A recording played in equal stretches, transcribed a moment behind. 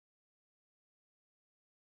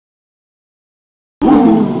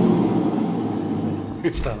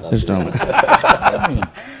ഇഷ്ടമാണ്.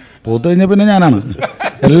 പോത്ത് കഴിഞ്ഞാൽ പിന്നെ ഞാനാണ്,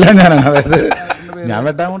 എല്ലാം ഞാനാണ്. അതായത് ഞാൻ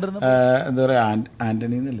വെട്ടാൻ കൊണ്ടിരുന്ന എന്താ പറയുക,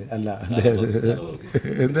 ആന്റണി എന്നല്ലേ, അല്ല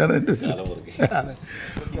എന്താണ്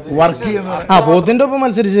വർക്ക് ചെയ്യുന്നത്, പോത്തിന്റെ ഒപ്പം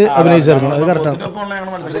മത്സരിച്ച് അഭിനയിച്ചായിരുന്നു. അത് കറക്റ്റാണ്.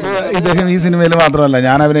 ഇദ്ദേഹം ഈ സിനിമയിൽ മാത്രമല്ല,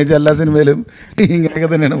 ഞാൻ അഭിനയിച്ച എല്ലാ സിനിമയിലും ഇങ്ങനെയൊക്കെ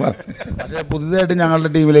തന്നെയാണ് പറയുന്നത്. പക്ഷേ പുതിയതായിട്ട്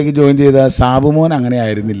ഞങ്ങളുടെ ടീമിലേക്ക് ജോയിൻ ചെയ്ത സാബുമോൻ അങ്ങനെ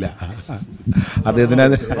ആയിരുന്നില്ല. അദ്ദേഹത്തിന്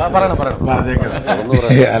അത്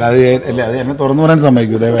അല്ല, അത് എന്നെ തുറന്നു പറയാൻ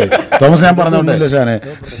സമ്മതിക്കൂ ദയവായി. തോമസ് ഞാൻ പറഞ്ഞോണ്ടില്ല ഷാനെ,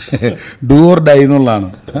 ഡൂ ഓർ ഡൈ എന്നുള്ളതാണ്.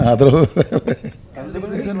 അത്ര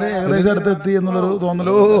ഏകദേശം അടുത്തെത്തി എന്നുള്ളൊരു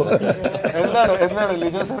തോന്നലോ.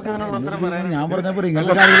 ഞാൻ പറഞ്ഞപ്പോൾ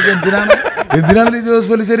ഇങ്ങനത്തെ കാര്യങ്ങൾക്ക് എന്തിനാണ് ലിജോസ്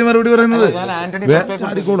പെല്ലിശ്ശേരി മറുപടി പറയുന്നത്?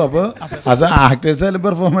 ചാടിക്കോളൂ. അപ്പോൾ ആസ് ആക്ടേഴ്സ് ആയാലും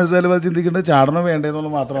പെർഫോമേഴ്സ് ആയാലും അത് ചിന്തിക്കേണ്ടത് ചാടണം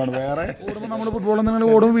വേണ്ടതെന്നുള്ളത് മാത്രമാണ്. വേറെ ഓടുമ്പോൾ നമ്മൾ ഫുട്ബോൾ എന്തെങ്കിലും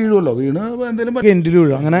ഓടുമ്പോൾ വീഴുമല്ലോ, വീണ് എന്തെങ്കിലും എൻഡിൽ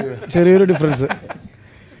വീഴും. അങ്ങനെ ചെറിയൊരു ഡിഫറൻസ്.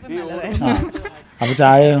 അപ്പോൾ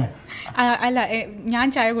ചായ അല്ല, ഞാൻ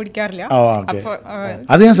ചായ കുടിക്കാറില്ല.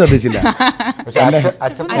 അത് ഞാൻ ശ്രദ്ധിച്ചില്ല.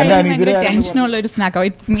 ടെൻഷനുള്ള ഒരു snack,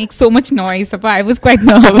 it makes so much noise. അപ്പോൾ ഐ വാസ് ക്വൈറ്റ്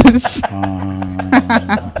നെർവസ്.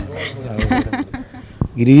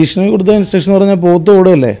 ഗിരീഷിന് കൊടുത്ത ഇൻസ്ട്രക്ഷൻ പറഞ്ഞാൽ പോത്ത്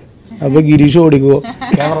ഓടുമല്ലേ, അപ്പൊ ഗിരീഷ് ഓടിക്കോ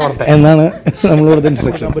എന്നാണ് നമ്മൾ കൊടുത്ത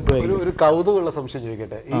ഇൻസ്ട്രക്ഷൻ. ഒരു കൗതുകമുള്ള സംശയം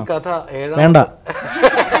ചോദിക്കട്ടെ, ഈ കഥ വേണ്ട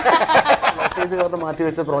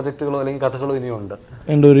മാറ്റിവെച്ച പ്രോജക്റ്റുകളോ അല്ലെങ്കിൽ കഥകളോ ഇനിയുണ്ട്?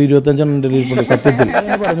 ഒരു 25 സത്യത്തിൽ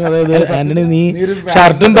പറഞ്ഞു. അതായത് ആന്റണി, നീ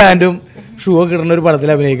ഷർട്ടും പാന്റും ഷൂ ഒക്കെ ഇടുന്ന ഒരു പടത്തിൽ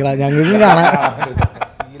അഭിനയിക്കണം, ഞങ്ങൾക്ക് കാണാൻ.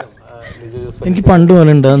 എനിക്ക് പണ്ട്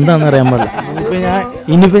പോലെ ഉണ്ട്, എന്താണെന്ന് അറിയാൻ പാടില്ല.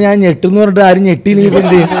 ഇനിയിപ്പോ ഞാൻ ഞെട്ടെന്ന് പറഞ്ഞിട്ട് ആരും ഞെട്ടിയില്ലെങ്കിൽ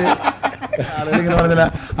എന്ത് ചെയ്യും? പറഞ്ഞില്ല,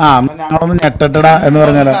 ഞങ്ങളൊന്ന് ഞെട്ടട്ടടാ എന്ന്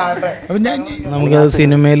പറഞ്ഞാലോ. നമുക്കത്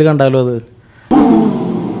സിനിമയിൽ കണ്ടാലോ. അത്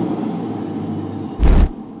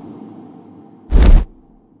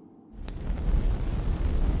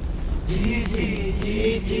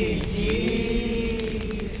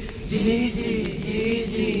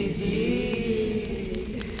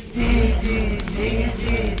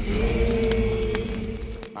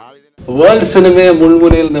വേൾഡ് സിനിമയെ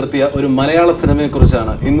മുൾമുനയിൽ നിർത്തിയ ഒരു മലയാള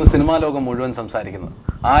സിനിമയെക്കുറിച്ചാണ് ഇന്ന് സിനിമാ ലോകം മുഴുവൻ സംസാരിക്കുന്നത്.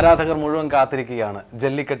 ആരാധകർ മുഴുവൻ കാത്തിരിക്കുകയാണ്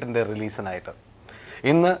ജല്ലിക്കെട്ടിൻ്റെ റിലീസിനായിട്ട്.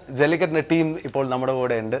 ഇന്ന് ജല്ലിക്കെട്ടിൻ്റെ ടീം ഇപ്പോൾ നമ്മുടെ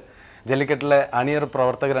കൂടെ ഉണ്ട്. ജല്ലിക്കെട്ടിലെ അണിയർ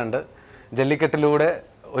പ്രവർത്തകരുണ്ട്. ജല്ലിക്കെട്ടിലൂടെ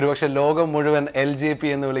ഒരുപക്ഷെ ലോകം മുഴുവൻ LJP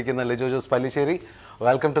എന്ന് വിളിക്കുന്ന Lijo Jose Pallissery,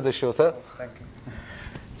 welcome to the show sir.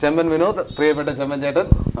 ചെമ്പൻ വിനോദ്, പ്രിയപ്പെട്ട ചെമ്പൻ ചേട്ടൻ,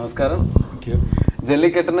 നമസ്കാരം.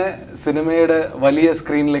 ജല്ലിക്കെട്ടിനെ സിനിമയുടെ വലിയ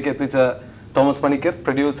സ്ക്രീനിലേക്ക് എത്തിച്ച Thomas Panicker,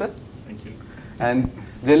 producer. And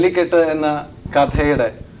Jallikattu എന്ന കഥയുടെ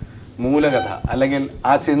മൂലകഥ അല്ലെങ്കിൽ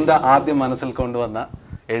ആ ചിന്ത ആദ്യം മനസ്സിൽ കൊണ്ടുവന്ന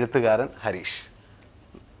എഴുത്തുകാരൻ ഹരീഷ്.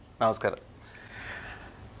 നമസ്കാരം.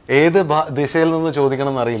 ഏത് ദിശയിൽ നിന്ന്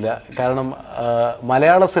ചോദിക്കണം എന്നറിയില്ല. കാരണം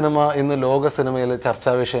മലയാള സിനിമ ഇന്ന് ലോക സിനിമയിൽ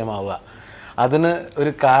ചർച്ചാ വിഷയമാവുക, അതിന്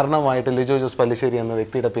ഒരു കാരണമായിട്ട് ലിജോ ജോസ് പല്ലിശ്ശേരി എന്ന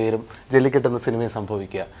വ്യക്തിയുടെ പേരും ജല്ലിക്കെട്ട് എന്ന സിനിമയെ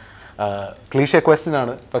സംഭവിക്കുക. ക്ലീഷേ ക്വസ്റ്റ്യൻ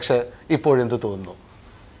ആണ്, പക്ഷെ ഇപ്പോഴെന്ത് തോന്നുന്നു?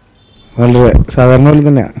 വളരെ സാധാരണ പോലെ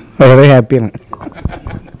തന്നെയാണ്, വളരെ ഹാപ്പിയാണ്.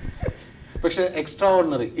 പക്ഷെ എക്സ്ട്രാ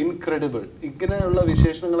ഓർഡിനറി, ഇൻക്രെഡിബിൾ, ഇങ്ങനെയുള്ള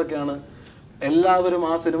വിശേഷണങ്ങളൊക്കെയാണ് എല്ലാവരും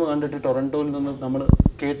ആ സിനിമ കണ്ടിട്ട് ടൊറൻറ്റോയിൽ നിന്ന് നമ്മൾ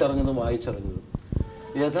കേട്ടറിഞ്ഞതും വായിച്ചറിഞ്ഞതും.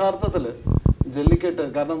 യഥാർത്ഥത്തിൽ ജല്ലിക്കെട്ട്,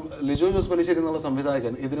 കാരണം ലിജോ ജോസ് പല്ലിശ്ശേരി എന്നുള്ള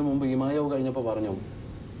സംവിധായകൻ ഇതിനു മുമ്പ് ഇമായോ കഴിഞ്ഞപ്പോൾ പറഞ്ഞു,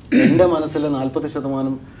 എൻ്റെ മനസ്സിലെ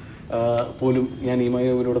 40% പോലും ഞാൻ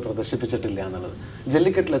ഇമായോവിലൂടെ പ്രദർശിപ്പിച്ചിട്ടില്ല എന്നുള്ളത്.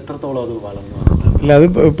 ജല്ലിക്കെട്ടിൽ എത്രത്തോളം അത് വളർന്നു? അല്ല, അത്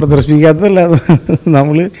പ്രദർശിപ്പിക്കാത്തതല്ല,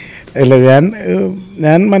 നമ്മൾ അല്ല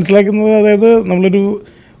ഞാൻ മനസ്സിലാക്കുന്നത്, അതായത്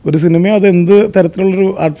ഒരു സിനിമയോ അത് എന്ത് തരത്തിലുള്ളൊരു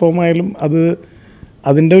ആർട്ട് ഫോം ആയാലും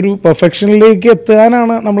അതിൻ്റെ ഒരു പെർഫെക്ഷനിലേക്ക്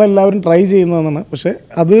എത്താനാണ് നമ്മളെല്ലാവരും ട്രൈ ചെയ്യുന്നതെന്നാണ്. പക്ഷേ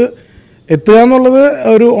അത് എത്തുക എന്നുള്ളത്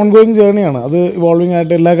ഒരു ഓൺഗോയിങ് ജേർണിയാണ്. അത് ഇവോൾവിങ്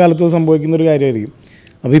ആയിട്ട് എല്ലാ കാലത്തും സംഭവിക്കുന്ന ഒരു കാര്യമായിരിക്കും.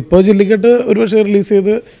 അപ്പോൾ ഇപ്പോൾ ജല്ലിക്കെട്ട് ഒരു പക്ഷേ റിലീസ്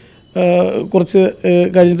ചെയ്ത് കുറച്ച്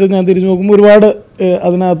കഴിഞ്ഞിട്ട് ഞാൻ തിരിഞ്ഞു നോക്കുമ്പോൾ ഒരുപാട്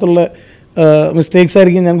അതിനകത്തുള്ള മിസ്റ്റേക്സ്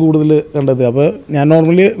ആയിരിക്കും ഞാൻ കൂടുതൽ കണ്ടത്. അപ്പോൾ ഞാൻ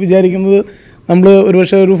നോർമലി വിചാരിക്കുന്നത് നമ്മൾ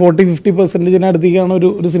ഒരുപക്ഷെ ഒരു 40-50% അടുത്തേക്കാണ്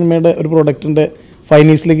ഒരു സിനിമയുടെ ഒരു പ്രൊഡക്റ്റിൻ്റെ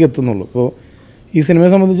ഫൈനീസിലേക്ക് എത്തുന്നുള്ളൂ. അപ്പോൾ ഈ സിനിമയെ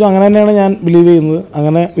സംബന്ധിച്ചും അങ്ങനെ തന്നെയാണ് ഞാൻ ബിലീവ് ചെയ്യുന്നത്.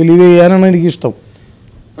 അങ്ങനെ ബിലീവ് ചെയ്യാനാണ് എനിക്കിഷ്ടം.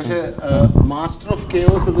 പക്ഷേ മാസ്റ്റർ ഓഫ്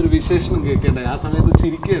കെയോസ് എന്നൊരു വിശേഷണം കേൾക്കേണ്ടത്, ആ സമയത്ത്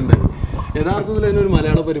ചിരിക്കേണ്ടത്. യഥാർത്ഥത്തിൽ അതിനൊരു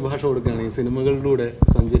മലയാള പരിഭാഷ കൊടുക്കുകയാണ്. ഈ സിനിമകളിലൂടെ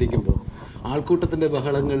സഞ്ചരിക്കുമ്പോൾ ആൾക്കൂട്ടത്തിൻ്റെ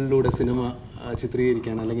ബഹളങ്ങളിലൂടെ സിനിമ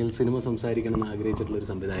ചിത്രീകരിക്കാൻ അല്ലെങ്കിൽ സിനിമ സംസാരിക്കണം എന്ന് ആഗ്രഹിച്ചിട്ടുള്ളൊരു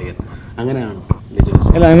സംവിധായകൻ അങ്ങനെയാണോ ലിജോ?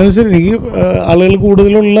 അല്ല, അങ്ങനെ വെച്ചാൽ എനിക്ക് ആളുകൾ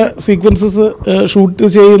കൂടുതലുള്ള സീക്വൻസസ് ഷൂട്ട്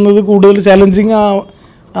ചെയ്യുന്നത് കൂടുതൽ ചലഞ്ചിങ്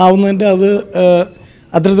ആവുന്നതിൻ്റെ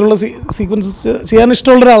അത്തരത്തിലുള്ള സീക്വൻസസ് ചെയ്യാൻ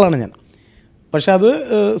ഇഷ്ടമുള്ള ഒരാളാണ് ഞാൻ. പക്ഷെ അത്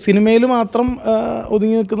സിനിമയിൽ മാത്രം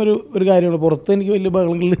ഒതുങ്ങി നിൽക്കുന്ന ഒരു കാര്യമാണ്. പുറത്ത് എനിക്ക് വലിയ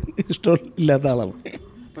ബഹളങ്ങളിൽ ഇഷ്ടമില്ലാത്ത ആളാണ്.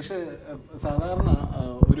 പക്ഷേ സാധാരണ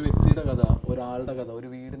ഒരു വ്യക്തിയുടെ കഥ, ഒരാളുടെ കഥ, ഒരു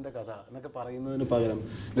വീടിൻ്റെ കഥ എന്നൊക്കെ പറയുന്നതിന് പകരം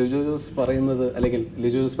ലിജോ ജോസ് പറയുന്നത്, അല്ലെങ്കിൽ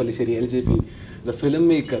Lijo Jose Pallissery LJP the film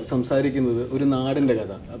maker സംസാരിക്കുന്നത് ഒരു നാടിൻ്റെ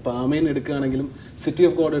കഥ. അപ്പോൾ ആമേൻ എടുക്കുകയാണെങ്കിലും സിറ്റി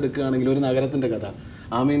ഓഫ് ഗോഡ് എടുക്കുകയാണെങ്കിലും ഒരു നഗരത്തിൻ്റെ കഥ,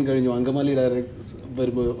 ആമേൻ കഴിഞ്ഞു അങ്കമാലി ഡയറക്ട്സ്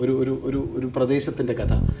വരുമ്പോൾ ഒരു ഒരു ഒരു ഒരു പ്രദേശത്തിൻ്റെ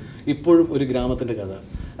കഥ, ഇപ്പോഴും ഒരു ഗ്രാമത്തിൻ്റെ കഥ.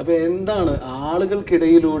 അപ്പോൾ എന്താണ്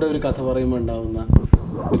ആളുകൾക്കിടയിലൂടെ ഒരു കഥ പറയുമ്പോൾ ഉണ്ടാകുന്ന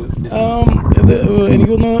ഇത്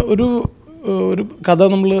എനിക്ക് തോന്നുന്നു ഒരു കഥ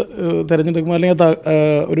നമ്മൾ തിരഞ്ഞെടുക്കുമ്പോൾ അല്ലെങ്കിൽ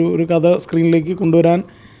ഒരു കഥ സ്ക്രീനിലേക്ക് കൊണ്ടുവരാൻ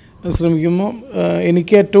ശ്രമിക്കുമ്പോൾ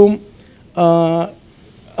എനിക്ക് ഏറ്റവും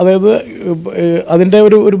അതായത് അതിൻ്റെ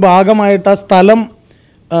ഒരു ഭാഗമായിട്ട് ആ സ്ഥലം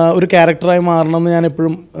ഒരു ക്യാരക്ടറായി മാറണമെന്ന് ഞാൻ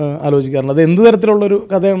എപ്പോഴും ആലോചിക്കാറുണ്ട്. അത് എന്ത് തരത്തിലുള്ളൊരു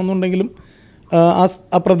കഥയാണെന്നുണ്ടെങ്കിലും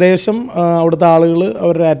ആ പ്രദേശം, അവിടുത്തെ ആളുകൾ,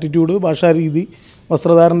 അവരുടെ ആറ്റിറ്റ്യൂഡ്, ഭാഷാരീതി,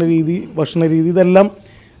 വസ്ത്രധാരണ രീതി, ഭക്ഷണ രീതി, ഇതെല്ലാം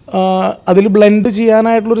അതിൽ ബ്ലെൻഡ്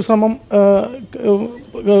ചെയ്യാനായിട്ടുള്ളൊരു ശ്രമം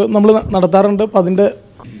നമ്മൾ നടത്താറുണ്ട്. അപ്പം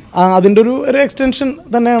അതിൻ്റെ ഒരു എക്സ്റ്റൻഷൻ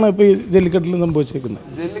തന്നെയാണ് ഇപ്പോൾ ഈ ജല്ലിക്കെട്ടിൽ സംഭവിച്ചേക്കുന്നത്.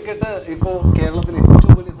 ജല്ലിക്കെട്ട് ഇപ്പോൾ കേരളത്തിൽ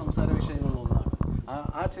ഏറ്റവും വലിയ സംസാര വിഷയങ്ങളിലൊന്നാണ്.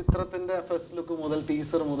 ആ ചിത്രത്തിൻ്റെ ഫസ്റ്റ് ലുക്ക് മുതൽ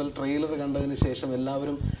ടീസർ മുതൽ ട്രെയിലർ കണ്ടതിന് ശേഷം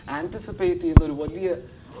എല്ലാവരും ആൻറ്റിസിപ്പേറ്റ് ചെയ്യുന്ന ഒരു വലിയ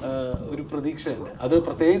ഒരു പ്രതീക്ഷയുണ്ട്. അത്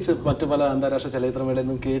പ്രത്യേകിച്ച് മറ്റു പല അന്താരാഷ്ട്ര ചലച്ചിത്രമേളയിൽ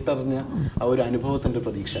നിന്നും കേട്ടറിഞ്ഞ ആ ഒരു അനുഭവത്തിൻ്റെ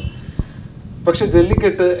പ്രതീക്ഷ. പക്ഷെ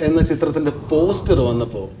ജല്ലിക്കെട്ട് എന്ന ചിത്രത്തിൻ്റെ പോസ്റ്റർ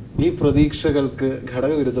വന്നപ്പോൾ ഈ പ്രതീക്ഷകൾക്ക്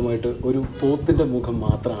ഘടകവിരുദ്ധമായിട്ട് ഒരു പോത്തിൻ്റെ മുഖം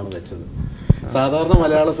മാത്രമാണ് വെച്ചത്. സാധാരണ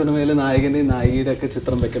മലയാള സിനിമയിൽ നായകൻ്റെയും നായികയുടെ ഒക്കെ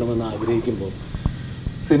ചിത്രം വെക്കണമെന്ന് ആഗ്രഹിക്കുമ്പോൾ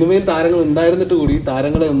സിനിമയിൽ താരങ്ങൾ ഉണ്ടായിരുന്നിട്ട് കൂടി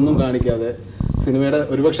താരങ്ങളെ ഒന്നും കാണിക്കാതെ സിനിമയുടെ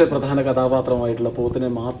ഒരുപക്ഷെ പ്രധാന കഥാപാത്രമായിട്ടുള്ള പോത്തിനെ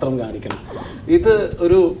മാത്രം കാണിക്കണം. ഇത്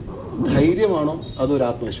ഒരു ധൈര്യമാണോ അതോ ഒരു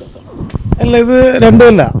ആത്മവിശ്വാസമാണോ? അല്ല, ഇത്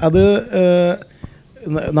രണ്ടുമല്ല. അത്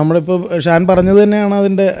നമ്മളിപ്പോൾ ഷാൻ പറഞ്ഞത് തന്നെയാണ്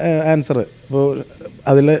അതിൻ്റെ ആൻസർ. ഇപ്പോൾ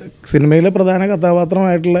അതിൽ സിനിമയിലെ പ്രധാന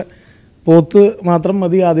കഥാപാത്രമായിട്ടുള്ള പോത്ത് മാത്രം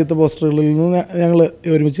മതി ആദ്യത്തെ പോസ്റ്ററുകളിൽ നിന്ന് ഞങ്ങൾ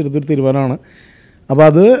ഒരുമിച്ചെടുത്തൊരു തീരുമാനമാണ്. അപ്പോൾ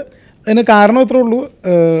അതിന് കാരണം ഇത്രേ ഉള്ളൂ.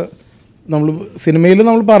 നമ്മൾ സിനിമയിൽ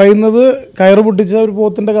നമ്മൾ പറയുന്നത് കയറ് പൊട്ടിച്ച ഒരു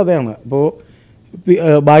പോത്തിൻ്റെ കഥയാണ്. അപ്പോൾ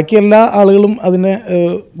ബാക്കി എല്ലാ ആളുകളും അതിനെ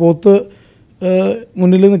പോത്ത്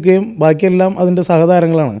മുന്നിൽ നിൽക്കുകയും ബാക്കിയെല്ലാം അതിൻ്റെ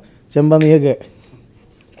സഹതാരങ്ങളാണ്, ചെമ്പ നീയൊക്കെ.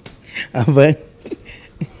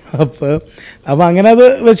 അപ്പോൾ അങ്ങനെ അത്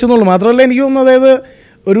വെച്ചെന്നുള്ളൂ. മാത്രമല്ല എനിക്ക് തോന്നുന്നു അതായത്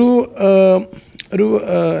ഒരു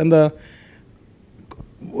എന്താ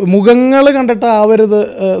മുഖങ്ങൾ കണ്ടിട്ട് ആവരുത്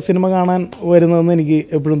സിനിമ കാണാൻ വരുന്നതെന്ന് എനിക്ക്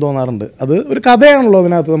എപ്പോഴും തോന്നാറുണ്ട്. അത് ഒരു കഥയാണല്ലോ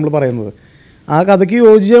അതിനകത്ത് നമ്മൾ പറയുന്നത്. ആ കഥയ്ക്ക്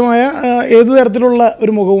യോജ്യമായ ഏത് തരത്തിലുള്ള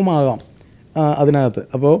ഒരു മുഖവുമാകാം അതിനകത്ത്.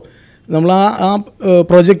 അപ്പോൾ നമ്മൾ ആ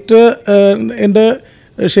പ്രൊജക്റ്റ് എൻ്റെ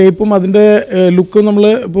ഷേപ്പും അതിൻ്റെ ലുക്കും നമ്മൾ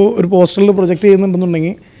ഇപ്പോൾ ഒരു പോസ്റ്ററിൽ പ്രൊജക്റ്റ്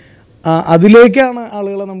ചെയ്യുന്നുണ്ടെന്നുണ്ടെങ്കിൽ അതിലേക്കാണ്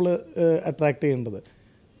ആളുകളെ നമ്മൾ അട്രാക്റ്റ് ചെയ്യേണ്ടത്.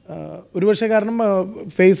 ഒരുപക്ഷെ കാരണം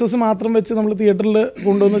ഫേസസ് മാത്രം വെച്ച് നമ്മൾ തിയേറ്ററിൽ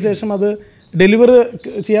കൊണ്ടുവന്ന ശേഷം അത് ഡെലിവർ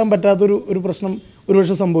ചെയ്യാൻ പറ്റാത്തൊരു പ്രശ്നം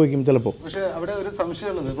ഒരുപക്ഷെ സംഭവിക്കും ചിലപ്പോൾ. പക്ഷേ അവിടെ ഒരു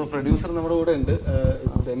സംശയമുള്ളത്, ഇപ്പോൾ പ്രൊഡ്യൂസർ നമ്മുടെ കൂടെ ഉണ്ട്.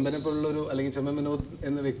 ചെമ്പനെ പോലുള്ളൊരു അല്ലെങ്കിൽ ചെമ്പൻ വിനോദ്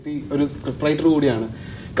എന്ന വ്യക്തി ഒരു സ്ക്രിപ്റ്റ് റൈറ്റർ കൂടിയാണ്.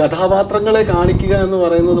 കഥാപാത്രങ്ങളെ കാണിക്കുക എന്ന്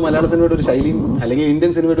പറയുന്നത് മലയാള സിനിമയുടെ ഒരു ശൈലിയും അല്ലെങ്കിൽ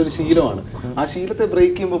ഇന്ത്യൻ സിനിമയുടെ ഒരു ശീലമാണ്. ആ ശീലത്തെ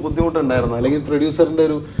ബ്രേക്ക് ചെയ്യുമ്പോൾ ബുദ്ധിമുട്ടുണ്ടായിരുന്നു. അല്ലെങ്കിൽ പ്രൊഡ്യൂസറിൻ്റെ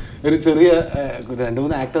ഒരു ചെറിയ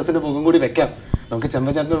 2-3 ആക്ടേഴ്സിൻ്റെ മുഖം കൂടി വെക്കാം, നമുക്ക്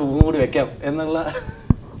ചെമ്പച്ചാൻ്റെ മുഖം കൂടി വെക്കാം എന്നുള്ള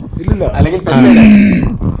ഇല്ല അല്ലെങ്കിൽ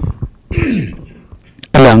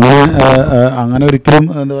അല്ല അങ്ങനെ ഒരിക്കലും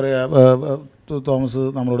എന്താ പറയുക തോമസ്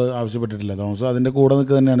നമ്മളോട് ആവശ്യപ്പെട്ടിട്ടില്ല. തോമസ് അതിൻ്റെ കൂടെ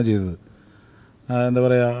നിൽക്കുക തന്നെയാണ് ചെയ്തത്. എന്താ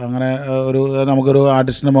പറയുക, അങ്ങനെ നമുക്കൊരു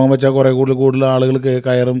ആർട്ടിസ്റ്റിൻ്റെ മുഖം വെച്ചാൽ കുറേ കൂടുതൽ ആളുകൾ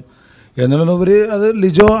കയറും എന്നുള്ളവർ അത്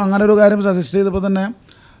ലിജോ അങ്ങനെ ഒരു കാര്യം സജസ്റ്റ് ചെയ്തപ്പോൾ തന്നെ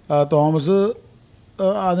തോമസ്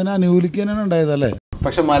അതിനെ അനുകൂലിക്കാനാണ് ഉണ്ടായതല്ലേ.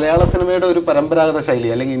 പക്ഷെ മലയാള സിനിമയുടെ ഒരു പരമ്പരാഗത ശൈലി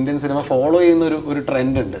അല്ലെങ്കിൽ ഇന്ത്യൻ സിനിമ ഫോളോ ചെയ്യുന്ന ഒരു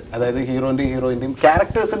ട്രെൻഡ് ഉണ്ട്. അതായത് ഹീറോയിൻ്റെയും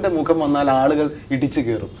ക്യാരക്ടേഴ്സിൻ്റെ മുഖം വന്നാൽ ആളുകൾ ഇടിച്ചു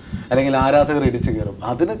കയറും അല്ലെങ്കിൽ ആരാധകർ ഇടിച്ചു കയറും.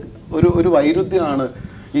 അതിന് ഒരു വൈരുദ്ധ്യമാണ്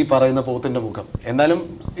ഈ പറയുന്ന പോത്തിൻ്റെ മുഖം. എന്നാലും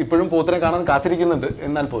ഇപ്പോഴും പോത്തിനെ കാണാൻ കാത്തിരിക്കുന്നുണ്ട്.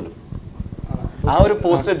 എന്നാൽ പോലും ആ ഒരു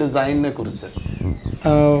പോസ്റ്റർ ഡിസൈനിനെ കുറിച്ച്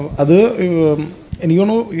അത് എനിക്ക്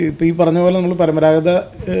തോന്നുന്നു ഇപ്പോൾ ഈ പറഞ്ഞ പോലെ നമ്മൾ പരമ്പരാഗത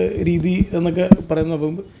രീതി എന്നൊക്കെ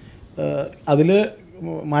പറയുന്ന അതിൽ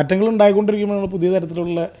മാറ്റങ്ങൾ ഉണ്ടായിക്കൊണ്ടിരിക്കുമ്പോഴാണ് പുതിയ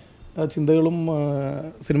തരത്തിലുള്ള ചിന്തകളും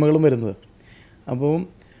സിനിമകളും വരുന്നത്. അപ്പോൾ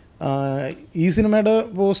ഈ സിനിമയുടെ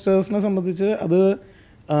പോസ്റ്റേഴ്സിനെ സംബന്ധിച്ച് അത്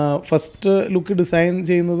ഫസ്റ്റ് ലുക്ക് ഡിസൈൻ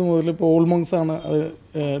ചെയ്യുന്നത് മുതൽ ഇപ്പോൾ ഓൾമോങ്സ് ആണ് അത്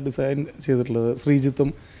ഡിസൈൻ ചെയ്തിട്ടുള്ളത്. ശ്രീജിത്തും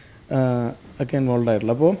ഒക്കെ ഇൻവോൾവ്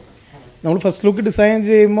ആയിട്ടുള്ളത്. അപ്പോൾ നമ്മൾ ഫസ്റ്റ് ലുക്ക് ഡിസൈൻ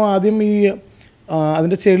ചെയ്യുമ്പോൾ ആദ്യം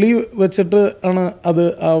അതിൻ്റെ ചെളി വെച്ചിട്ട് ആണ് അത്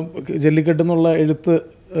ആ ജല്ലിക്കെട്ട് എന്നുള്ള എഴുത്ത്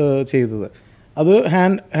ചെയ്തത്. അത്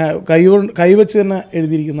കൈവച്ച് തന്നെ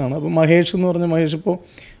എഴുതിയിരിക്കുന്നതാണ്. അപ്പോൾ മഹേഷ് എന്ന് പറഞ്ഞ മഹേഷ് ഇപ്പോൾ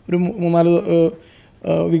ഒരു 3-4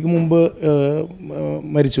 വീക്ക് മുമ്പ്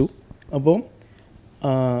മരിച്ചു. അപ്പോൾ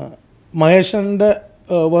മഹേഷിൻ്റെ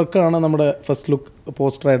വർക്കാണ് നമ്മുടെ ഫസ്റ്റ് ലുക്ക്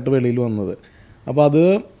പോസ്റ്ററായിട്ട് വെളിയിൽ വന്നത്. അപ്പോൾ അത്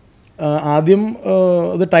ആദ്യം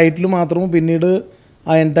അത് ടൈറ്റിൽ മാത്രവും പിന്നീട്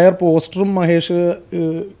ആ എൻറ്റയർ പോസ്റ്ററും മഹേഷ്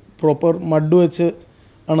പ്രോപ്പർ മഡ് വെച്ച്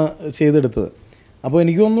ആണ് ചെയ്തെടുത്തത്. അപ്പോൾ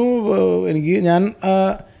എനിക്ക് തോന്നുന്നു ഞാൻ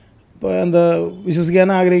എന്താ വിശ്വസിക്കാൻ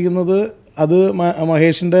ആഗ്രഹിക്കുന്നത് അത്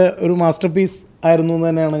മഹേഷിൻ്റെ ഒരു മാസ്റ്റർ പീസ് ആയിരുന്നു എന്ന്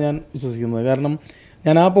തന്നെയാണ് ഞാൻ വിശ്വസിക്കുന്നത്. കാരണം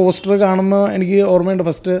ഞാൻ ആ പോസ്റ്റർ കാണുമ്പോൾ എനിക്ക് ഓർമ്മയുണ്ട്,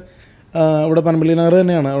 ഫസ്റ്റ് ഇവിടെ പനമ്പള്ളി നഗർ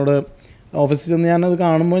തന്നെയാണ്, അവിടെ ഓഫീസിൽ ചെന്ന് ഞാനത്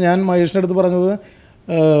കാണുമ്പോൾ ഞാൻ മഹേഷിൻ്റെ അടുത്ത് പറഞ്ഞത്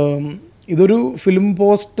ഇതൊരു ഫിലിം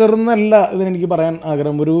പോസ്റ്റർ എന്നല്ല ഇതിനെനിക്ക് പറയാൻ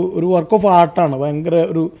ആഗ്രഹം, ഒരു വർക്ക് ഓഫ് ആർട്ടാണ്. ഭയങ്കര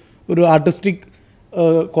ഒരു ആർട്ടിസ്റ്റിക്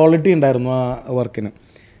ക്വാളിറ്റി ഉണ്ടായിരുന്നു ആ വർക്കിന്.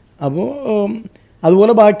 അപ്പോൾ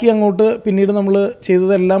അതുപോലെ ബാക്കി അങ്ങോട്ട് പിന്നീട് നമ്മൾ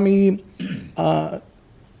ചെയ്തതെല്ലാം ഈ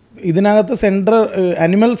ഇതിനകത്ത്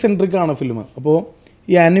അനിമൽ സെൻട്രിക്കാണ് ഫിലിം. അപ്പോൾ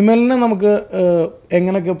ഈ അനിമലിനെ നമുക്ക്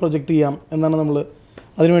എങ്ങനെയൊക്കെ പ്രൊജക്റ്റ് ചെയ്യാം എന്നാണ് നമ്മൾ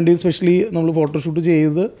അതിനുവേണ്ടി സ്പെഷ്യലി നമ്മൾ ഫോട്ടോഷൂട്ട്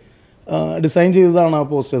ചെയ്ത് ഡിസൈൻ ചെയ്തതാണ് ആ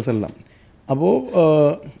പോസ്റ്റേഴ്സ് എല്ലാം. അപ്പോൾ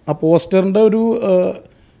ആ പോസ്റ്ററിൻ്റെ ഒരു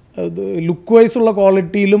ലുക്ക് വൈസുള്ള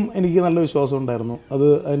ക്വാളിറ്റിയിലും എനിക്ക് നല്ല വിശ്വാസം ഉണ്ടായിരുന്നു.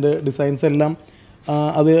 അതിൻ്റെ ഡിസൈൻസ് എല്ലാം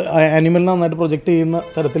അത് ആനിമലിനെ നന്നായിട്ട് പ്രൊജക്റ്റ് ചെയ്യുന്ന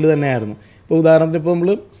തരത്തിൽ തന്നെയായിരുന്നു. ഇപ്പോൾ ഉദാഹരണത്തിന് ഇപ്പോൾ നമ്മൾ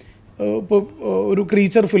ഒരു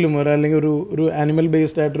ക്രീച്ചർ ഫിലിം അല്ലെങ്കിൽ ഒരു ആനിമൽ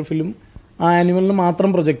ബേസ്ഡ് ആയിട്ടൊരു ഫിലിം ആ ആനിമലിനെ മാത്രം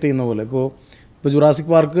പ്രൊജക്റ്റ് ചെയ്യുന്ന പോലെ, ഇപ്പോൾ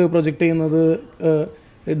ജുറാസിക് പാർക്ക് പ്രൊജക്റ്റ് ചെയ്യുന്നത്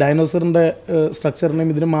ഡൈനോസറിൻ്റെ സ്ട്രക്ചറിനെയും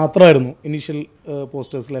ഇതിന് മാത്രമായിരുന്നു ഇനീഷ്യൽ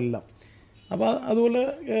പോസ്റ്റേഴ്സിലെല്ലാം. അപ്പോൾ അതുപോലെ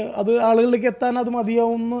അത് ആളുകളിലേക്ക് എത്താൻ അത്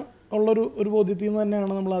മതിയാവുന്ന ഉള്ളൊരു ബോധ്യത്തിൽ നിന്ന്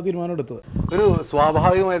തന്നെയാണ് നമ്മൾ ആ തീരുമാനം എടുത്തത്. ഒരു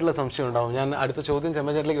സ്വാഭാവികമായിട്ടുള്ള സംശയം ഉണ്ടാവും. ഞാൻ അടുത്ത ചോദ്യം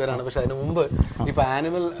ചെമ്മച്ചേട്ടിലേക്ക് വരാണ്. പക്ഷെ അതിന് മുമ്പ് ഇപ്പോൾ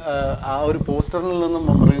ആനിമൽ ആ ഒരു പോസ്റ്ററിൽ നിന്നും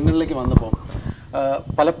മൃഗങ്ങളിലേക്ക് വന്നപ്പോൾ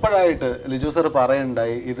പലപ്പോഴായിട്ട് ലിജോ സർ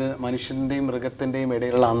പറയുണ്ടായി, ഇത് മനുഷ്യൻ്റെയും മൃഗത്തിൻ്റെയും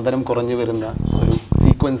ഇടയിലുള്ള അന്തരം കുറഞ്ഞു വരുന്ന ഒരു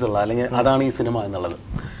സീക്വൻസ് ഉള്ള, അല്ലെങ്കിൽ അതാണ് ഈ സിനിമ എന്നുള്ളത്.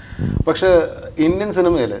 പക്ഷേ ഇന്ത്യൻ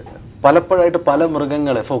സിനിമയിൽ പലപ്പോഴായിട്ട് പല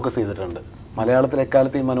മൃഗങ്ങളെ ഫോക്കസ് ചെയ്തിട്ടുണ്ട്. മലയാളത്തിൽ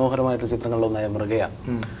എക്കാലത്ത് ഈ മനോഹരമായിട്ടുള്ള ചിത്രങ്ങളിലൊന്നായ മൃഗയ,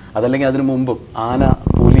 അതല്ലെങ്കിൽ അതിനു മുമ്പും ആന,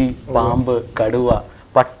 പുലി, പാമ്പ്, കടുവ,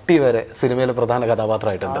 പട്ടി വരെ സിനിമയിലെ പ്രധാന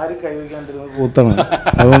കഥാപാത്രമായിട്ടുണ്ട്.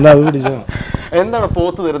 എന്താണ്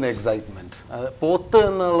പോത്ത് തരുന്ന എക്സൈറ്റ്മെന്റ്? പോത്ത്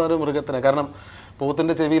എന്നുള്ളൊരു മൃഗത്തിന്, കാരണം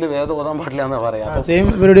പോത്തിന്റെ ചെവിയിൽ വേദം ഓതാൻ പാടില്ല എന്നാ പറയാ. സെയിം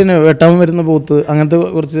പരിപാടി തന്നെ, വെട്ടാൻ വരുന്ന പോത്ത്, അങ്ങനത്തെ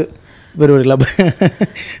കുറച്ച് പരിപാടികൾ.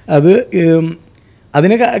 അത്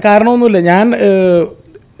അതിന് കാരണമൊന്നുമില്ല. ഞാൻ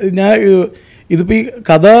ഇതിപ്പോൾ ഈ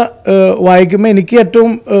കഥ വായിക്കുമ്പോൾ എനിക്ക്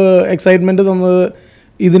ഏറ്റവും എക്സൈറ്റ്മെൻറ്റ് തന്നത്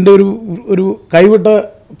ഇതിൻ്റെ ഒരു കൈവിട്ട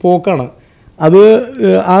പോക്കാണ്. അത്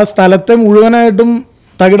ആ സ്ഥലത്തെ മുഴുവനായിട്ടും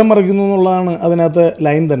തകിടം മറിക്കുന്നു എന്നുള്ളതാണ് അതിനകത്തെ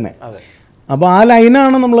ലൈൻ തന്നെ. അപ്പോൾ ആ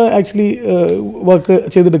ലൈനാണ് നമ്മൾ ആക്ച്വലി വർക്ക്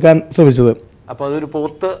ചെയ്തെടുക്കാൻ ശ്രമിച്ചത്. അപ്പോൾ അതൊരു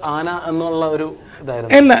പോത്ത് ആന എന്നുള്ള ഒരു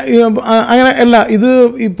അല്ല, അങ്ങനെ അല്ല. ഇത്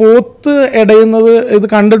ഈ പോത്ത് ഇടയുന്നത് ഇത്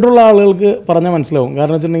കണ്ടിട്ടുള്ള ആളുകൾക്ക് പറഞ്ഞാൽ മനസ്സിലാവും.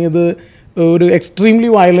 കാരണം വെച്ചിട്ടുണ്ടെങ്കിൽ ഇത് ഒരു എക്സ്ട്രീംലി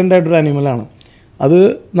വയലൻ്റ് ആയിട്ടൊരു അനിമലാണ്. അത്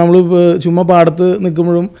നമ്മൾ ചുമ്മാ പാടത്ത്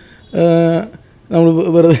നിൽക്കുമ്പോഴും നമ്മൾ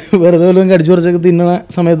വെറുതെ വല്ലതും കടിച്ചു പറിച്ചൊക്കെ തിന്നുന്ന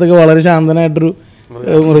സമയത്തൊക്കെ വളരെ ശാന്തനായിട്ടൊരു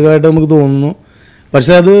മൃഗമായിട്ട് നമുക്ക് തോന്നുന്നു.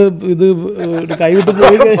 പക്ഷെ അത് ഇത് കൈവിട്ട്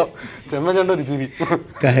പോയി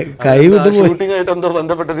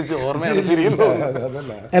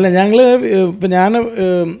അല്ല, ഞങ്ങൾ ഇപ്പം ഞാൻ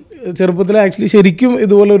ചെറുപ്പത്തിൽ ആക്ച്വലി ശരിക്കും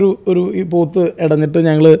ഇതുപോലെ ഒരു ഈ പോത്ത് ഇടഞ്ഞിട്ട്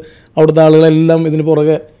ഞങ്ങൾ അവിടുത്തെ ആളുകളെല്ലാം ഇതിന്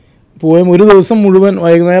പുറകെ പോയും ഒരു ദിവസം മുഴുവൻ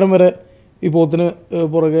വൈകുന്നേരം വരെ ഈ പോത്തിന്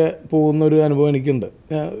പുറകെ പോകുന്ന ഒരു അനുഭവം എനിക്കുണ്ട്,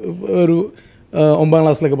 ഒരു 9ാം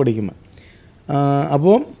ക്ലാസ്സിലൊക്കെ പഠിക്കുമ്പോൾ.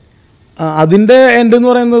 അപ്പോൾ അതിൻ്റെ എൻഡ് എന്ന്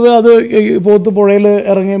പറയുന്നത് അത് പോത്ത് പുഴയിൽ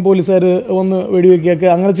ഇറങ്ങുകയും പോലീസുകാർ വന്ന് വെടിവെക്കുകയൊക്കെ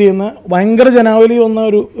അങ്ങനെ ചെയ്യുന്ന ഭയങ്കര ജനാവലി വന്ന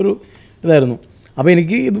ഒരു ഇതായിരുന്നു. അപ്പോൾ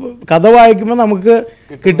എനിക്ക് ഇത് കഥ വായിക്കുമ്പോൾ നമുക്ക്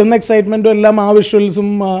കിട്ടുന്ന എക്സൈറ്റ്മെൻറ്റും എല്ലാം ആ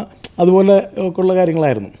വിഷ്വൽസും അതുപോലെ ഒക്കെ ഉള്ള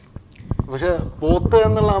കാര്യങ്ങളായിരുന്നു. പക്ഷേ പോത്ത്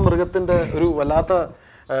എന്നുള്ള ആ മൃഗത്തിൻ്റെ ഒരു വല്ലാത്ത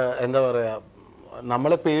എന്താ പറയുക,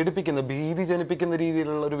 നമ്മളെ പേടിപ്പിക്കുന്ന, ഭീതി ജനിപ്പിക്കുന്ന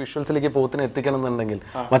രീതിയിലുള്ള ഒരു വിഷ്വൽസിലേക്ക് പോത്തിനെ എത്തിക്കണം എന്നുണ്ടെങ്കിൽ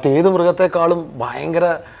മറ്റേത് മൃഗത്തെക്കാളും ഭയങ്കര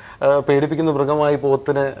പേടിപ്പിക്കുന്ന മൃഗമായി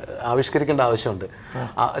പോത്തിനെ ആവിഷ്കരിക്കേണ്ട ആവശ്യമുണ്ട്.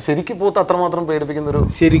 ശരിക്കും പോത്ത് അത്രമാത്രം പേടിപ്പിക്കുന്ന ഒരു,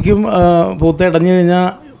 ശരിക്കും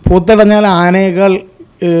പോത്തിടഞ്ഞാൽ ആനയേക്കാൾ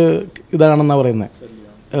ഇതാണെന്നാണ് പറയുന്നത്,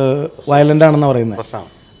 വയലൻ്റ് ആണെന്നാണ് പറയുന്നത്.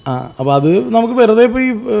 അപ്പോൾ അത് നമുക്ക് വെറുതെ ഇപ്പോൾ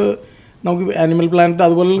ഈ നമുക്ക് ആനിമൽ പ്ലാനറ്റ്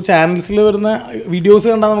അതുപോലുള്ള ചാനൽസിൽ വരുന്ന വീഡിയോസ്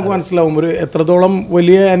കണ്ടാൽ നമുക്ക് മനസ്സിലാവും ഒരു എത്രത്തോളം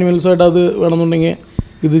വലിയ ആനിമൽസുമായിട്ട് അത് വേണമെന്നുണ്ടെങ്കിൽ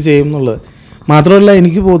ഇത് ചെയ്യും എന്നുള്ളത്. മാത്രമല്ല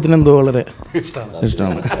എനിക്ക് പോത്തിനെന്തോ വളരെ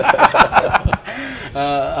ഇഷ്ടമാണ്.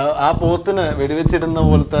 ആ പോത്തിന് വെടിവെച്ചിടുന്ന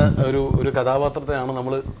പോലത്തെ ഒരു കഥാപാത്രത്തെയാണ്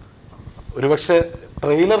നമ്മൾ ഒരുപക്ഷെ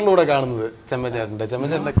ട്രെയിലറിലൂടെ കാണുന്നത്. ചെമ്മച്ചേട്ടൻ്റെ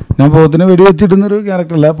ഞാൻ പോത്തിനെ വെടിവെച്ചിടുന്നൊരു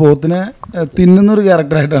ക്യാരക്ടറല്ല, പോത്തിനെ തിന്നുന്നൊരു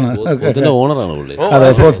ക്യാരക്ടറായിട്ടാണ്. അതെ,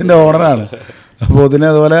 പോത്തിന്റെ ഓണറാണ് പോത്തിനെ.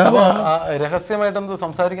 അതുപോലെ രഹസ്യമായിട്ട് എന്തോ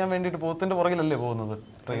സംസാരിക്കാൻ വേണ്ടിയിട്ട് പോത്തിന്റെ പുറകിലല്ലേ പോകുന്നത്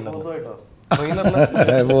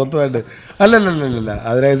പോത്തുമായിട്ട്? അല്ലല്ലല്ല,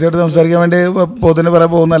 അത് രഹസ്യമായിട്ട് സംസാരിക്കാൻ വേണ്ടി പോത്തിന്റെ പുറകെ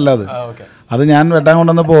പോകുന്നല്ല. അത് ഞാൻ വെട്ടാൻ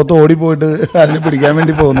കൊണ്ടുവന്ന പോത്ത് ഓടിപ്പോയിട്ട് അതിനെ പിടിക്കാൻ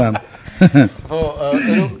വേണ്ടി പോകുന്നതാണ്. അപ്പോൾ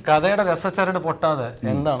ഒരു കഥയുടെ രസച്ചരട് പൊട്ടാതെ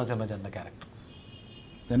എന്താണ് ചെമ്മച്ചേട്ടൻ്റെ ക്യാരക്ടർ?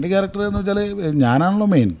 എൻ്റെ ക്യാരക്ടർ എന്ന് വെച്ചാൽ ഞാനാണല്ലോ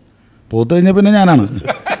മെയിൻ. പോത്ത് കഴിഞ്ഞാൽ പിന്നെ ഞാനാണ്,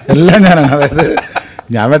 എല്ലാം ഞാനാണ്. അതായത്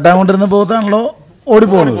ഞാൻ വെട്ടാൻ കൊണ്ടിരുന്ന പോത്താണല്ലോ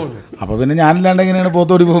ഓടിപ്പോകുന്നത്. അപ്പോൾ പിന്നെ ഞാനില്ലാണ്ട് എങ്ങനെയാണ്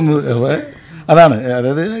പോത്തോടി പോകുന്നത്? അപ്പോൾ അതാണ്,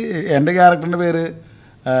 അതായത് എൻ്റെ ക്യാരക്ടറിൻ്റെ പേര്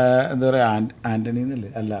എന്താ പറയുക, ആൻ്റണി എന്നല്ലേ,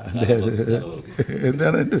 അല്ല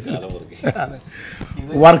എന്താണ് എൻ്റെ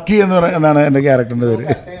വർക്കി എന്ന് പറയുക എന്നാണ് എൻ്റെ ക്യാരക്ടറിൻ്റെ പേര്.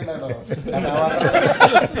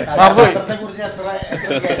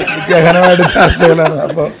 ഗഹനമായിട്ട് ചർച്ചകളാണ്.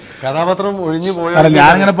 അപ്പോൾ കഥാപാത്രം ഒഴിഞ്ഞു പോയ അല്ല,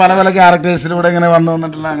 ഞാനിങ്ങനെ പല പല ക്യാരക്ടേഴ്സിലൂടെ ഇങ്ങനെ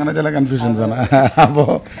വന്നിട്ടുള്ള അങ്ങനെ ചില കൺഫ്യൂഷൻസ് ആണ്. അപ്പോൾ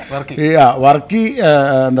ഈ വർക്കി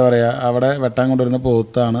എന്താ പറയുക, അവിടെ വെട്ടാൻ കൊണ്ടുവരുന്ന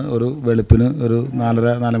പോത്താണ് ഒരു വെളുപ്പിന് ഒരു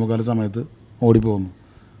 4:45 സമയത്ത് ഓടിപ്പോകുന്നു.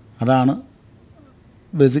 അതാണ്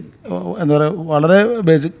ബേസിക് എന്താ പറയുക, വളരെ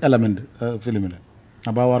ബേസിക് എലമെൻറ്റ് ഫിലിമിൽ.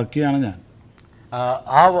 അപ്പോൾ ആ വർക്കിയാണ് ഞാൻ.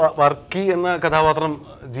 ആ വർക്കി എന്ന കഥാപാത്രം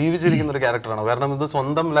ജീവിച്ചിരിക്കുന്ന ഒരു ക്യാരക്ടറാണ്. കാരണം ഇത്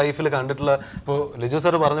സ്വന്തം ലൈഫിൽ കണ്ടിട്ടുള്ള, ഇപ്പോൾ ലിജോ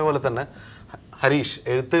സാർ പറഞ്ഞ പോലെ തന്നെ ഹരീഷ്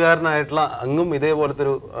എഴുത്തുകാരനായിട്ടുള്ള അങ്ങും ഇതേപോലത്തെ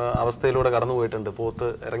ഒരു അവസ്ഥയിലൂടെ കടന്നു പോയിട്ടുണ്ട്. പോത്ത്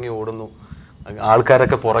ഇറങ്ങി ഓടുന്നു,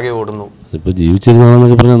 ആൾക്കാരൊക്കെ പുറകെ ഓടുന്നു. ഇപ്പോൾ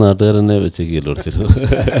ജീവിച്ചിരുന്നതെന്നൊക്കെ പറഞ്ഞാൽ നാട്ടുകാരെന്നെ വെച്ചേക്കല്ലോ.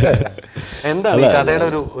 എന്താണ് ഈ കഥയുടെ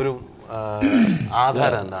ഒരു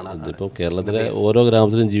ആധാരം എന്താണ്? ഇപ്പോൾ കേരളത്തിലെ ഓരോ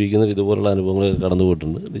ഗ്രാമത്തിലും ജീവിക്കുന്ന ഇതുപോലുള്ള അനുഭവങ്ങളൊക്കെ കടന്നു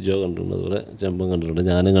പോയിട്ടുണ്ട്. ലിജോ കണ്ടിട്ടുണ്ട്, അതുപോലെ ചെമ്പൻ കണ്ടിട്ടുണ്ട്,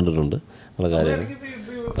 ഞാനും കണ്ടിട്ടുണ്ട്. ഉള്ള കാര്യമാണ്.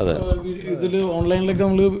 അതെ, ഇതിൽ ഓൺലൈനിലൊക്കെ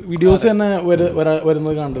നമ്മൾ വീഡിയോസ് തന്നെ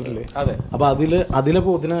വരുന്നത് കണ്ടിട്ടില്ലേ? അതെ. അപ്പോൾ അതിലെ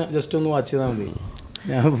പോത്തിനെ ജസ്റ്റ് ഒന്ന് വാച്ച് ചെയ്താൽ മതി.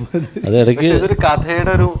 അത് ഇടയ്ക്ക് ഇതൊരു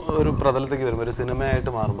കഥയുടെ ഒരു പ്രതലത്തേക്ക് വരുമ്പോൾ, ഒരു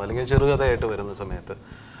സിനിമയായിട്ട് മാറുമ്പോൾ, അല്ലെങ്കിൽ ചെറുകഥയായിട്ട് വരുന്ന സമയത്ത്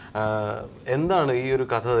എന്താണ് ഈ ഒരു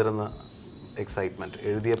കഥ തരുന്ന എക്സൈറ്റ്മെൻറ്റ്?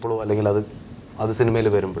 എഴുതിയപ്പോഴോ അല്ലെങ്കിൽ അത് സിനിമയിൽ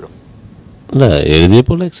വരുമ്പോഴോ? അല്ല,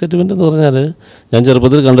 എഴുതിയപ്പോൾ എക്സൈറ്റ്മെൻറ്റ് എന്ന് പറഞ്ഞാൽ ഞാൻ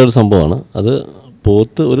ചെറുപ്പത്തിൽ കണ്ട ഒരു സംഭവമാണ്. അത്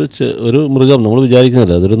പോത്ത് ഒരു മൃഗം നമ്മൾ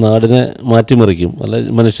വിചാരിക്കുന്നില്ല, അതൊരു നാടിനെ മാറ്റിമറിക്കും, അല്ല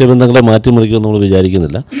മനുഷ്യബന്ധങ്ങളെ മാറ്റിമറിക്കുമെന്ന് നമ്മൾ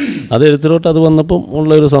വിചാരിക്കുന്നില്ല. അത് എഴുത്തിലോട്ട് അത് വന്നപ്പം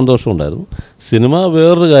ഉള്ളൊരു സന്തോഷം ഉണ്ടായിരുന്നു. സിനിമ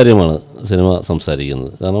വേറൊരു കാര്യമാണ് സിനിമ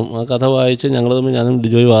സംസാരിക്കുന്നത്. കാരണം ആ കഥ വായിച്ച് ഞങ്ങൾ തമ്മിൽ, ഞാനും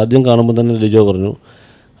ലിജോയും ആദ്യം കാണുമ്പോൾ തന്നെ ലിജോ പറഞ്ഞു,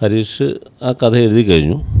 ഹരീഷ് ആ കഥ എഴുതി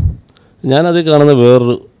കഴിഞ്ഞു, ഞാനത് കാണുന്ന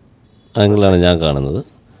വേറൊരു ആംഗിളാണ് ഞാൻ കാണുന്നത്,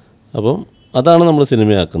 അപ്പം അതാണ് നമ്മൾ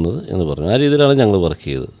സിനിമയാക്കുന്നത് എന്ന് പറഞ്ഞു. ആ രീതിയിലാണ് ഞങ്ങൾ വർക്ക്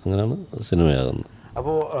ചെയ്തത്. അങ്ങനെയാണ് സിനിമയാകുന്നത്.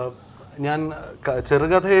 അപ്പോൾ ഞാൻ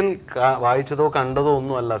ചെറുകഥയിൽ വായിച്ചതോ കണ്ടതോ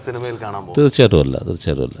ഒന്നുമല്ല സിനിമയിൽ കാണാൻ പോകും. തീർച്ചയായിട്ടും അല്ല.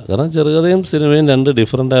 കാരണം ചെറുകഥയും സിനിമയും രണ്ട്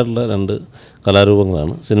ഡിഫറൻ്റ് ആയിട്ടുള്ള രണ്ട്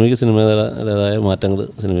കലാരൂപങ്ങളാണ്. സിനിമയ്ക്ക് സിനിമയുടേതായ മാറ്റങ്ങൾ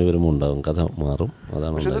സിനിമയിൽ വരുമ്പോൾ ഉണ്ടാകും, കഥ മാറും.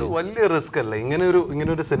 അതാണ്. പക്ഷെ ഇതൊരു വലിയ റിസ്ക് അല്ലേ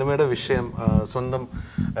ഇങ്ങനെ ഒരു സിനിമയുടെ വിഷയം സ്വന്തം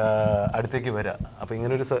അടുത്തേക്ക് വരിക? അപ്പോൾ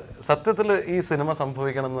ഇങ്ങനൊരു സത്യത്തിൽ ഈ സിനിമ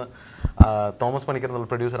സംഭവിക്കണമെന്ന് തോമസ് പണിക്കർ എന്നുള്ള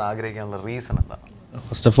പ്രൊഡ്യൂസർ ആഗ്രഹിക്കാനുള്ള റീസൺ എന്താണ്?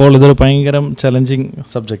 ഫസ്റ്റ് ഓഫ് ഓൾ ഇതൊരു ഭയങ്കര ചലഞ്ചിങ്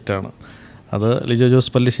സബ്ജക്റ്റാണ്. അത് ലിജോ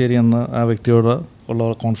ജോസ് പല്ലിശ്ശേരി എന്ന ആ വ്യക്തിയോട് ഉള്ള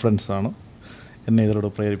കോൺഫിഡൻസാണ് എന്നെ ഇതിലൂടെ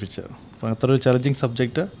പ്രേരിപ്പിച്ചത്. അപ്പോൾ അത്ര ഒരു ചലഞ്ചിങ്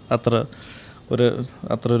സബ്ജക്റ്റ്, അത്ര ഒരു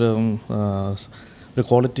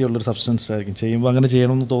ക്വാളിറ്റി ഉള്ളൊരു സബ്സ്റ്റൻസ് ആയിരിക്കും. ചെയ്യുമ്പോൾ അങ്ങനെ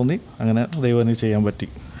ചെയ്യണമെന്ന് തോന്നി, അങ്ങനെ ദൈവം എനിക്ക് ചെയ്യാൻ പറ്റി.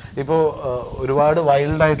 ഇപ്പോൾ ഒരുപാട്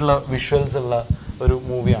വൈൽഡായിട്ടുള്ള വിഷ്വൽസ് ഉള്ള ഒരു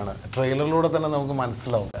മൂവിയാണ്. ട്രെയിലറിലൂടെ തന്നെ നമുക്ക്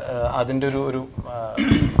മനസ്സിലാവും അതിൻ്റെ ഒരു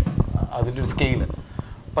സ്കെയില്.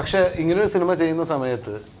 പക്ഷേ ഇങ്ങനൊരു സിനിമ ചെയ്യുന്ന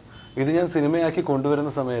സമയത്ത്, ഇത് ഞാൻ സിനിമയാക്കി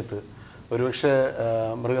കൊണ്ടുവരുന്ന സമയത്ത് ഒരുപക്ഷെ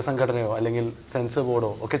മൃഗസംഘടനയോ അല്ലെങ്കിൽ സെൻസർ ബോർഡോ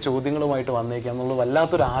ഒക്കെ ചോദ്യങ്ങളുമായിട്ട് വന്നേക്കാം എന്നുള്ള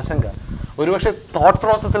വല്ലാത്തൊരു ആശങ്ക ഒരുപക്ഷെ തോട്ട്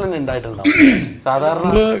പ്രോസസ്സിൽ തന്നെ ഉണ്ടായിട്ടുണ്ടാവും. സാധാരണ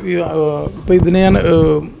ഇപ്പോൾ ഇതിന് ഞാൻ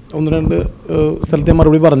 1-2 സ്ഥലത്ത്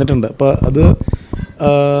മറുപടി പറഞ്ഞിട്ടുണ്ട്. അപ്പോൾ അത്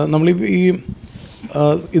ഈ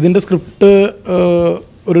ഇതിൻ്റെ സ്ക്രിപ്റ്റ്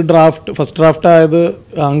ഒരു ഫസ്റ്റ് ഡ്രാഫ്റ്റ് ആയത്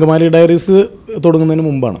അങ്കമാലി ഡയറീസ് തുടങ്ങുന്നതിന്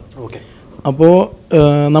മുമ്പാണ്. അപ്പോൾ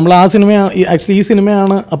നമ്മൾ ആ ആക്ച്വലി ഈ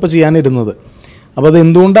സിനിമയാണ് അപ്പോൾ ചെയ്യാനിരുന്നത്. അപ്പോൾ അത്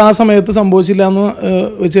എന്തുകൊണ്ട് ആ സമയത്ത് സംഭവിച്ചില്ല എന്ന്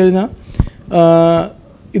വെച്ച് കഴിഞ്ഞാൽ,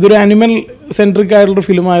 ഇതൊരു ആനിമൽ സെൻട്രിക് ആയിട്ടുള്ളൊരു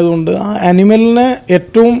ഫിലിം ആയതുകൊണ്ട് ആ ആനിമലിനെ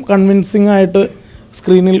ഏറ്റവും കൺവിൻസിങ് ആയിട്ട്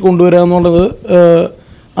സ്ക്രീനിൽ കൊണ്ടുവരിക എന്നുള്ളത്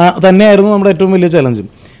തന്നെയായിരുന്നു നമ്മുടെ ഏറ്റവും വലിയ ചലഞ്ചും.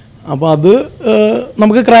 അപ്പോൾ അത്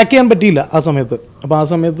നമുക്ക് ക്രാക്ക് ചെയ്യാൻ പറ്റിയില്ല ആ സമയത്ത്. അപ്പോൾ ആ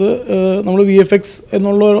സമയത്ത് നമ്മൾ VFX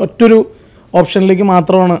എന്നുള്ള ഒറ്റൊരു ഓപ്ഷനിലേക്ക്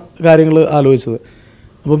മാത്രമാണ് കാര്യങ്ങൾ ആലോചിച്ചത്.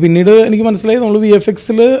 അപ്പോൾ പിന്നീട് എനിക്ക് മനസ്സിലായി, നമ്മൾ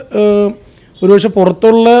VFXൽ ഒരുപക്ഷെ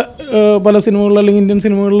പുറത്തുള്ള പല സിനിമകളിൽ അല്ലെങ്കിൽ ഇന്ത്യൻ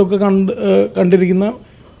സിനിമകളിലൊക്കെ കണ്ടിരിക്കുന്ന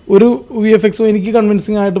ഒരു VFXും എനിക്ക്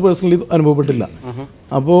കൺവിൻസിങ് ആയിട്ട് പേഴ്സണലി അനുഭവപ്പെട്ടില്ല.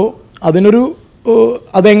 അപ്പോൾ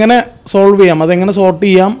അതെങ്ങനെ സോൾവ് ചെയ്യാം, അതെങ്ങനെ സോർട്ട്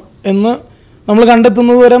ചെയ്യാം എന്ന് നമ്മൾ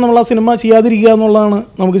കണ്ടെത്തുന്നത് വരെ നമ്മൾ ആ സിനിമ ചെയ്യാതിരിക്കുക എന്നുള്ളതാണ്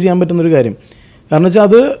നമുക്ക് ചെയ്യാൻ പറ്റുന്നൊരു കാര്യം. കാരണം വെച്ചാൽ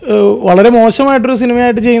അത് വളരെ മോശമായിട്ടൊരു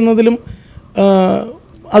സിനിമയായിട്ട് ചെയ്യുന്നതിലും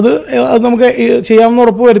അത് നമുക്ക് ചെയ്യാമെന്ന്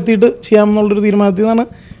ഉറപ്പ് വരുത്തിയിട്ട് ചെയ്യാമെന്നുള്ളൊരു തീരുമാനത്തിൽ നിന്നാണ്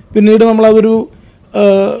പിന്നീട് നമ്മളതൊരു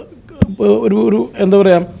എന്താ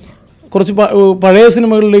പറയുക, കുറച്ച് പഴയ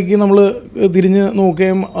സിനിമകളിലേക്ക് നമ്മൾ തിരിഞ്ഞ്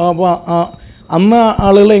നോക്കുകയും അപ്പോൾ അന്ന്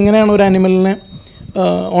ആളുകൾ എങ്ങനെയാണ് ഒരു ആനിമലിനെ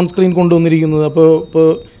ഓൺ സ്ക്രീൻ കൊണ്ടുവന്നിരിക്കുന്നത്. ഇപ്പോൾ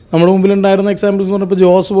നമ്മുടെ മുമ്പിലുണ്ടായിരുന്ന എക്സാമ്പിൾസ് എന്ന് പറഞ്ഞപ്പോൾ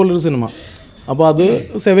ജോസ് പോലൊരു സിനിമ, അപ്പോൾ അത്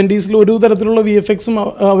 70s ഒരു തരത്തിലുള്ള VFXും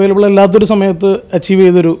അവൈലബിൾ അല്ലാത്തൊരു സമയത്ത് അച്ചീവ്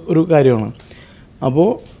ചെയ്തൊരു കാര്യമാണ്. അപ്പോൾ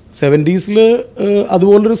 70s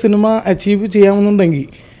അതുപോലൊരു സിനിമ അച്ചീവ് ചെയ്യാമെന്നുണ്ടെങ്കിൽ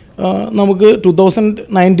നമുക്ക്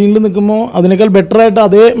 2019 നിൽക്കുമ്പോൾ അതിനേക്കാൾ ബെറ്ററായിട്ട്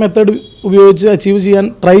അതേ മെത്തേഡ് ഉപയോഗിച്ച് അച്ചീവ് ചെയ്യാൻ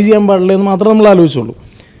ട്രൈ ചെയ്യാൻ പാടില്ല എന്ന് മാത്രമേ നമ്മൾ ആലോചിച്ചുള്ളൂ.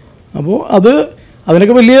 അപ്പോൾ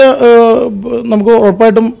അതിനൊക്കെ വലിയ നമുക്ക്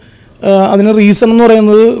ഉറപ്പായിട്ടും അതിന് റീസൺ എന്ന്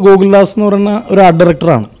പറയുന്നത് ഗോകുൽദാസ് എന്ന് പറയുന്ന ഒരു ആർട്ട്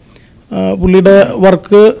ഡയറക്ടറാണ്. പുള്ളിയുടെ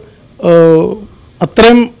വർക്ക്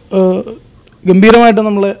അത്രയും ഗംഭീരമായിട്ട്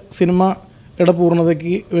നമ്മളെ സിനിമയുടെ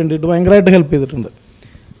പൂർണ്ണതയ്ക്ക് വേണ്ടിയിട്ട് ഭയങ്കരമായിട്ട് ഹെൽപ്പ് ചെയ്തിട്ടുണ്ട്.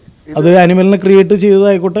 അത് ആനിമലിനെ ക്രിയേറ്റ്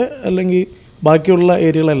ചെയ്തതായിക്കോട്ടെ അല്ലെങ്കിൽ ബാക്കിയുള്ള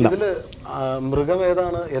ഏരിയകളെല്ലാം. മൃഗം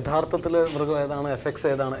ഏതാണ് യഥാർത്ഥത്തിൽ, മൃഗം ഏതാണ്, എഫക്ട്സ്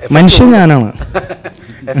ഏതാണ്? മനുഷ്യൻ ഞാനാണ്.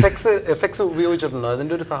 എഫക്ട്സ് ഉപയോഗിച്ചിട്ടുണ്ടോ?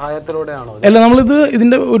 അതിൻ്റെ ഒരു സഹായത്തിലൂടെയാണോ? അല്ല,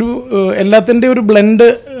 ഇതിൻ്റെ ഒരു എല്ലാത്തിൻ്റെ ഒരു ബ്ലെൻഡ്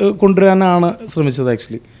കൊണ്ടുവരാനാണ് ശ്രമിച്ചത്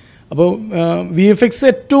ആക്ച്വലി. അപ്പോൾ VFX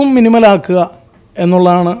ഏറ്റവും മിനിമലാക്കുക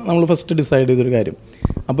എന്നുള്ളതാണ് നമ്മൾ ഫസ്റ്റ് ഡിസൈഡ് ചെയ്തൊരു കാര്യം.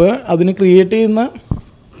 അപ്പോൾ അതിന് ക്രിയേറ്റ് ചെയ്യുന്ന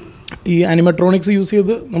ഈ ആനിമട്രോണിക്സ് യൂസ്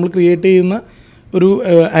ചെയ്ത് നമ്മൾ ക്രിയേറ്റ് ചെയ്യുന്ന ഒരു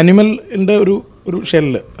ആനിമലിൻ്റെ ഒരു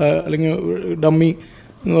ഷെല്ല് അല്ലെങ്കിൽ ഡമ്മി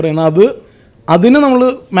എന്ന് പറയുന്ന അതിന് നമ്മൾ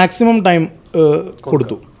മാക്സിമം ടൈം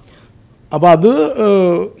കൊടുത്തു. അപ്പോൾ അത്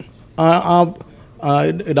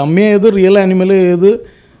ഡമ്മി ഏത് റിയൽ ആനിമൽ ഏത്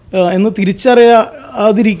എന്ന്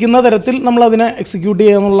തിരിച്ചറിയാതിരിക്കുന്ന തരത്തിൽ നമ്മളതിനെ എക്സിക്യൂട്ട്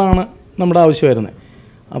ചെയ്യുക എന്നുള്ളതാണ് നമ്മുടെ ആവശ്യം വരുന്നത്.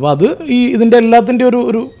 അപ്പോൾ അത് ഇതിൻ്റെ എല്ലാത്തിൻ്റെ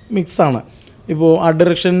ഒരു മിക്സാണ്. ഇപ്പോൾ ആർട്ട്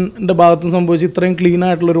ഡയറക്ഷൻ്റെ ഭാഗത്തുനിന്ന് സംഭവിച്ച് ഇത്രയും ക്ലീൻ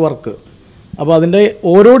ആയിട്ടുള്ളൊരു വർക്ക്. അപ്പോൾ അതിൻ്റെ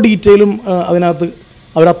ഓരോ ഡീറ്റെയിലും അതിനകത്ത്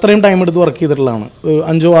അവരത്രയും ടൈം എടുത്ത് വർക്ക് ചെയ്തിട്ടുള്ളതാണ്.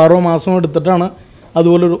 5-6 മാസം എടുത്തിട്ടാണ്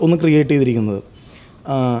അതുപോലെ ഒന്ന് ക്രിയേറ്റ് ചെയ്തിരിക്കുന്നത്.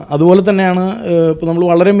 അതുപോലെ തന്നെയാണ് ഇപ്പോൾ നമ്മൾ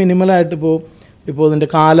വളരെ മിനിമലായിട്ട് ഇപ്പോൾ അതിൻ്റെ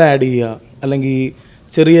കാല് ആഡ് ചെയ്യുക, അല്ലെങ്കിൽ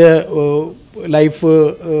ചെറിയ ലൈഫ്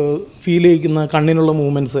ഫീൽ ചെയ്യിക്കുന്ന കണ്ണിനുള്ള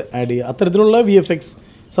മൂവ്മെൻറ്റ്സ് ആഡ് ചെയ്യുക, അത്തരത്തിലുള്ള VFX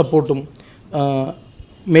സപ്പോർട്ടും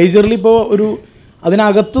മേജർലി ഇപ്പോൾ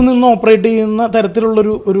അതിനകത്ത് നിന്ന് ഓപ്പറേറ്റ് ചെയ്യുന്ന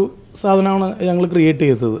തരത്തിലുള്ളൊരു സാധനമാണ് ഞങ്ങൾ ക്രിയേറ്റ്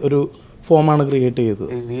ചെയ്തത്, ഒരു ഫോമാണ് ക്രിയേറ്റ് ചെയ്തത്.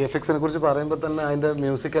 VFXനെ കുറിച്ച് പറയുമ്പോൾ തന്നെ അതിൻ്റെ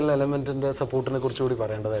മ്യൂസിക്കൽ എലമെൻറ്റിൻ്റെ സപ്പോർട്ടിനെ കുറിച്ച് കൂടി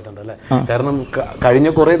പറയേണ്ടതായിട്ടുണ്ട് അല്ലേ? കാരണം കഴിഞ്ഞ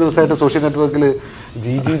കുറേ ദിവസമായിട്ട് സോഷ്യൽ നെറ്റ്വർക്കിൽ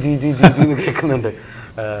ജി എന്ന് കേൾക്കുന്നുണ്ട്.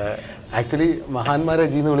 ആക്ച്വലി മഹാന്മാരെ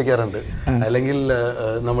ജി എന്ന് വിളിക്കാറുണ്ട്, അല്ലെങ്കിൽ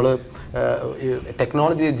നമ്മൾ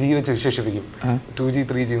ടെക്നോളജിയെ ജി വെച്ച് വിശേഷിപ്പിക്കും. 2G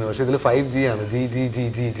 3G എന്ന്. പക്ഷേ ഇതിൽ 5G ആണ്.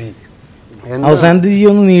 ജി അവസാനത്തെ ജി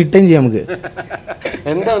ഒന്ന് നീട്ടുകയും ചെയ്യാം നമുക്ക്.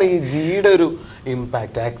 എന്താണ് ഈ ജിയുടെ ഒരു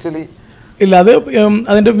ഇമ്പാക്റ്റ് ആക്ച്വലി? ഇല്ല,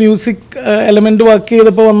 അതിൻ്റെ മ്യൂസിക് എലമെൻറ്റ് വർക്ക്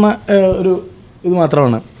ചെയ്തപ്പോൾ വന്ന ഒരു ഇത്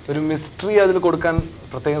മാത്രമാണ്. ഒരു മിസ്റ്ററി അതിൽ കൊടുക്കാൻ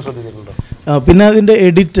പ്രത്യേകം ശ്രദ്ധിച്ചിട്ടുണ്ടോ? പിന്നെ അതിൻ്റെ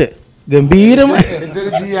എഡിറ്റ് ഗംഭീരമായി.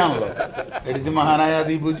 എഡിറ്റ് മഹാനായ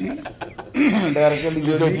Deepu G, director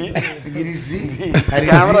Lijo G, Girish G,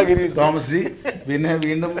 Thomas G, പിന്നെ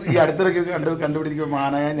വീണ്ടും ഈ അടുത്തിടയ്ക്ക് കണ്ടുപിടിക്കുക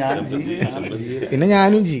മഹാനായ ഞാനും ജി, പിന്നെ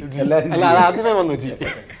ഞാനും ജി. ആദ്യമേ വന്നു ജി.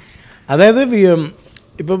 അതായത്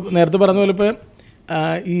ഇപ്പോൾ നേരത്തെ പറഞ്ഞ പോലെ ഇപ്പോൾ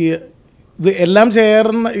ഇത് എല്ലാം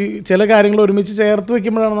ചേർന്ന് ഈ ചില കാര്യങ്ങൾ ഒരുമിച്ച് ചേർത്ത്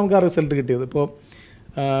വയ്ക്കുമ്പോഴാണ് നമുക്ക് ആ റിസൾട്ട് കിട്ടിയത്. ഇപ്പോൾ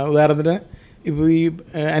ഉദാഹരണത്തിന് ഇപ്പോൾ ഈ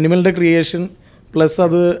അനിമലിൻ്റെ ക്രിയേഷൻ പ്ലസ്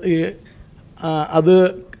അത്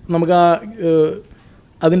നമുക്ക്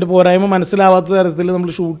അതിൻ്റെ പോരായ്മ മനസ്സിലാവാത്ത തരത്തിൽ നമ്മൾ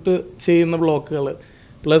ഷൂട്ട് ചെയ്യുന്ന ബ്ലോക്കുകൾ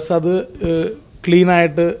പ്ലസ് അത്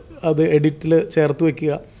ക്ലീനായിട്ട് അത് എഡിറ്റിൽ ചേർത്ത്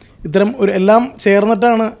വയ്ക്കുക, ഇത്തരം എല്ലാം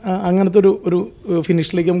ചേർന്നിട്ടാണ് അങ്ങനത്തെ ഒരു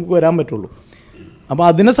ഫിനിഷിലേക്ക് നമുക്ക് വരാൻ പറ്റുള്ളൂ. അപ്പോൾ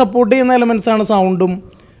അതിനെ സപ്പോർട്ട് ചെയ്യുന്ന എലമെൻറ്റ്സാണ് സൗണ്ടും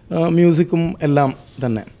മ്യൂസിക്കും എല്ലാം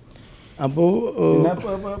തന്നെ. അപ്പോൾ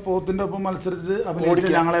പോത്തിൻ്റെ ഒപ്പം മത്സരിച്ച് അഭിനയിച്ച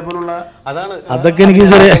ഞങ്ങളെ പോലുള്ള അതൊക്കെ എനിക്ക്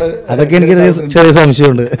ചെറിയ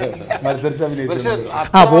സംശയമുണ്ട്.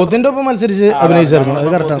 പോത്തിൻ്റെ ഒപ്പം മത്സരിച്ച് അഭിനയിച്ചായിരുന്നു, അത്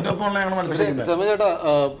കറക്റ്റാണ്.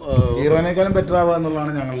 ഹീറോയിനേക്കാളും ബെറ്റർ ആവുക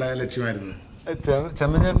എന്നുള്ളതാണ് ഞങ്ങളുടെ ലക്ഷ്യമായിരുന്നത്.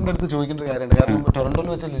 ചെമ്മഞ്ചേട്ടൻ്റെ അടുത്ത് ചോദിക്കേണ്ട കാര്യമുണ്ട്. കാരണം ടൊറന്റോയിൽ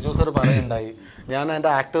വെച്ച് ലിജോ സാർ പറയുണ്ടായി, ഞാൻ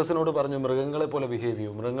എൻ്റെ ആക്ടേഴ്സിനോട് പറഞ്ഞു മൃഗങ്ങളെ പോലെ ബിഹേവ്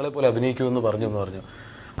ചെയ്യും, മൃഗങ്ങളെ പോലെ അഭിനയിക്കൂ എന്ന് പറഞ്ഞു.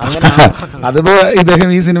 അതിപ്പോ ഇദ്ദേഹം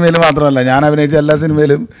ഈ സിനിമയിൽ മാത്രമല്ല, ഞാൻ അഭിനയിച്ച എല്ലാ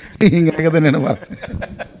സിനിമയിലും ഇങ്ങനെയൊക്കെ തന്നെയാണ് പറഞ്ഞത്.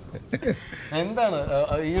 എന്താണ്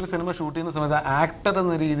ഈ ഒരു സിനിമ ഷൂട്ട് ചെയ്യുന്ന സമയത്ത് ആക്ടർ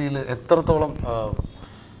എന്ന രീതിയിൽ എത്രത്തോളം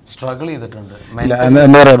സ്ട്രഗിൾ ചെയ്തിട്ടുണ്ട്?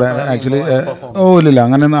 എന്താ പറയുക, ആക്ച്വലി ഇല്ല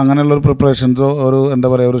അങ്ങനെയുള്ളൊരു പ്രിപ്പറേഷൻസോ എന്താ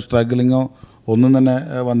പറയുക ഒരു സ്ട്രഗിളിങ്ങോ ഒന്നും തന്നെ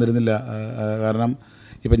വന്നിരുന്നില്ല. കാരണം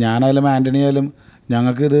ഇപ്പം ഞാനായാലും ആൻ്റണി ആയാലും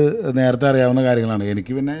ഞങ്ങൾക്കിത് നേരത്തെ അറിയാവുന്ന കാര്യങ്ങളാണ്.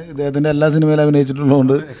 എനിക്ക് പിന്നെ ഇദ്ദേഹത്തിൻ്റെ എല്ലാ സിനിമയിലും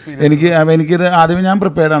അഭിനയിച്ചിട്ടുള്ളതുകൊണ്ട് എനിക്കിത് ആദ്യമേ ഞാൻ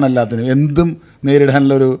പ്രിപ്പയർഡാണ് എല്ലാത്തിനും. എന്തും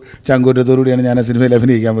നേരിടാനുള്ളൊരു ചങ്കൂറ്റത്തോടുകൂടിയാണ് ഞാൻ ആ സിനിമയിൽ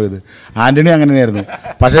അഭിനയിക്കാൻ പോയത്. ആൻ്റണി അങ്ങനെയായിരുന്നു.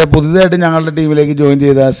 പക്ഷേ പുതുതായിട്ട് ഞങ്ങളുടെ ടീമിലേക്ക് ജോയിൻ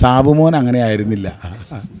ചെയ്ത സാബുമോൻ അങ്ങനെ ആയിരുന്നില്ല.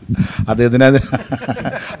 അദ്ദേഹത്തിന്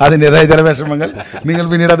അതിൻ്റേതായ ചില വിഷമങ്ങൾ നിങ്ങൾ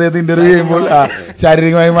പിന്നീട് അദ്ദേഹത്തെ ഇൻ്റർവ്യൂ ചെയ്യുമ്പോൾ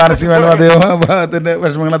ശാരീരികമായും മാനസികമായും അദ്ദേഹത്തിൻ്റെ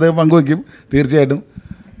വിഷമങ്ങൾ അദ്ദേഹം പങ്കുവയ്ക്കും തീർച്ചയായിട്ടും.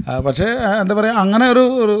 പക്ഷേ എന്താ പറയുക, അങ്ങനെ ഒരു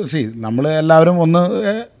നമ്മൾ എല്ലാവരും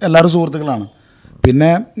എല്ലാവരും സുഹൃത്തുക്കളാണ്. പിന്നെ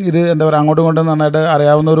ഇത് എന്താ പറയുക അങ്ങോട്ടും ഇങ്ങോട്ടും നന്നായിട്ട്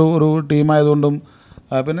അറിയാവുന്ന ഒരു ടീമായതുകൊണ്ടും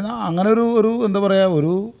പിന്നെ അങ്ങനെ ഒരു എന്താ പറയുക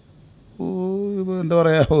എന്താ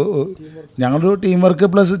പറയുക, ഞങ്ങളൊരു ടീം വർക്ക്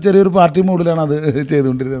പ്ലസ് ചെറിയൊരു പാർട്ടി മോഡിലാണ് അത്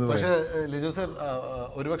ചെയ്തുകൊണ്ടിരുന്നത്. പക്ഷേ ലിജോ സർ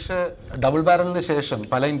ഒരുപക്ഷെ ഡബിൾ ബാരലിന് ശേഷം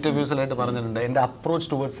പല ഇൻ്റർവ്യൂസിലായിട്ട് പറഞ്ഞിട്ടുണ്ട്, എൻ്റെ അപ്രോച്ച്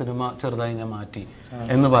ടുവേർഡ്സ് സിനിമ ചെറുതായി ഞാൻ മാറ്റി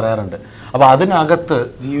എന്ന് പറയാറുണ്ട്. അപ്പോൾ അതിനകത്ത്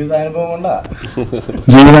ജീവിതാനുഭവം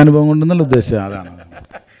കൊണ്ടെന്നുള്ള ഉദ്ദേശം അതാണ്.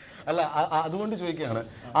 അല്ല, അതുകൊണ്ട് ചോദിക്കുകയാണ്,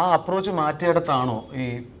 ആ അപ്രോച്ച് മാറ്റിയിടത്താണോ ഈ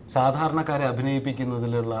സാധാരണക്കാരെ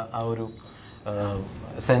അഭിനയിപ്പിക്കുന്നതിലുള്ള ആ ഒരു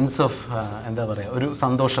സെൻസ് ഓഫ് എന്താ പറയുക, ഒരു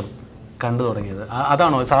സന്തോഷം കണ്ടു തുടങ്ങിയത്?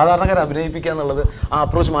 അതാണോ സാധാരണക്കാരെ അഭിനയിപ്പിക്കുക എന്നുള്ളത് ആ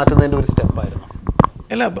അപ്രോച്ച് മാറ്റുന്നതിൻ്റെ ഒരു സ്റ്റെപ്പായിരുന്നു?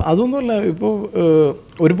 അല്ല, അതൊന്നുമല്ല. ഇപ്പോൾ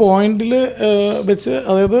ഒരു പോയിന്റിൽ വെച്ച്,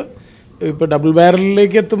 അതായത് ഇപ്പോൾ ഡബിൾ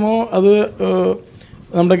ബാരലിലേക്ക് എത്തുമ്പോൾ അത്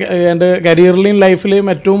നമ്മുടെ എൻ്റെ കരിയറിലെയും ലൈഫിലെയും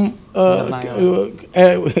ഏറ്റവും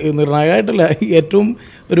നിർണായകമായിട്ടല്ല, ഏറ്റവും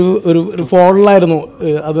ഒരു ഫോളിലായിരുന്നു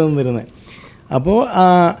അത് നിന്നിരുന്നത്. അപ്പോൾ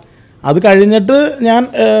അത് കഴിഞ്ഞിട്ട് ഞാൻ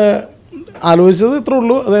ആലോചിച്ചത് ഇത്രേ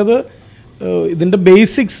ഉള്ളൂ, അതായത് ഇതിൻ്റെ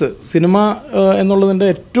ബേസിക്സ്, സിനിമ എന്നുള്ളതിൻ്റെ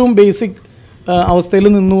ഏറ്റവും ബേസിക് അവസ്ഥയിൽ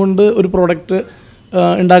നിന്നുകൊണ്ട് ഒരു പ്രോഡക്റ്റ്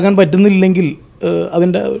ഉണ്ടാക്കാൻ പറ്റുന്നില്ലെങ്കിൽ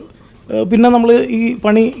അതിൻ്റെ പിന്നെ നമ്മൾ ഈ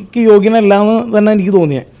പണിക്ക് യോഗ്യനല്ല എന്ന് തന്നെ എനിക്ക്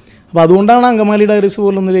തോന്നിയത്. അപ്പോൾ അതുകൊണ്ടാണ് അങ്കമാലി ഡയറീസ്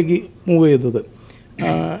പോലൊന്നിലേക്ക് മൂവ് ചെയ്തത്.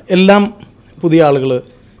 എല്ലാം പുതിയ ആളുകൾ,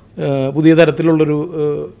 പുതിയ തരത്തിലുള്ളൊരു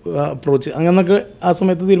അപ്രോച്ച്, അങ്ങനെയൊക്കെ ആ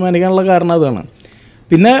സമയത്ത് തീരുമാനിക്കാനുള്ള കാരണം അതാണ്.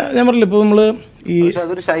 പിന്നെ ഞാൻ പറഞ്ഞില്ല, ഇപ്പോൾ നമ്മൾ ഈ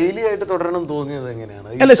ശൈലിയായിട്ട് തുടരണം തോന്നിയത് എങ്ങനെയാണ്?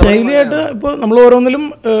 അല്ല, ശൈലിയായിട്ട് ഇപ്പോൾ നമ്മൾ ഓരോന്നിലും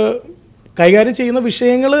കൈകാര്യം ചെയ്യുന്ന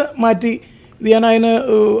വിഷയങ്ങൾ മാറ്റി ഞാൻ അതിന്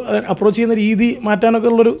അപ്രോച്ച് ചെയ്യുന്ന രീതി മാറ്റാനൊക്കെ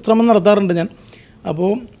ഉള്ളൊരു ശ്രമം നടത്താറുണ്ട് ഞാൻ.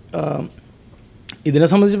 അപ്പോൾ ഇതിനെ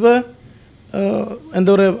സംബന്ധിച്ചിപ്പോൾ എന്താ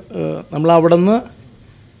പറയുക, നമ്മൾ അവിടെ നിന്ന്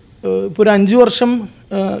ഇപ്പോൾ ഒരു 5 വർഷം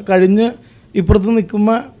കഴിഞ്ഞ് ഇപ്പുറത്ത്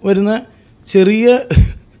നിൽക്കുമ്പോൾ വരുന്ന ചെറിയ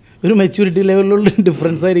ഒരു മെച്യൂരിറ്റി ലെവലിലുള്ള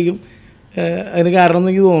ഡിഫറൻസ് ആയിരിക്കും അതിന് കാരണം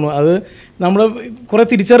എന്ന് എനിക്ക് തോന്നുന്നു. അത് നമ്മുടെ കുറേ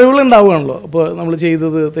തിരിച്ചറിവുകൾ ഉണ്ടാവുകയാണല്ലോ. അപ്പോൾ നമ്മൾ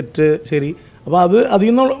ചെയ്തത് തെറ്റ് ശരി, അപ്പോൾ അതിൽ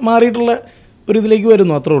നിന്ന് മാറിയിട്ടുള്ള ഒരു ഇതിലേക്ക്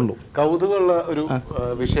വരുന്നു, അത്രേ ഉള്ളൂ. കൗതുകമുള്ള ഒരു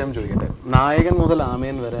വിഷയം ചോദിക്കട്ടെ. നായകൻ മുതൽ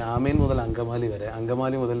ആമേൻ വരെ, ആമേൻ മുതൽ അങ്കമാലി വരെ,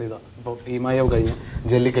 അങ്കമാലി മുതൽ ഇതാ ഇപ്പോൾ ഈമായോ കഴിഞ്ഞ്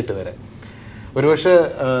ജല്ലിക്കെട്ട് വരെ, ഒരുപക്ഷെ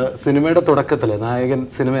സിനിമയുടെ തുടക്കത്തിൽ നായകൻ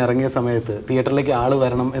സിനിമ ഇറങ്ങിയ സമയത്ത് തിയേറ്ററിലേക്ക് ആൾ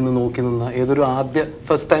വരണം എന്ന് നോക്കി നിന്ന ഏതൊരു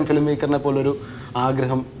ഫസ്റ്റ് ടൈം ഫിലിം മേക്കറിനെ പോലൊരു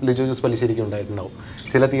ആഗ്രഹം ലിജോ ജോസ് പല്ലിശ്ശേരിക്ക് ഉണ്ടായിട്ടുണ്ടാവും.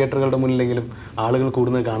 ചില തിയേറ്ററുകളുടെ മുന്നിലെങ്കിലും ആളുകൾ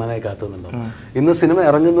കൂടുന്നത് കാണാനായി കാത്തുനിന്നുണ്ടാവും. ഇന്ന് സിനിമ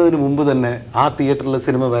ഇറങ്ങുന്നതിന് മുമ്പ് തന്നെ ആ തിയേറ്ററിൽ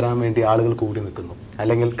സിനിമ വരാൻ വേണ്ടി ആളുകൾ കൂടി നിൽക്കുന്നു,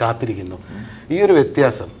 അല്ലെങ്കിൽ കാത്തിരിക്കുന്നു. ഈ ഒരു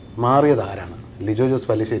വ്യത്യാസം മാറിയത് ആരാണ്? ലിജോ ജോസ്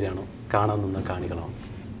പല്ലിശ്ശേരിയാണോ, കാണാൻ നിന്ന് കാണികളാണോ?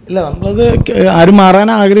 ഇല്ല, നമ്മളത് ആരും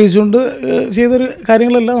മാറാൻ ആഗ്രഹിച്ചുകൊണ്ട് ചെയ്തൊരു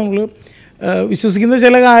കാര്യങ്ങളല്ല. നമ്മൾ വിശ്വസിക്കുന്ന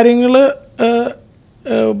ചില കാര്യങ്ങൾ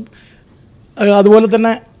അതുപോലെ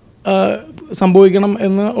തന്നെ സംഭവിക്കണം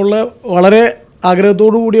എന്ന് ഉള്ള വളരെ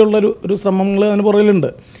ആഗ്രഹത്തോടു കൂടിയുള്ളൊരു ശ്രമങ്ങൾ അതിന് പുറകിലുണ്ട്.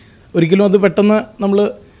 ഒരിക്കലും അത് പെട്ടെന്ന് നമ്മൾ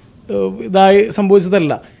ഇതായി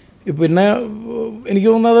സംഭവിച്ചതല്ല. പിന്നെ എനിക്ക്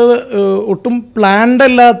തോന്നുന്നത് ഒട്ടും പ്ലാൻഡ്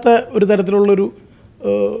അല്ലാത്ത ഒരു തരത്തിലുള്ളൊരു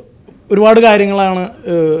ഒരുപാട് കാര്യങ്ങളാണ്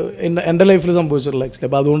എൻ്റെ ലൈഫിൽ സംഭവിച്ചിട്ടുള്ളത് ആക്ച്വലി.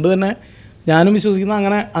 അപ്പോൾ അതുകൊണ്ട് തന്നെ ഞാനും വിശ്വസിക്കുന്ന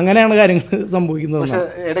അങ്ങനെയാണ് കാര്യങ്ങൾ സംഭവിക്കുന്നത്. പക്ഷേ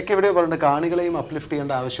ഇടയ്ക്ക് എവിടെയോ പറഞ്ഞിട്ട് കാണികളെയും അപ്ലിഫ്റ്റ്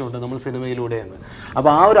ചെയ്യേണ്ട ആവശ്യമുണ്ട് നമ്മൾ സിനിമയിലൂടെ എന്ന്.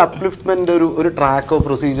 അപ്പോൾ ആ ഒരു അപ്ലിഫ്റ്റ്മെൻ്റ് ഒരു ട്രാക്കോ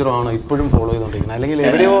പ്രൊസീജിയറോ ആണോ ഇപ്പോഴും ഫോളോ ചെയ്തുകൊണ്ടിരിക്കുന്നത്? അല്ലെങ്കിൽ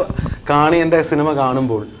എവിടെയോ എൻ്റെ സിനിമ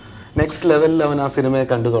കാണുമ്പോൾ നെക്സ്റ്റ് ലെവലിൽ അവൻ ആ സിനിമയെ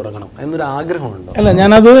കണ്ടു തുടങ്ങണം എന്നൊരു ആഗ്രഹമുണ്ടോ? അല്ല,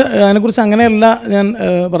 അതിനെക്കുറിച്ച് അങ്ങനെയല്ല ഞാൻ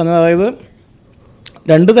പറഞ്ഞത്. അതായത്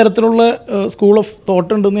 2 തരത്തിലുള്ള സ്കൂൾ ഓഫ്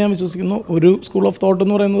തോട്ട് ഉണ്ടെന്ന് ഞാൻ വിശ്വസിക്കുന്നു. ഒരു സ്കൂൾ ഓഫ് തോട്ട്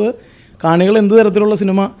എന്ന് പറയുന്നത് കാണികൾ എന്ത് തരത്തിലുള്ള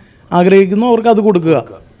സിനിമ ആഗ്രഹിക്കുന്നു അവർക്ക് അത് കൊടുക്കുക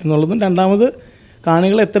എന്നുള്ളതും, രണ്ടാമത്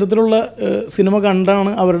കാണികൾ എത്തരത്തിലുള്ള സിനിമ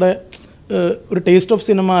കണ്ടാണ് അവരുടെ ഒരു ടേസ്റ്റ് ഓഫ്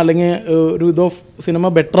സിനിമ അല്ലെങ്കിൽ ഒരു ഓഫ് സിനിമ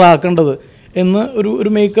ബെറ്റർ ആക്കേണ്ടത് എന്ന്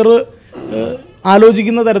ഒരു മേക്കർ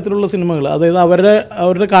ആലോചിക്കുന്ന തരത്തിലുള്ള സിനിമകൾ, അതായത്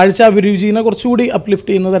അവരുടെ കാഴ്ച അഭിരുചിനെ കുറച്ചുകൂടി അപ്ലിഫ്റ്റ്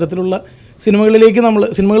ചെയ്യുന്ന തരത്തിലുള്ള സിനിമകളിലേക്ക്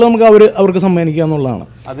സിനിമകൾ നമുക്ക് അവർക്ക് സമ്മാനിക്കുക എന്നുള്ളതാണ്.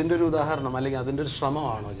 അതിൻ്റെ ഒരു ഉദാഹരണം അല്ലെങ്കിൽ അതിൻ്റെ ഒരു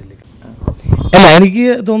ശ്രമമാണോ ജല്ലിക്കട്ട്? അല്ല, എനിക്ക്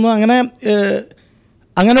തോന്നുന്നു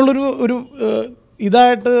അങ്ങനെയുള്ളൊരു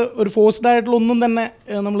ഇതായിട്ട് ഒരു ഫോഴ്സ്ഡ് ആയിട്ടുള്ള ഒന്നും തന്നെ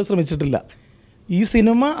നമ്മൾ ശ്രമിച്ചിട്ടില്ല. ഈ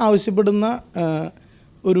സിനിമ ആവശ്യപ്പെടുന്ന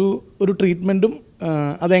ഒരു ട്രീറ്റ്മെൻറ്റും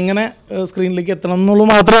അതെങ്ങനെ സ്ക്രീനിലേക്ക് എത്തണം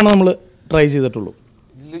എന്നുള്ളത് മാത്രമാണ് നമ്മൾ ട്രൈ ചെയ്തിട്ടുള്ളൂ.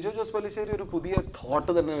 ലിജോ ജോസ് പല്ലിശ്ശേരി ഒരു പുതിയ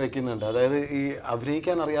തോട്ട് തന്നെ വെക്കുന്നുണ്ട്. അതായത് ഈ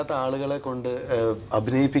അഭിനയിക്കാൻ അറിയാത്ത ആളുകളെ കൊണ്ട്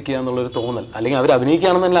അഭിനയിപ്പിക്കുക എന്നുള്ളൊരു തോന്നൽ, അല്ലെങ്കിൽ അവർ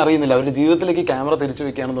അഭിനയിക്കുകയാണെന്ന് തന്നെ അറിയുന്നില്ല, അവരുടെ ജീവിതത്തിലേക്ക് ക്യാമറ തിരിച്ചു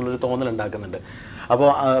വെക്കുകയാണെന്നുള്ളൊരു തോന്നൽ ഉണ്ടാക്കുന്നുണ്ട്. അപ്പോൾ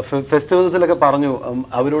ഫെസ്റ്റിവൽസിലൊക്കെ പറഞ്ഞു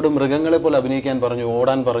അവരോട് മൃഗങ്ങളെ പോലെ അഭിനയിക്കാൻ പറഞ്ഞു,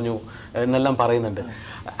 ഓടാൻ പറഞ്ഞു എന്നെല്ലാം പറയുന്നുണ്ട്.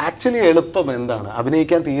 ആക്ച്വലി എളുപ്പം എന്താണ്?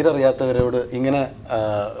 അഭിനയിക്കാൻ തീരെ അറിയാത്തവരോട് ഇങ്ങനെ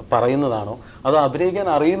പറയുന്നതാണോ, അതോ അഭിനയിക്കാൻ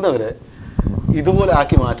അറിയുന്നവരെ ഇതുപോലെ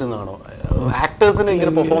ആക്കി മാറ്റുന്നതാണോ? ആക്ടേഴ്സിനെ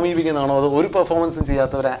ഇങ്ങനെ പെർഫോം ചെയ്യിപ്പിക്കുന്നതാണോ, അതോ ഒരു പെർഫോമൻസും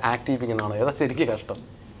ചെയ്യാത്തവരെ ആക്ട് ചെയ്യിപ്പിക്കുന്നതാണോ? ഏതാ ശരിക്കും കഷ്ടം?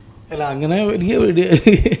 അല്ല, അങ്ങനെ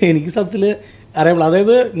എനിക്ക് സത്യത്തിൽ അറിയാം.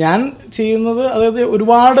 അതായത് ഞാൻ ചെയ്യുന്നത്, അതായത്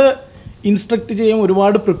ഒരുപാട് ഇൻസ്ട്രക്റ്റ് ചെയ്യും,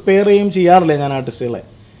 ഒരുപാട് പ്രിപ്പയർ ചെയ്യാറില്ല ഞാൻ ആർട്ടിസ്റ്റുകളെ.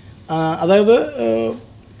 അതായത്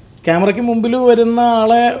ക്യാമറയ്ക്ക് മുമ്പിൽ വരുന്ന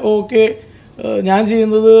ആളെ ഓക്കെ ഞാൻ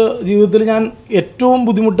ചെയ്യുന്നത് ജീവിതത്തിൽ ഞാൻ ഏറ്റവും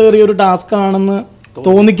ബുദ്ധിമുട്ടേറിയ ഒരു ടാസ്ക് ആണെന്ന്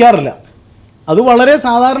തോന്നിക്കാറില്ല. അത് വളരെ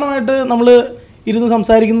സാധാരണമായിട്ട് നമ്മൾ ഇരുന്ന്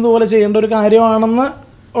സംസാരിക്കുന്നത് പോലെ ചെയ്യേണ്ട ഒരു കാര്യമാണെന്ന്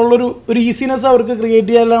ഒരു ഈസിനെസ് അവർക്ക്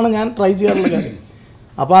ക്രിയേറ്റ് ചെയ്യാനാണ് ഞാൻ ട്രൈ ചെയ്യാറുള്ള കാര്യം.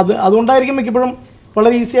 അപ്പോൾ അതുകൊണ്ടായിരിക്കും മിക്കപ്പോഴും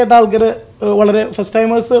വളരെ ഈസി ആയിട്ട് ആൾക്കാർ വളരെ ഫസ്റ്റ്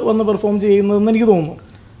ടൈമേഴ്സ് വന്ന് പെർഫോം ചെയ്യുന്നതെന്ന് എനിക്ക് തോന്നുന്നു.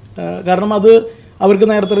 കാരണം അത് അവർക്ക്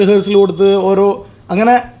നേരത്തെ റിഹേഴ്സൽ കൊടുത്ത്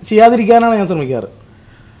അങ്ങനെ ചെയ്യാതിരിക്കാനാണ് ഞാൻ ശ്രമിക്കാറ്.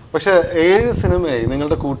 പക്ഷേ 7 സിനിമയായി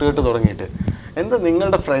നിങ്ങളുടെ കൂട്ടുകെട്ട് തുടങ്ങിയിട്ട്. എന്താ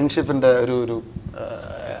നിങ്ങളുടെ ഫ്രണ്ട്ഷിപ്പിന്റെ ഒരു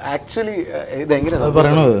ആക്ച്വലി ഇതെങ്ങനെയാണ്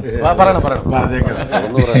പറയണത്?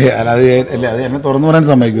 അത് എന്നെ തുറന്നു പറയാൻ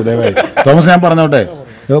സമ്മതിക്കൂ ദയവായി. തോമസ് ഞാൻ പറഞ്ഞോട്ടെ,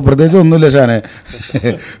 പ്രത്യേകിച്ച് ഒന്നുമില്ല ഷാനെ,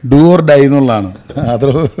 ഡു ഓർ ഡൈ എന്നുള്ളതാണ്. അത്ര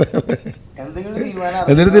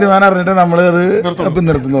എന്തൊരു തീരുമാനം അറിഞ്ഞിട്ട് നമ്മൾ അത്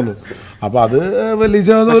നിർത്തുന്നുള്ളൂ. അപ്പൊ അത് വലിയ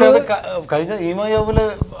കഴിഞ്ഞ ഈമയോവില്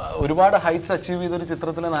ഒരുപാട് ഹൈറ്റ്സ് അച്ചീവ് ചെയ്ത ഒരു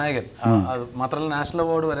ചിത്രത്തിലെ നായകൻ, മാത്രമല്ല നാഷണൽ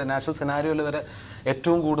അവാർഡ് വരെ, നാഷണൽ സിനാരിയോയിൽ വരെ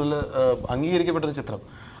ഏറ്റവും കൂടുതൽ അംഗീകരിക്കപ്പെട്ട ഒരു ചിത്രം.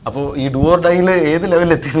 അപ്പോൾ ഈ ഡു ഓർ ഡൈയില് ഏത്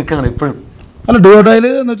ലെവലിൽ എത്തി നിൽക്കുകയാണ് ഇപ്പോഴും? അല്ല, ഡു ഓർ ഡൈയിൽ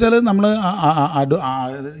എന്ന് വെച്ചാൽ നമ്മൾ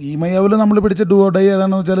ഈമയോവിൽ നമ്മൾ പിടിച്ച ഡു ഓർ ഡൈ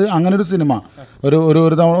ഏതാണെന്ന് വെച്ചാൽ അങ്ങനെ ഒരു സിനിമ ഒരു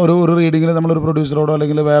റീഡിങ്ങിൽ നമ്മളൊരു പ്രൊഡ്യൂസറോടോ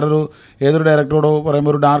അല്ലെങ്കിൽ ഏതൊരു ഡയറക്ടറോടോ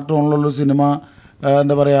പറയുമ്പോൾ ഒരു ഡാർക്ക് ടോണിലുള്ളൊരു സിനിമ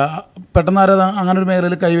എന്താ പറയുക, പെട്ടെന്ന് ആരും അങ്ങനെ ഒരു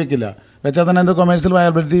മേഖലയിൽ കൈവയ്ക്കില്ല. വെച്ചാൽ തന്നെ അതിൻ്റെ കൊമേഴ്ഷ്യൽ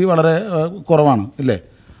വയബിലിറ്റി വളരെ കുറവാണ് ഇല്ലേ.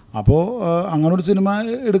 അപ്പോൾ അങ്ങനൊരു സിനിമ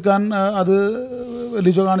എടുക്കാൻ അത്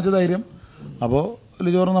ലിജോ കാണിച്ച ധൈര്യം. അപ്പോൾ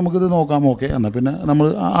ലിജോ പറഞ്ഞു നമുക്കിത് നോക്കാം, ഓക്കെ എന്നാൽ പിന്നെ നമ്മൾ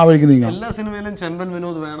ആ വഴിക്ക് നീങ്ങാം. എല്ലാ സിനിമയിലും ചെമ്പൻ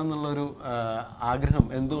വിനോദ് വേണമെന്നുള്ളൊരു ആഗ്രഹം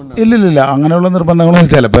എന്തുകൊണ്ടാണ്? ഇല്ലില്ല, അങ്ങനെയുള്ള നിർബന്ധങ്ങളും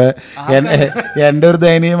ചിലപ്പോൾ എൻ്റെ ഒരു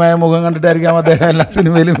ദയനീയമായ മുഖം കണ്ടിട്ടായിരിക്കാം അദ്ദേഹം എല്ലാ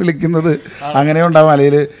സിനിമയിലും വിളിക്കുന്നത്. അങ്ങനെ ഉണ്ടാവും.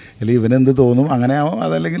 അല്ലെങ്കിൽ ഇവനെന്ത് തോന്നും, അങ്ങനെ ആവും.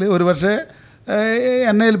 അതല്ലെങ്കിൽ ഒരു പക്ഷേ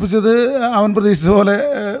എന്നെ ഏൽപ്പിച്ചത് അവൻ പ്രതീക്ഷിച്ച പോലെ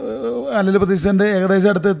അല്ലെങ്കിൽ പ്രതീക്ഷിച്ചതിൻ്റെ ഏകദേശം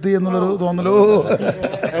അടുത്തെത്തി എന്നുള്ളൊരു തോന്നലോ.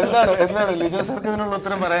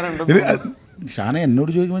 ഷാന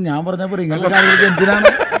എന്നോട് ചോദിക്കുമ്പോൾ ഞാൻ പറഞ്ഞാൽ പോരെ ഇങ്ങനത്തെ കാര്യങ്ങൾക്ക്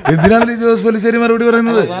എന്തിനാണ് ലിജോ പെല്ലിശ്ശേരി മറുപടി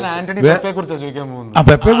പറയുന്നത്? പെപ്പയെ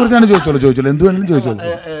കുറിച്ചാണ് ചോദിച്ചോളൂ, എന്ത് വേണമെങ്കിലും ചോദിച്ചോളൂ.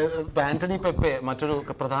 ആന്റണി പെപ്പെ മറ്റൊരു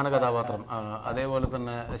പ്രധാന കഥാപാത്രം, അതേപോലെ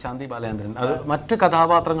തന്നെ ശാന്തി ബാലേന്ദ്രൻ, അത് മറ്റ്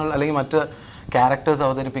കഥാപാത്രങ്ങൾ അല്ലെങ്കിൽ മറ്റ് ക്യാരക്ടേഴ്സ്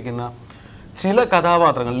അവതരിപ്പിക്കുന്ന ചില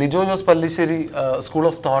കഥാപാത്രങ്ങൾ. ലിജോ ജോസ് പല്ലിശ്ശേരി സ്കൂൾ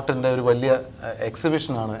ഓഫ് തോട്ടിൻ്റെ ഒരു വലിയ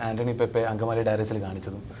എക്സിബിഷനാണ് ആന്റണി പെപ്പെ അങ്കമാലി ഡയറീസിൽ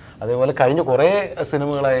കാണിച്ചത്. അതേപോലെ കഴിഞ്ഞ കുറേ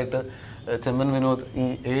സിനിമകളായിട്ട് ചെമ്പൻ വിനോദ് ഈ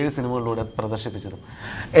 7 സിനിമകളിലൂടെ പ്രദർശിപ്പിച്ചതും.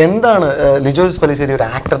 എന്താണ് ലിജോ ജോസ് പല്ലിശ്ശേരി ഒരു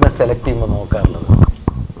ആക്ടറിനെ സെലക്ട് ചെയ്യുമ്പോൾ നോക്കാറുള്ളത്?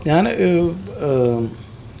 ഞാൻ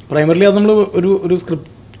പ്രൈമറിലി അത് നമ്മൾ ഒരു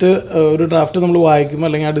സ്ക്രിപ്റ്റ് ഒരു ഡ്രാഫ്റ്റ് നമ്മൾ വായിക്കുമ്പോൾ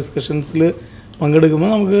അല്ലെങ്കിൽ ആ ഡിസ്കഷൻസിൽ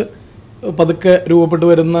പങ്കെടുക്കുമ്പോൾ നമുക്ക് പതുക്കെ രൂപപ്പെട്ട്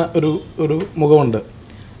വരുന്ന ഒരു മുഖമുണ്ട്.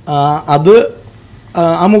 അത്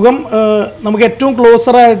ആ മുഖം നമുക്ക് ഏറ്റവും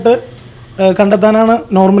ക്ലോസറായിട്ട് കണ്ടെത്താനാണ്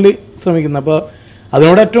നോർമലി ശ്രമിക്കുന്നത്. അപ്പോൾ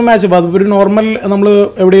അതിനോട് ഏറ്റവും മാച്ച് അപ്പോൾ അതിപ്പോൾ ഒരു നോർമൽ നമ്മൾ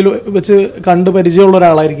എവിടെയെങ്കിലും വെച്ച് കണ്ട് പരിചയമുള്ള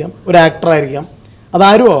ഒരാളായിരിക്കാം, ഒരു ആക്ടറായിരിക്കാം,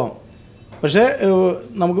 അതാരും ആവാം. പക്ഷേ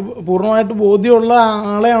നമുക്ക് പൂർണ്ണമായിട്ട് ബോധ്യമുള്ള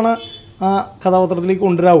ആളെയാണ് ആ കഥാപാത്രത്തിലേക്ക്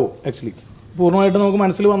കൊണ്ടുവരാവൂ. ആക്ച്വലി പൂർണ്ണമായിട്ട് നമുക്ക്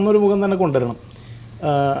മനസ്സിൽ വന്നൊരു മുഖം തന്നെ കൊണ്ടുവരണം.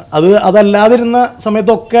 അതല്ലാതിരുന്ന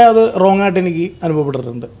സമയത്തൊക്കെ അത് റോങ് ആയിട്ട് എനിക്ക്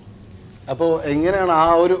അനുഭവപ്പെട്ടിട്ടുണ്ട്. അപ്പോൾ എങ്ങനെയാണ്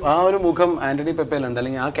ആ ഒരു മുഖം ആന്റണി പെപ്പയിലുണ്ട്,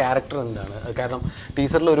 അല്ലെങ്കിൽ ആ ക്യാരക്ടർ എന്താണ്? കാരണം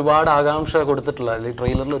ടീസറിൽ ഒരുപാട് ആകാംക്ഷ കൊടുത്തിട്ടുള്ള, അല്ലെങ്കിൽ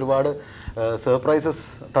ട്രെയിലറിൽ ഒരുപാട് സർപ്രൈസസ്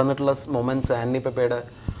തന്നിട്ടുള്ള മൊമെന്റ്സ് ആന്റണി പെപ്പയുടെ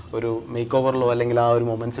ഒരു മേക്ക് ഓവറിലോ അല്ലെങ്കിൽ ആ ഒരു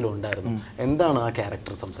മൊമെന്റ്സിലോ ഉണ്ടായിരുന്നു. എന്താണ് ആ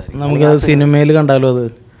ക്യാരക്ടർ സംസാരിക്കുന്നത്? നമുക്ക് സിനിമയിൽ കണ്ടാലോ അത്.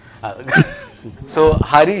 സോ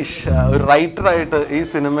ഹരീഷ് ഒരു റൈറ്ററായിട്ട് ഈ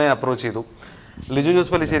സിനിമയെ അപ്രോച്ച് ചെയ്തു. ലിജോ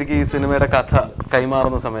ജോസ് പല്ലിശ്ശേരിക്ക് ഈ സിനിമയുടെ കഥ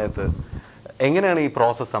കൈമാറുന്ന സമയത്ത് എങ്ങനെയാണ് ഈ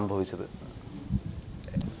പ്രോസസ്സ് സംഭവിച്ചത്?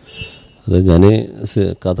 അത് ഞാൻ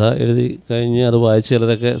കഥ എഴുതി കഴിഞ്ഞ് അത് വായിച്ച്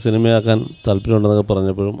ചിലരൊക്കെ സിനിമയാക്കാൻ താല്പര്യമുണ്ടെന്നൊക്കെ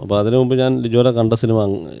പറഞ്ഞപ്പോഴും, അപ്പോൾ അതിനു മുമ്പ് ഞാൻ ലിജോയുടെ കണ്ട സിനിമ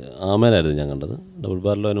ആമേനായിരുന്നു ഞാൻ കണ്ടത്. ഡബിൾ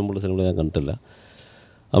ബാരലോ അതിന് മുമ്പുള്ള സിനിമ ഞാൻ കണ്ടിട്ടില്ല.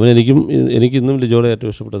 എനിക്കിന്നും ലിജോയുടെ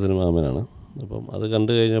ഏറ്റവും ഇഷ്ടപ്പെട്ട സിനിമ ആമേനാണ്. അപ്പം അത്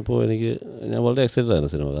കണ്ടു കഴിഞ്ഞപ്പോൾ ഞാൻ വളരെ എക്സൈറ്റഡ്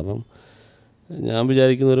ആയിരുന്നു സിനിമ. കാരണം ഞാൻ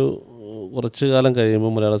വിചാരിക്കുന്നൊരു കുറച്ച് കാലം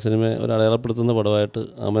കഴിയുമ്പോൾ മലയാള സിനിമയെ ഒരു അടയാളപ്പെടുത്തുന്ന പടമായിട്ട്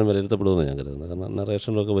ആമേൻ വിലയിരുത്തപ്പെടുമെന്ന് ഞാൻ കരുതുന്നത്. കാരണം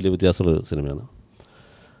നറേഷനിലൊക്കെ വലിയ വ്യത്യാസമുള്ളൊരു സിനിമയാണ്.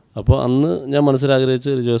 അപ്പോൾ അന്ന് ഞാൻ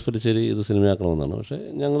മനസ്സിലാഗ്രഹിച്ച് ലിജോ ജോസ് പല്ലിശ്ശേരി ഇത് സിനിമയാക്കണമെന്നാണ്. പക്ഷേ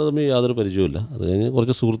ഞങ്ങൾ തമ്മിൽ യാതൊരു പരിചയമില്ല. അത് കഴിഞ്ഞ്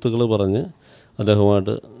കുറച്ച് സുഹൃത്തുക്കൾ പറഞ്ഞ്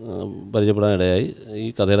അദ്ദേഹവുമായിട്ട് പരിചയപ്പെടാനിടയായി. ഈ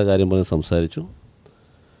കഥയുടെ കാര്യം പറഞ്ഞ് സംസാരിച്ചു.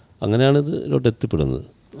 അങ്ങനെയാണ് ഇതിലോട്ട് എത്തിപ്പെടുന്നത്.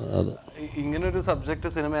 അത് ഇങ്ങനൊരു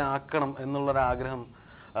സബ്ജക്റ്റ് സിനിമയാക്കണം എന്നുള്ളൊരാഗ്രഹം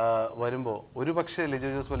വരുമ്പോൾ ഒരു പക്ഷേ ലിജോ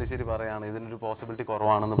ജോസ് പല്ലിശ്ശേരി പറയുകയാണ് ഇതിനൊരു പോസിബിലിറ്റി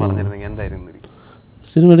കുറവാണെന്ന് പറഞ്ഞിരുന്നെങ്കിൽ എന്തായിരുന്നു?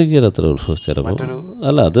 സിനിമ എടുക്കുകയല്ല അത്രേ ഉള്ളൂ. ചിലപ്പോൾ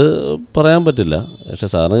അല്ല, അത് പറയാൻ പറ്റില്ല. പക്ഷേ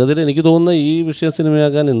സാധാരണഗതിയിൽ എനിക്ക് തോന്നുന്ന ഈ വിഷയം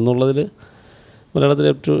സിനിമയാക്കാൻ എന്നുള്ളതിൽ മലയാളത്തിൽ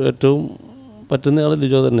ഏറ്റവും പറ്റുന്ന ആൾ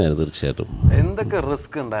ലിജോ തന്നെയായിരുന്നു തീർച്ചയായിട്ടും. എന്തൊക്കെ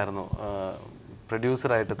റിസ്ക് ഉണ്ടായിരുന്നു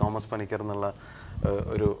പ്രൊഡ്യൂസറായിട്ട് തോമസ് പണിക്കർ എന്നുള്ള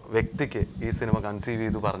ഒരു വ്യക്തിക്ക് ഈ സിനിമ കൺസീവ്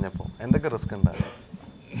ചെയ്തു പറഞ്ഞപ്പോൾ? എന്തൊക്കെ റിസ്ക് ഉണ്ടായിരുന്നു?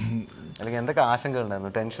 അല്ലെങ്കിൽ എന്തൊക്കെ ആശങ്കകൾ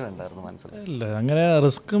ഉണ്ടായിരുന്നു, ടെൻഷൻ ഉണ്ടായിരുന്നു മനസ്സിൽ? ഇല്ല, അങ്ങനെ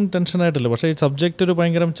റിസ്ക്കും ടെൻഷനായിട്ടില്ല. പക്ഷേ ഈ സബ്ജക്റ്റ് ഒരു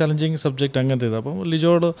ഭയങ്കര ചലഞ്ചിങ് സബ്ജക്റ്റ് അങ്ങനത്തെ ഇത്. അപ്പം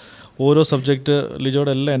ലിജോട് ഓരോ സബ്ജക്റ്റ്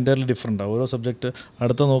ലിജോയുടെ എല്ലാം എൻ്റയർലി ഡിഫറെൻറ്റാണ്. ഓരോ സബ്ജക്റ്റ്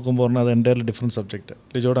അടുത്ത് നോക്കുമ്പോൾ പറഞ്ഞാൽ അത് എൻ്റയർലി ഡിഫറെൻറ്റ് സബ്ജക്റ്റ്.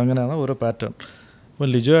 ലിജോട് അങ്ങനെയാണ് ഓരോ പാറ്റേൺ. അപ്പോൾ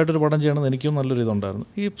ലിജോ ആയിട്ടൊരു പടം ചെയ്യണമെന്ന് എനിക്കും നല്ലൊരു ഇതുണ്ടായിരുന്നു.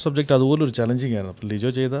 ഈ സബ്ജക്റ്റ് അതുപോലെ ഒരു ചലഞ്ചിങ് ആയിരുന്നു. അപ്പോൾ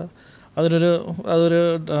ലിജോ ചെയ്ത അതൊരു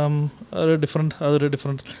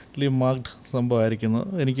ഡിഫറെൻ്റ്ലി മാർക്ഡ് സംഭവമായിരിക്കുന്നത്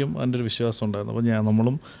എനിക്കും അതിൻ്റെ ഒരു വിശ്വാസം ഉണ്ടായിരുന്നു. അപ്പോൾ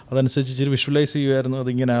നമ്മളും അതനുസരിച്ച് ഇച്ചിരി വിഷ്വലൈസ് ചെയ്യുമായിരുന്നു,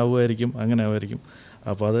 അതിങ്ങനെ ആവുമായിരിക്കും, അങ്ങനെ ആവുമായിരിക്കും.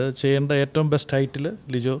 അപ്പോൾ അത് ചെയ്യേണ്ട ഏറ്റവും ബെസ്റ്റ് ഹൈറ്റിൽ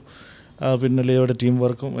ലിജോ പിന്നെ ലിജോയുടെ ടീം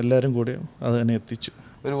വർക്കും എല്ലാവരും കൂടി അത് തന്നെ എത്തിച്ചു.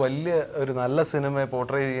 ഒരു നല്ല സിനിമയെ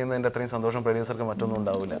പോർട്രേ ചെയ്യുന്നതിൻ്റെ അത്രയും സന്തോഷം പ്രൊഡ്യൂസർക്ക് മറ്റൊന്നും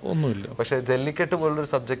ഉണ്ടാവില്ല, ഒന്നുമില്ല. പക്ഷേ ജല്ലിക്കെട്ട് പോലുള്ളൊരു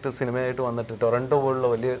സബ്ജക്റ്റ് സിനിമയായിട്ട് വന്നിട്ട് ടൊറൻറ്റോ പോലുള്ള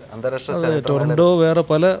വലിയ അന്താരാഷ്ട്ര ടൊറൻറ്റോ വേറെ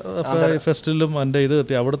പല ഫെസ്റ്റിലും എൻ്റെ ഇത്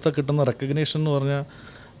എത്തി. അവിടുത്തെ കിട്ടുന്ന റെക്കഗ്നീഷൻ എന്ന് പറഞ്ഞാൽ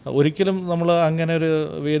ഒരിക്കലും നമ്മൾ അങ്ങനെ ഒരു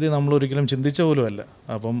വേദി നമ്മൾ ഒരിക്കലും ചിന്തിച്ച പോലും അല്ല.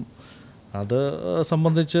 അപ്പം അത്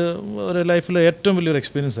സംബന്ധിച്ച് ഒരു ലൈഫിൽ ഏറ്റവും വലിയൊരു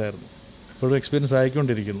എക്സ്പീരിയൻസ് ആയിരുന്നു, ഇപ്പോഴും എക്സ്പീരിയൻസ്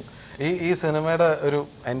ആയിക്കൊണ്ടിരിക്കുന്നു. ഈ സിനിമയുടെ ഒരു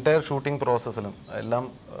എൻറ്റയർ ഷൂട്ടിംഗ് പ്രോസസ്സിലും എല്ലാം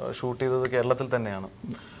ഷൂട്ട് ചെയ്തത് കേരളത്തിൽ തന്നെയാണ്.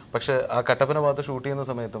 പക്ഷേ ആ കട്ടപ്പന ഭാഗത്ത് ഷൂട്ട് ചെയ്യുന്ന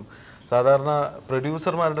സമയത്തും സാധാരണ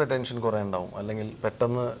പ്രൊഡ്യൂസർമാരുടെ ടെൻഷൻ കുറേ ഉണ്ടാവും. അല്ലെങ്കിൽ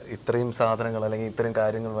പെട്ടെന്ന് ഇത്രയും സാധനങ്ങൾ അല്ലെങ്കിൽ ഇത്രയും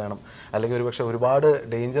കാര്യങ്ങൾ വേണം, അല്ലെങ്കിൽ ഒരുപക്ഷെ ഒരുപാട്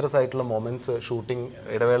ഡേഞ്ചറസ് ആയിട്ടുള്ള മൊമെൻറ്റ്സ് ഷൂട്ടിംഗ്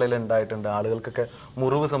ഇടവേളയിൽ ഉണ്ടായിട്ടുണ്ട്, ആളുകൾക്കൊക്കെ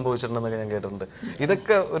മുറിവ് സംഭവിച്ചിട്ടുണ്ടെന്നൊക്കെ ഞാൻ കേട്ടിട്ടുണ്ട്.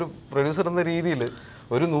 ഇതൊക്കെ ഒരു പ്രൊഡ്യൂസർ എന്ന രീതിയിൽ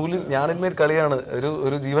ഒരു നൂലിൽ ഞാനിന്മേൽ കളിയാണ്,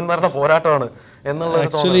 ഒരു ജീവൻ മരണ പോരാട്ടമാണ് എന്നുള്ള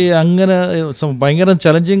ആക്ച്വലി അങ്ങനെ ഭയങ്കര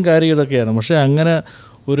ചലഞ്ചിങ് കാര്യം ഇതൊക്കെയാണ്. പക്ഷേ അങ്ങനെ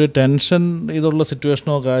ഒരു ടെൻഷൻ ഇതുള്ള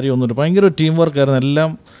സിറ്റുവേഷനോ കാര്യമൊന്നുമില്ല. ഭയങ്കര ഒരു ടീം വർക്കായിരുന്നു എല്ലാം.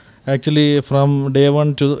 Actually from day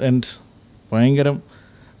 1 to end ഭയങ്കര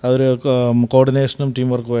അതൊരു കോർഡിനേഷനും ടീം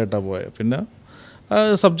വർക്കും ആയിട്ടാണ് പോയത്. പിന്നെ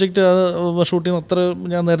സബ്ജക്റ്റ് അത് ഷൂട്ടിങ് അത്ര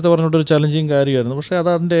ഞാൻ നേരത്തെ പറഞ്ഞിട്ടൊരു ചലഞ്ചിങ് കാര്യമായിരുന്നു. പക്ഷേ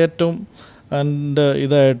അത് അതിൻ്റെ ഏറ്റവും അതിൻ്റെ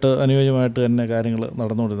ഇതായിട്ട് അനുയോജ്യമായിട്ട് തന്നെ കാര്യങ്ങൾ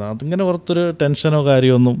നടന്നുകൊണ്ടിരുന്നത്. അതിങ്ങനെ പുറത്തൊരു ടെൻഷനോ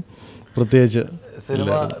കാര്യമൊന്നും പ്രത്യേകിച്ച്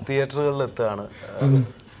സിനിമ തിയേറ്ററുകളിൽ എത്തുകയാണ്.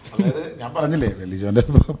 അതായത് ഞാൻ പറഞ്ഞില്ലേ ലിജോൻ്റെ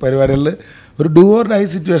പരിപാടികളിൽ ഒരു ഡു ഓർ ഡൈ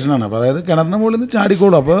സിറ്റുവേഷനാണ്. അപ്പോൾ അതായത് കിണറിന് മുകളിൽ നിന്ന്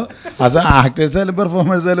ചാടിക്കോളും. അപ്പോൾ ആസ് എ ആക്ടേഴ്സായാലും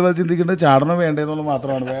പെർഫോമേഴ്സായാലും അത് ചിന്തിക്കേണ്ടത് ചാടണോ വേണ്ടതെന്നുള്ളത്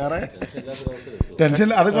മാത്രമാണ്. വേറെ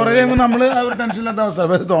ടെൻഷൻ അത് കുറേ കഴിയുമ്പോൾ നമ്മൾ ആ ഒരു ടെൻഷനില്ലാത്ത അവസ്ഥ.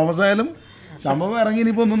 അപ്പോൾ തോമസ് ആയാലും സംഭവം ഇറങ്ങി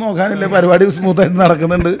ഇനിയിപ്പോൾ ഒന്നും നോക്കാനില്ല, പരിപാടി സ്മൂത്തായിട്ട്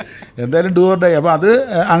നടക്കുന്നുണ്ട്, എന്തായാലും ഡു ഓർ ഡൈ. അപ്പോൾ അത്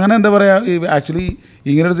അങ്ങനെ എന്താ പറയുക, ഈ ആക്ച്വലി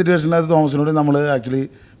ഇങ്ങനൊരു സിറ്റുവേഷനിലത് തോമസിനോട് നമ്മൾ ആക്ച്വലി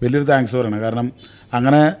വലിയൊരു താങ്ക്സ് പറയണം. കാരണം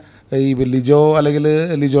അങ്ങനെ ഈ ലിജോ അല്ലെങ്കിൽ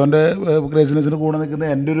ലിജോൻ്റെ ക്രേസിനെസ്സിന് കൂടെ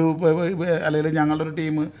നിൽക്കുന്ന എൻ്റെ ഒരു അല്ലെങ്കിൽ ഞങ്ങളുടെ ഒരു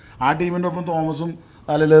ടീം, ആ ടീമിൻ്റെ ഒപ്പം തോമസും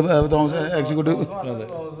അല്ലെങ്കിൽ തോമസ് എക്സിക്യൂട്ടീവ്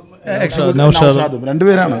നൗഷാദും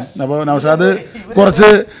രണ്ടുപേരാണ്. അപ്പോൾ നൗഷാദ് കുറച്ച്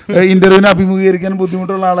ഇൻ്റർവ്യൂവിന് അഭിമുഖീകരിക്കാൻ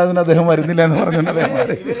ബുദ്ധിമുട്ടുള്ള ആളായതുകൊണ്ട് അദ്ദേഹം വരുന്നില്ല എന്ന് പറഞ്ഞുകൊണ്ട് അദ്ദേഹം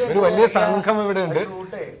ഒരു വലിയ സംഘം ഇവിടെ ഉണ്ട്.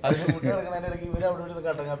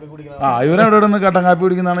 ഇവരവിടെ നിന്ന് കട്ടൻ കാപ്പി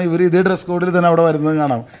കുടിക്കുന്നതാണ്. ഇവർ ഇതേ ഡ്രസ് കോഡിൽ തന്നെ അവിടെ വരുന്നത്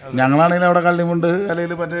കാണാം. ഞങ്ങളാണെങ്കിൽ അവിടെ കള്ളിമുണ്ട്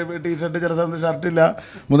അല്ലെങ്കിൽ മറ്റേ ടീഷർട്ട്, ചില സ്ഥലത്ത് ഷർട്ടില്ല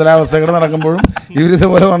മുതലായ അവസ്ഥകൾ നടക്കുമ്പോഴും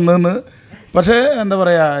ഇവരിതേപോലെ വന്നതെന്ന്. പക്ഷേ എന്താ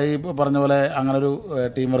പറയുക, ഈ പറഞ്ഞ പോലെ അങ്ങനെ ഒരു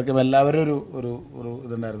ടീം വർക്ക് എല്ലാവരും ഒരു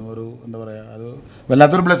ഇതുണ്ടായിരുന്നു. ഒരു എന്താ പറയുക, അത്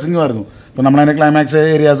വല്ലാത്തൊരു ബ്ലെസ്സിങ്ങും ആയിരുന്നു. ഇപ്പോൾ നമ്മളതിൻ്റെ ക്ലൈമാക്സ്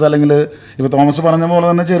ഏരിയാസ് അല്ലെങ്കിൽ ഇപ്പോൾ തോമസ് പറഞ്ഞ പോലെ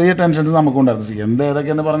തന്നെ ചെറിയ ടെൻഷൻസ് നമുക്കുണ്ടായിരുന്നു.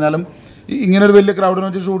 ഏതൊക്കെയെന്ന് പറഞ്ഞാലും ഇങ്ങനൊരു വലിയ ക്രൗഡിനെ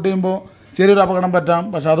വെച്ച് ഷൂട്ട് ചെയ്യുമ്പോൾ ചെറിയൊരു അപകടം പറ്റാം.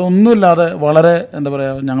 പക്ഷെ അതൊന്നുമില്ലാതെ വളരെ എന്താ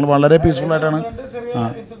പറയുക, ഞങ്ങൾ വളരെ പീസ്ഫുൾ ആയിട്ടാണ്.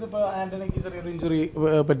 ആൻ്റണിക്ക് ചെറിയൊരു ഇഞ്ചുറി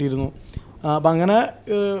പറ്റിയിരുന്നു. അപ്പം അങ്ങനെ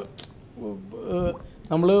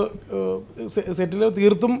നമ്മൾ സെറ്റിൽ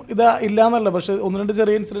തീർത്തും ഇല്ലാന്നല്ല, പക്ഷെ ഒന്ന് രണ്ട്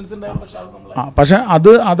ചെറിയ ഇൻസിഡൻസ് ഉണ്ടായിരുന്നു. പക്ഷെ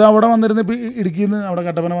അത് അവിടെ വന്നിരുന്ന ഇപ്പോൾ ഇടുക്കിയിൽ നിന്ന് അവിടെ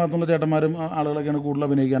കട്ടപ്പന ഭാഗത്തുള്ള ചേട്ടന്മാരും ആളുകളൊക്കെയാണ് കൂടുതൽ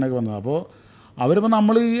അഭിനയിക്കാനൊക്കെ വന്നത്. അപ്പോൾ അവരിപ്പോൾ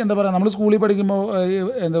നമ്മൾ ഈ എന്താ പറയുക, നമ്മൾ സ്കൂളിൽ പഠിക്കുമ്പോൾ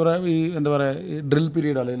എന്താ പറയുക, ഈ എന്താ പറയുക ഈ ഡ്രിൽ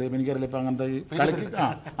പീരീഡ് അല്ലെങ്കിൽ എനിക്കറിയില്ല ഇപ്പോൾ അങ്ങനത്തെ ഈ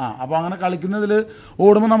അപ്പോൾ അങ്ങനെ കളിക്കുന്നതിൽ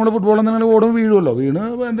ഓടുമ്പോൾ നമ്മൾ ഫുട്ബോൾ എന്തെങ്കിലും ഓടുമ്പോൾ വീഴുമല്ലോ, വീണ്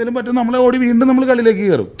എന്തെങ്കിലും പറ്റും നമ്മളെ ഓടി വീണ്ടും നമ്മൾ കളിയിലേക്ക്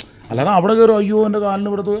കയറും. അല്ലാതെ അവിടെ കയറും അയ്യോ എൻ്റെ കാലിന്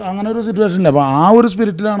ഇവിടുത്തെ അങ്ങനെ ഒരു സിറ്റുവേഷൻ ഇല്ല. അപ്പോൾ ആ ഒരു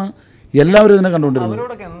സ്പിരിറ്റിലാണ് എല്ലാവരും ഇതിനെ കണ്ടുകൊണ്ടിരുന്നത്.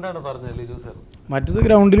 മറ്റത്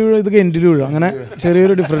ഗ്രൗണ്ടിൽ വീഴും, ഇത് കെൻറ്റിൽ വീഴും, അങ്ങനെ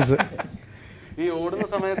ചെറിയൊരു ഡിഫറൻസ്. ഈ ഓടുന്ന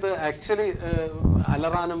സമയത്ത് ആക്ച്വലി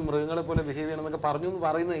അലറാനും മൃഗങ്ങളെ പോലെ ബിഹേവ് ചെയ്യണം എന്നൊക്കെ പറഞ്ഞു എന്ന്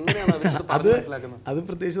പറയുന്നത് എങ്ങനെയാണ് അത്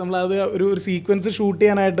പ്രത്യേകിച്ച് നമ്മളത് ഒരു സീക്വൻസ് ഷൂട്ട്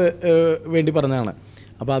ചെയ്യാനായിട്ട് വേണ്ടി പറഞ്ഞതാണ്.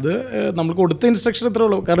 അപ്പോൾ അത് നമ്മൾ കൊടുത്ത ഇൻസ്ട്രക്ഷൻ ഇത്രേ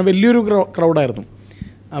ഉള്ളൂ, കാരണം വലിയൊരു ക്രൗഡായിരുന്നു.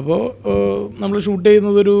 അപ്പോൾ നമ്മൾ ഷൂട്ട്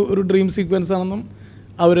ചെയ്യുന്നത് ഒരു ഡ്രീം സീക്വൻസ് ആണെന്നും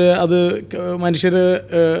അത് മനുഷ്യർ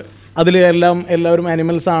എല്ലാവരും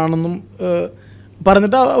ആനിമൽസ് ആണെന്നും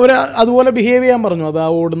പറഞ്ഞിട്ട് അവർ അതുപോലെ ബിഹേവ് ചെയ്യാൻ പറഞ്ഞു. അത് ആ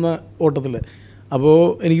ഓടുന്ന ഓട്ടത്തിൽ. അപ്പോൾ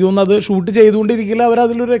എനിക്ക് തോന്നുന്നു അത് ഷൂട്ട് ചെയ്തുകൊണ്ടിരിക്കില്ല,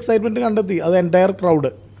 അവരതിലൊരു എക്സൈറ്റ്മെൻറ്റ് കണ്ടെത്തി, അത് എൻറ്റയർ ക്രൗഡ്.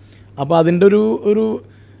 അപ്പോൾ അതിൻ്റെ ഒരു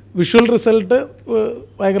വിഷ്വൽ റിസൾട്ട്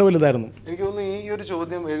ഭയങ്കര വലുതായിരുന്നു. എനിക്ക് തോന്നുന്നു ഈ ഒരു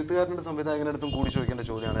ചോദ്യം എഴുത്തുകാരൻ്റെ സംവിധായകൻ്റെ അടുത്തും കൂടി ചോദിക്കേണ്ട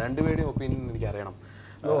ചോദ്യമാണ്. രണ്ടുപേരുടെയും ഒപ്പീനിയൻ എനിക്ക് അറിയണം.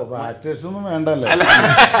 ആക്ടേഴ്സൊന്നും വേണ്ടല്ലേ?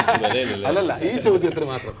 അല്ലല്ല, ഈ ചോദ്യത്തിന്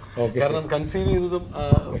മാത്രം, കാരണം കൺസീവ് ചെയ്തതും.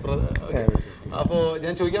 അപ്പോൾ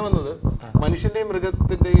ഞാൻ ചോദിക്കാൻ വന്നത്, മനുഷ്യൻ്റെയും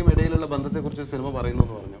മൃഗത്തിൻ്റെയും ഇടയിലുള്ള ബന്ധത്തെക്കുറിച്ച് സിനിമ പറയുന്നു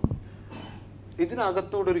എന്ന് പറഞ്ഞു.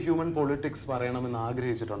 ഇതിനകത്തോടെ ഒരു ഹ്യൂമൻ പൊളിറ്റിക്സ് പറയണമെന്ന്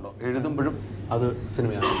ആഗ്രഹിച്ചിട്ടുണ്ടോ എഴുതുമ്പോഴും അത്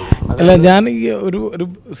സിനിമയാണ്? അല്ല, ഞാൻ ഈ ഒരു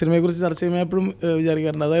സിനിമയെക്കുറിച്ച് ചർച്ച ചെയ്യുമ്പോൾ എപ്പോഴും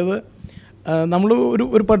വിചാരിക്കാറുണ്ട്, അതായത് നമ്മൾ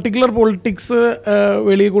ഒരു പർട്ടിക്കുലർ പൊളിറ്റിക്സ്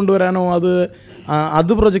വെളിയിൽ കൊണ്ടുവരാനോ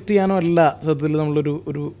അത് പ്രൊജക്റ്റ് ചെയ്യാനോ അല്ല സത്യത്തിൽ നമ്മളൊരു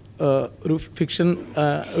ഒരു ഫിക്ഷൻ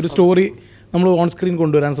ഒരു സ്റ്റോറി നമ്മൾ ഓൺ സ്ക്രീൻ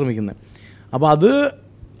കൊണ്ടുവരാൻ ശ്രമിക്കുന്നത്. അപ്പോൾ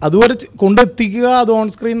അതുവരെ കൊണ്ടെത്തിക്കുക, അത് ഓൺ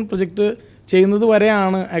സ്ക്രീൻ പ്രൊജക്റ്റ് ചെയ്യുന്നത്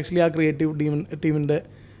വരെയാണ് ആക്ച്വലി ആ ക്രിയേറ്റീവ് ടീമിൻ്റെ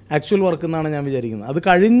ആക്ച്വൽ വർക്ക് എന്നാണ് ഞാൻ വിചാരിക്കുന്നത്. അത്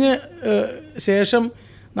കഴിഞ്ഞ് ശേഷം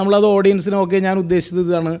നമ്മളത് ഓഡിയൻസിന് ഓക്കെ ഞാൻ ഉദ്ദേശിച്ചത്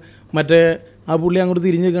ഇതാണ്, മറ്റേ ആ പുള്ളി അങ്ങോട്ട്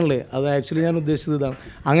തിരിഞ്ഞ് നിൽക്കണല്ലേ, അത് ആക്ച്വലി ഞാൻ ഉദ്ദേശിച്ചത് ഇതാണ്,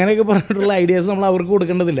 അങ്ങനെയൊക്കെ പറഞ്ഞിട്ടുള്ള ഐഡിയാസ് നമ്മൾ അവർക്ക്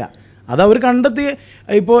കൊടുക്കേണ്ടതില്ല. അത് അവർ കണ്ടെത്തി,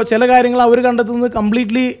 ഇപ്പോൾ ചില കാര്യങ്ങൾ അവർ കണ്ടെത്തുന്നത്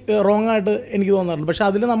കംപ്ലീറ്റ്ലി റോങ് ആയിട്ട് എനിക്ക് തോന്നാറുണ്ട്. പക്ഷേ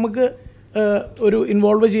അതിൽ നമുക്ക് ഒരു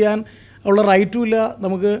ഇൻവോൾവ് ചെയ്യാൻ ഉള്ള റൈറ്റും ഇല്ല,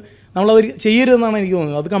 നമ്മളത് ചെയ്യരുതെന്നാണ് എനിക്ക്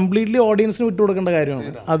തോന്നുന്നത്. അത് കംപ്ലീറ്റ്ലി ഓഡിയൻസിന് വിട്ടുകൊടുക്കേണ്ട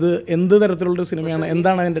കാര്യമാണ്. അത് എന്ത് തരത്തിലുള്ള സിനിമയാണ്,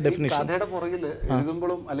 എന്താണ് അതിൻ്റെ ഡെഫിനിഷൻ. കഥയുടെ പുറകിൽ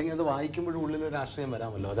എഴുതുമ്പോഴും അല്ലെങ്കിൽ അത് വായിക്കുമ്പോഴും ഉള്ളിൽ ഒരു രാഷ്ട്രീയം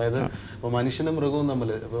വരാമല്ലോ. അതായത് ഇപ്പോൾ മനുഷ്യനും മൃഗവും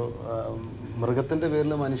തമ്മിൽ, ഇപ്പോൾ മൃഗത്തിൻ്റെ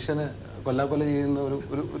പേരിൽ മനുഷ്യനെ കൊല്ലാക്കൊല ചെയ്യുന്ന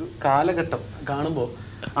ഒരു കാലഘട്ടം കാണുമ്പോൾ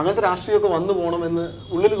അങ്ങനത്തെ രാഷ്ട്രീയമൊക്കെ വന്നു പോകണമെന്ന്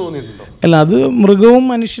ഉള്ളിൽ തോന്നിയിട്ടുണ്ടോ? അല്ല, അത് മൃഗവും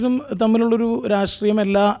മനുഷ്യനും തമ്മിലുള്ളൊരു രാഷ്ട്രീയം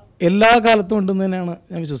എല്ലാ കാലത്തും ഉണ്ടെന്ന് തന്നെയാണ്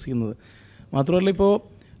ഞാൻ വിശ്വസിക്കുന്നത്. മാത്രമല്ല, ഇപ്പോൾ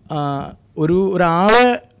ഒരാളെ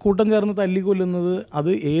കൂട്ടം ചേർന്ന് തല്ലിക്കൊല്ലുന്നത് അത്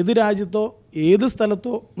ഏത് രാജ്യത്തോ ഏത്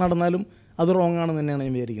സ്ഥലത്തോ നടന്നാലും അത് റോങ് ആണെന്ന് തന്നെയാണ്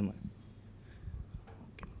ഞാൻ വിചാരിക്കുന്നത്.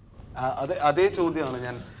 അതേ ചോദ്യമാണ്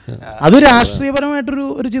ഞാൻ. അത്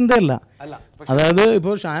രാഷ്ട്രീയപരമായിട്ടൊരു ചിന്തയല്ല. അതായത്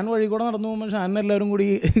ഇപ്പോൾ ഷാൻ വഴി കൂടെ നടന്നു പോകുമ്പോൾ ഷാൻ എല്ലാവരും കൂടി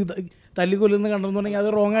തല്ലിക്കൊല്ലുന്ന കണ്ടെന്നുണ്ടെങ്കിൽ അത്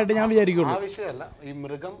റോങ് ആയിട്ട് ഞാൻ വിചാരിക്കുള്ളൂ. ആ വിഷയമല്ല, ഈ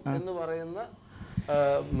മൃഗം എന്ന് പറയുന്ന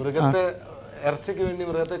മൃഗത്തെ ഇറച്ചിക്ക് വേണ്ടി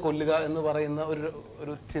മൃഗത്തെ കൊല്ലുക എന്ന് പറയുന്ന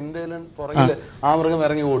ഒരു ചിന്തയിലും പുറകിൽ ആ മൃഗം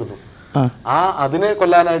ഇറങ്ങി ഓടുന്നു, അതിനെ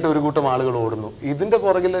കൊല്ലാനായിട്ട് ഒരു കൂട്ടം ആളുകൾ ഓടുന്നു. ഇതിന്റെ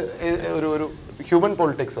പുറകിൽ ഒരു ഹ്യൂമൻ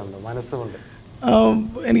പൊളിറ്റിക്സ് ഉണ്ട് മനസ്സുകൊണ്ട്.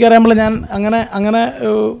 എനിക്കറിയാമല്ലോ, ഞാൻ അങ്ങനെ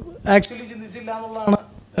ആക്ച്വലി ചിന്തിച്ചില്ല എന്നുള്ളതാണ്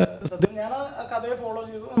സത്യം. ഞാൻ ആ കഥയെ ഫോളോ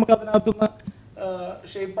ചെയ്തു, നമുക്ക് അതിനകത്തുനിന്ന്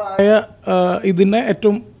ഷേപ്പായ ഇതിനെ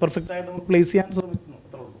ഏറ്റവും പെർഫെക്റ്റ് ആയിട്ട് നമുക്ക് പ്ലേസ് ചെയ്യാൻ ശ്രമിക്കുന്നു.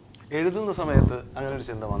 എഴുതുന്ന സമയത്ത് അങ്ങനെ ഒരു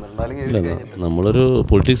ചിന്ത വന്നിട്ടുണ്ട്? അല്ലെങ്കിൽ നമ്മളൊരു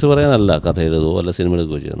പൊളിറ്റിക്സ് പറയാനല്ല കഥ എഴുതുകയോ അല്ല സിനിമ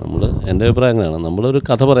എടുക്കുകയോ ചെയ്യുക. എൻ്റെ അഭിപ്രായം അങ്ങനെയാണ്, നമ്മളൊരു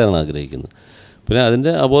കഥ പറയാനാണ് ആഗ്രഹിക്കുന്നത്. പിന്നെ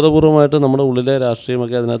അതിൻ്റെ അബോധപൂർവമായിട്ട് നമ്മുടെ ഉള്ളിലെ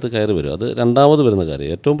രാഷ്ട്രീയമൊക്കെ അതിനകത്ത് കയറി വരും. അത് രണ്ടാമത് വരുന്ന കാര്യം.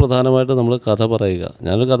 ഏറ്റവും പ്രധാനമായിട്ട് നമ്മൾ കഥ പറയുക.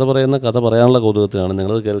 ഞാനൊരു കഥ പറയാനുള്ള കൗതുകത്തിലാണ്,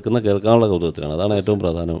 നിങ്ങളത് കേൾക്കാനുള്ള കൗതുകത്തിലാണ്. അതാണ് ഏറ്റവും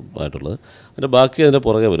പ്രധാനമായിട്ടുള്ളത്. അതിൻ്റെ ബാക്കി അതിൻ്റെ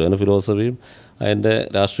പുറകെ വരും. അതിൻ്റെ ഫിലോസഫിയും അതിൻ്റെ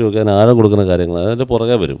രാഷ്ട്രീയമൊക്കെ അതിന് ആഴം കൊടുക്കുന്ന കാര്യങ്ങൾ അതിൻ്റെ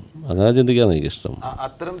പുറകെ വരും. അങ്ങനെ ചിന്തിക്കാനാണ് എനിക്കിഷ്ടം.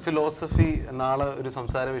 അത്തരം ഫിലോസഫി നാളെ ഒരു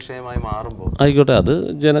സംസാര വിഷയമായി മാറുമ്പോൾ ആയിക്കോട്ടെ, അത്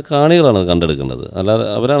കാണികളാണ് അത് കണ്ടെടുക്കേണ്ടത്, അല്ലാതെ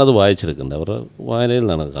അവരാണത് വായിച്ചെടുക്കേണ്ടത്. അവരുടെ വായനയിൽ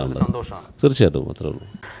നിന്നാണ് അത് കാണുന്നത്. സന്തോഷമാണ്. തീർച്ചയായിട്ടും, അത്രേ ഉള്ളൂ.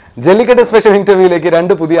 ജല്ലിക്കട്ട് സ്പെഷ്യൽ ഇന്റർവ്യൂയിലേക്ക്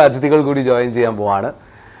 2 പുതിയ അതിഥികൾ കൂടി ജോയിൻ ചെയ്യാൻ പോവാണ്.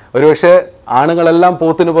 ഒരുപക്ഷെ ആണുങ്ങളെല്ലാം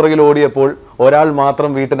പോത്തിന് പുറകിൽ ഓടിയപ്പോൾ ഒരാൾ മാത്രം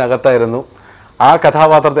വീട്ടിനകത്തായിരുന്നു. ആ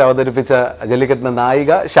കഥാപാത്രത്തെ അവതരിപ്പിച്ച ജല്ലിക്കട്ടിന്റെ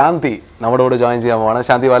നായിക ശാന്തി നമ്മുടെ കൂടെ ജോയിൻ ചെയ്യാൻ പോവാണ്.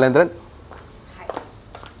 ശാന്തി ബാലേന്ദ്രൻ,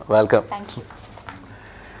 വെൽക്കം.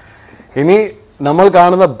 ഇനി നമ്മൾ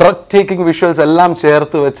കാണുന്ന ബ്രെത്ത് ടേക്കിംഗ് വിഷ്വൽസ് എല്ലാം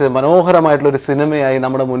ചേർത്ത് വെച്ച് മനോഹരമായിട്ടുള്ള ഒരു സിനിമയായി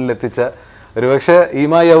നമ്മുടെ മുന്നിൽ എത്തിച്ച, ഒരുപക്ഷെ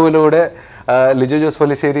ഈമായൗവിലൂടെ ലിജോ ജോസ്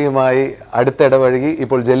പല്ലിശ്ശേരിയുമായി അടുത്തിടപഴകി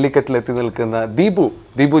ഇപ്പോൾ ജല്ലിക്കട്ടിൽ എത്തി നിൽക്കുന്ന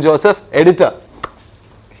ദീപു ജോസഫ്, എഡിറ്റർ.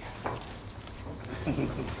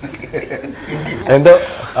 എന്തോ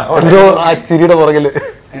ആ ചിരിയുടെ പുറകില്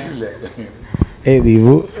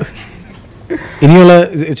ദീപു, ഇനിയുള്ള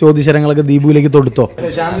ചോദ്യശരങ്ങളൊക്കെ ദീപുവിലേക്ക് തൊടുത്തോ?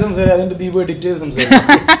 ശാന്തി സംസാരിക്കും, അതിന്റെ ദീപു എഡിറ്റ് ചെയ്ത് സംസാരിക്കും.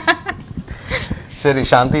 ശരി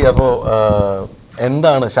ശാന്തി, അപ്പോൾ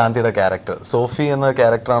എന്താണ് ശാന്തിയുടെ ക്യാരക്ടർ? സോഫി എന്ന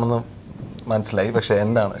ക്യാരക്ടറാണെന്ന് മനസ്സിലായി, പക്ഷെ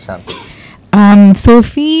എന്താണ് ശാന്തി?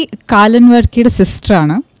 സോഫി കാലൻ വർക്കിയുടെ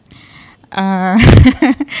സിസ്റ്ററാണ്.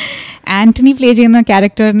 ആൻ്റണി പ്ലേ ചെയ്യുന്ന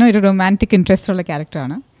ക്യാരക്ടറിന് ഒരു റൊമാൻറ്റിക് ഇൻട്രസ്റ്റ് ഉള്ള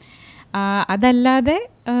ക്യാരക്ടറാണ്. അതല്ലാതെ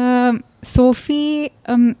സോഫി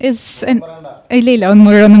ഇല്ല ഒന്നും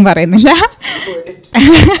മുഴുവനൊന്നും പറയുന്നില്ല.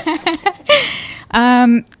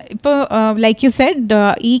 ഇപ്പോൾ ലൈക്ക് യു സെഡ്,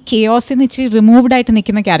 ഈ കെയോസിൽ നിന്ന് ഇച്ചിരി റിമൂവ്ഡ് ആയിട്ട്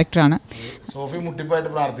നിൽക്കുന്ന ക്യാരക്ടറാണ്.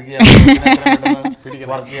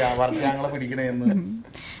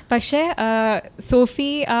 പക്ഷേ സോഫി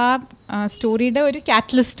ആ സ്റ്റോറിയുടെ ഒരു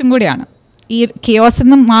കാറ്റലിസ്റ്റും കൂടിയാണ്. ഈ കെയോസിൽ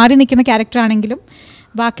നിന്ന് മാറി നിൽക്കുന്ന ക്യാരക്ടറാണെങ്കിലും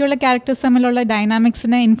ബാക്കിയുള്ള ക്യാരക്ടേഴ്സ് തമ്മിലുള്ള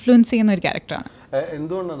ഡൈനാമിക്സിനെ ഇൻഫ്ലുവൻസ് ചെയ്യുന്ന ഒരു ക്യാരക്ടറാണ്.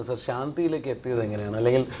 എന്തുകൊണ്ടാണ് സർ ശാന്തിയിലേക്ക് എത്തിയത്? എങ്ങനെയാണ്?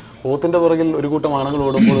 അല്ലെങ്കിൽ പോത്തിന്റെ പുറകിൽ ഒരു കൂട്ടം ആണുങ്ങൾ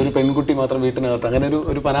ഓടുമ്പോൾ ഒരു പെൺകുട്ടി മാത്രം വീട്ടിനകത്ത്, അങ്ങനെ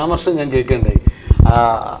ഒരു പരാമർശം ഞാൻ കേൾക്കേണ്ടായി.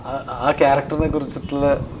 ആ ക്യാരക്ടറിനെ കുറിച്ചിട്ടുള്ള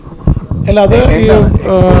അല്ല, അത്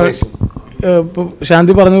ഇപ്പോൾ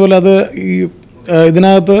ശാന്തി പറഞ്ഞ പോലെ അത് ഈ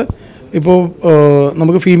ഇതിനകത്ത് ഇപ്പോൾ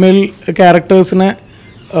നമുക്ക് ഫീമെയിൽ ക്യാരക്ടേഴ്സിനെ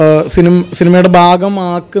സിനിമയുടെ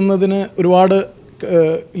ഭാഗമാക്കുന്നതിന് ഒരുപാട്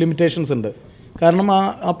ലിമിറ്റേഷൻസ് ഉണ്ട്. കാരണം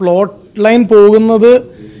ആ പ്ലോട്ട് ലൈൻ പോകുന്നത്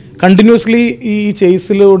കണ്ടിന്യൂസ്ലി ഈ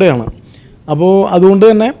ചേസിലൂടെയാണ്. അപ്പോൾ അതുകൊണ്ട്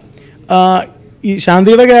തന്നെ ഈ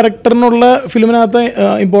ശാന്തിയുടെ ക്യാരക്ടറിനുള്ള ഫിലിമിനകത്തെ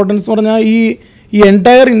ഇമ്പോർട്ടൻസ് എന്ന് പറഞ്ഞാൽ ഈ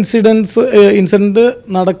എൻറ്റയർ ഇൻസിഡൻറ്റ്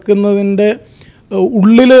നടക്കുന്നതിൻ്റെ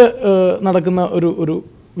ഉള്ളിൽ നടക്കുന്ന ഒരു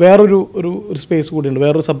വേറൊരു സ്പേസ് കൂടിയുണ്ട്,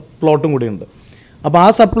 വേറൊരു സബ് പ്ലോട്ടും കൂടിയുണ്ട്. അപ്പോൾ ആ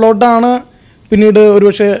സബ് പ്ലോട്ടാണ് പിന്നീട്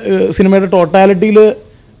ഒരുപക്ഷെ സിനിമയുടെ ടോട്ടാലിറ്റിയിൽ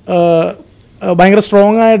ഭയങ്കര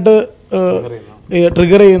സ്ട്രോങ് ആയിട്ട്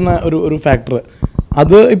ട്രിഗർ ചെയ്യുന്ന ഒരു ഫാക്ടർ.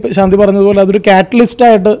 അത് ഇപ്പം ശാന്തി പറഞ്ഞതുപോലെ അതൊരു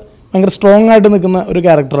കാറ്റലിസ്റ്റായിട്ട് ഭയങ്കര സ്ട്രോങ് ആയിട്ട് നിൽക്കുന്ന ഒരു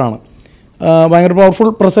ക്യാരക്ടറാണ്. ഭയങ്കര പവർഫുൾ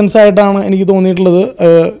പ്രസൻസ് ആയിട്ടാണ് എനിക്ക് തോന്നിയിട്ടുള്ളത്.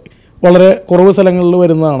 വളരെ കുറവ് സ്ഥലങ്ങളിൽ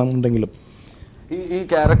വരുന്നതാണെന്നുണ്ടെങ്കിലും ഈ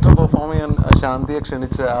ക്യാരക്ടർ പെർഫോം ചെയ്യാൻ ശാന്തിയെ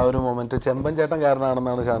ക്ഷണിച്ച ആ ഒരു മൊമെന്റ് ചെമ്പൻ ചേട്ടൻ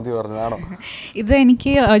കാരണമാണെന്നാണ് ശാന്തി പറഞ്ഞതാണോ? ഇത്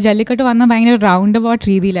എനിക്ക് ജല്ലിക്കട്ട് വന്ന ഭയങ്കര റൗണ്ട് അബൌട്ട്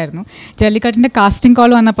രീതിയിലായിരുന്നു. ജല്ലിക്കട്ടിൻ്റെ കാസ്റ്റിംഗ് കോൾ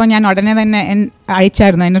വന്നപ്പോൾ ഞാൻ ഉടനെ തന്നെ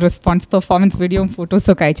അയച്ചായിരുന്നു അതിൻ്റെ റെസ്പോൺസ്, പെർഫോമൻസ് വീഡിയോയും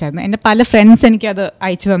ഫോട്ടോസും ഒക്കെ അയച്ചായിരുന്നു. എൻ്റെ പല ഫ്രണ്ട്സ് എനിക്കത്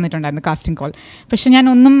അയച്ചു തന്നിട്ടുണ്ടായിരുന്നു കാസ്റ്റിംഗ് കോൾ. പക്ഷെ ഞാൻ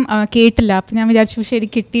ഒന്നും കേട്ടില്ല. അപ്പം ഞാൻ വിചാരിച്ചു ശരി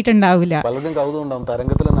കിട്ടിയിട്ടുണ്ടാവില്ല. പലരും കൗതുകം ഉണ്ടാവും,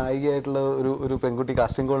 തരംഗത്തിലെ നായികയായിട്ടുള്ള ഒരു പെൺകുട്ടി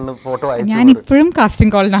കാസ്റ്റിംഗ് കോളിന് ഫോട്ടോ അയച്ചു. ഞാൻ ഇപ്പോഴും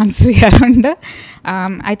കാസ്റ്റിംഗ് കോളിന് ആൻസർ ചെയ്യാറുണ്ട്.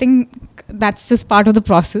 I think that's just part of the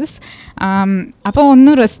process. അപ്പോൾ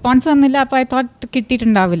ഒന്നും റെസ്പോൺസ് തന്നില്ല. അപ്പോൾ ഐ തോട്ട്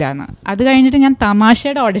കിട്ടിയിട്ടുണ്ടാവില്ല എന്ന്. അത് കഴിഞ്ഞിട്ട് ഞാൻ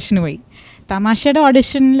തമാശയുടെ ഓഡിഷന് പോയി. തമാശയുടെ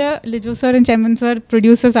ഓഡിഷനിൽ ലിജോ സാറും ചെമ്മൻ സാർ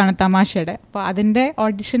പ്രൊഡ്യൂസേഴ്സാണ് തമാശയുടെ. അപ്പോൾ അതിൻ്റെ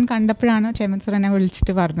ഓഡിഷൻ കണ്ടപ്പോഴാണ് ചെമ്മൻ സാർ എന്നെ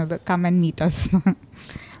വിളിച്ചിട്ട് പറഞ്ഞത് കം ആൻഡ് മീറ്റ് അസ്.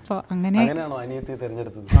 അപ്പോൾ അങ്ങനെയാണോ അനിയത്തിയെ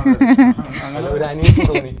തിരഞ്ഞെടുത്തത്? ഒരു അനിയത്തി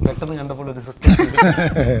തോന്നി പെട്ടെന്ന് കണ്ടപ്പോൾ ഒരു സിസ്റ്റം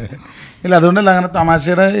ഇല്ല, അതുകൊണ്ടല്ല, അങ്ങനെ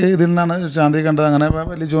തമാശയുടെ ഇതിൽ നിന്നാണ് ശാന്തി കണ്ടത്. അങ്ങനെ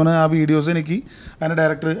ലിജോന് ആ വീഡിയോസ് എനിക്ക് അതിൻ്റെ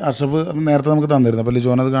ഡയറക്ടർ അഷ്റഫ് നേരത്തെ നമുക്ക് തന്നിരുന്നു. അപ്പോൾ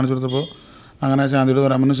ലിജോന് അത് കാണിച്ചു കൊടുത്തപ്പോൾ അങ്ങനെ ശാന്തിയോട്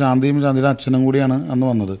പറയാൻ പറഞ്ഞു. ശാന്തിയും ശാന്തിയുടെ അച്ഛനും കൂടിയാണ് അന്ന്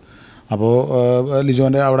വന്നത്. അപ്പോൾ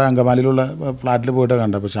ലിജോൻ്റെ അവിടെ അങ്കമാലിയിലുള്ള ഫ്ലാറ്റിൽ പോയിട്ടാണ്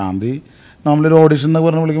കണ്ടത്. അപ്പോൾ ശാന്തി നമ്മളൊരു ഓഡിഷൻ എന്നൊക്കെ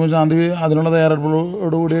പറഞ്ഞ് വിളിക്കുമ്പോൾ ശാന്തി അതിനുള്ള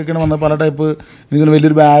തയ്യാറെടുപ്പോടുകൂടിയൊക്കെയാണ് വന്നത്. പല ടൈപ്പ് എനിക്കൊരു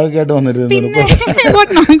വലിയൊരു ബാഗൊക്കെ ആയിട്ട് വന്നിരുന്നു,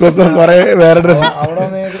 കുറേ വേറെ ഡ്രസ്സ്.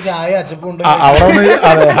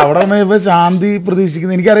 അവിടെ വന്ന് ഇപ്പോൾ ശാന്തി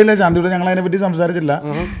പ്രതീക്ഷിക്കുന്ന, എനിക്കറിയില്ല ശാന്തിയോട് ഞങ്ങൾ അതിനെപ്പറ്റി സംസാരിച്ചില്ല.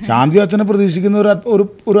 ശാന്തി അച്ഛനെ പ്രതീക്ഷിക്കുന്ന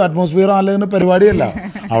ഒരു അറ്റ്മോസ്ഫിയർ അല്ലെങ്കിൽ പരിപാടിയല്ല.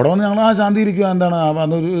 അവിടെ വന്ന് ഞങ്ങൾ ശാന്തി ഇരിക്കുക, എന്താണ്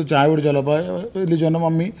അന്നൊരു ചായ കുടിച്ചാലോ. അപ്പോൾ ലിജോൻ്റെ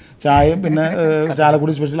മമ്മി ചായയും പിന്നെ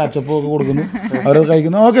ചാലക്കുടി സ്പെഷ്യൽ അച്ചപ്പവും ഒക്കെ കൊടുക്കുന്നു, അവരത്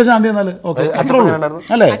കഴിക്കുന്നു. ഓക്കെ ശാന്തി എന്നാൽ ഓക്കെ അത്രേ ഉള്ളൂ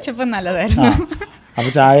അല്ലേ? അപ്പൊ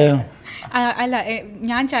ചായ അല്ല,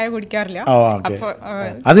 ഞാൻ ചായ കുടിക്കാറില്ല.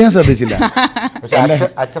 അത് ഞാൻ ശ്രദ്ധിച്ചില്ല.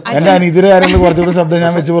 എന്റെ അനിയത്തിയുടെ കാര്യങ്ങൾ കുറച്ചുകൂടി ശ്രദ്ധ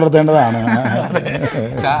ഞാൻ വെച്ച് പുലർത്തേണ്ടതാണ്.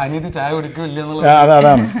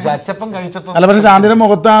 അതാണ്. അല്ല, പക്ഷെ ശാന്തിയുടെ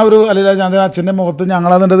മുഖത്ത് ആ ഒരു, അല്ലെങ്കിൽ ശാന്തിയുടെ അച്ഛന്റെ മുഖത്ത്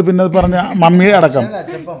ഞങ്ങളതിൻ്റെ പിന്നെ പറഞ്ഞ മമ്മിയെ അടക്കം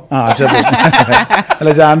അച്ഛപ്പം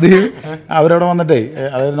അല്ല ശാന്തി അവരവിടെ വന്നിട്ടേ,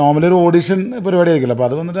 അതായത് നോർമലി ഒരു ഓഡിഷൻ പരിപാടി ആയിരിക്കില്ല. അപ്പൊ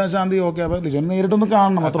അത് വന്നിട്ട് ശാന്തി ഓക്കെ അപ്പൊ ലിജോനെ നേരിട്ടൊന്ന്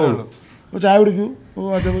കാണണം, അത്രേ ഉള്ളൂ. അപ്പോൾ ചായ കുടിക്കൂ,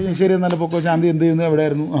 ശരി എന്നാലും പൊക്കോ, ശാന്തി എന്ത് ചെയ്യുന്നു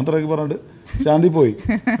എവിടെയായിരുന്നു അത്രയൊക്കെ പറഞ്ഞിട്ട് ശാന്തി പോയി.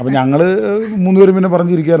 അപ്പം ഞങ്ങൾ 3 പേരും പിന്നെ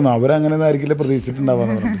പറഞ്ഞിരിക്കുകയായിരുന്നു, അവരങ്ങനെ ആയിരിക്കില്ല പ്രതീക്ഷിച്ചിട്ടുണ്ടാവുക.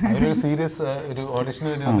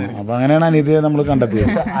 അപ്പം അങ്ങനെയാണ് അനിയത്തിയെ നമ്മൾ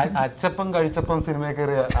കണ്ടെത്തിയത്. അച്ചപ്പം കഴിച്ചപ്പം സിനിമയിൽ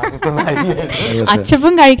കയറിയ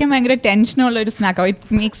അച്ചപ്പം കഴിക്കാൻ ഭയങ്കര ടെൻഷനുള്ള ഒരു snack.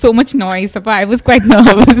 It makes so much noise. അപ്പോൾ ഐ വാസ് ക്വൈറ്റ്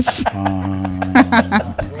നെർവസ്.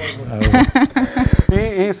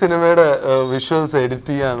 ഈ സിനിമയുടെ വിഷ്വൽസ്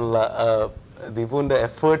എഡിറ്റ് ചെയ്യാനുള്ള ദീപുവിൻ്റെ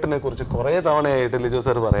എഫേർട്ടിനെ കുറിച്ച് കുറേ തവണയായിട്ട് ലിജോ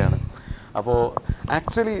സാർ പറയാണ്. അപ്പോൾ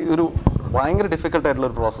ആക്ച്വലി ഒരു ഭയങ്കര ഡിഫിക്കൽട്ടായിട്ടുള്ള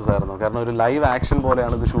ഒരു പ്രോസസ്സായിരുന്നു. കാരണം ഒരു ലൈവ് ആക്ഷൻ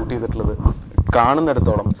പോലെയാണ് ഇത് ഷൂട്ട് ചെയ്തിട്ടുള്ളത്.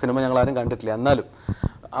 കാണുന്നിടത്തോളം സിനിമ ഞങ്ങളാരും കണ്ടിട്ടില്ല, എന്നാലും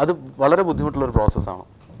അത് വളരെ ബുദ്ധിമുട്ടുള്ളൊരു പ്രോസസ്സാണ്.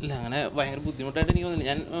 ഇല്ല, അങ്ങനെ ഭയങ്കര ബുദ്ധിമുട്ടായിട്ട് എനിക്ക് തോന്നില്ല.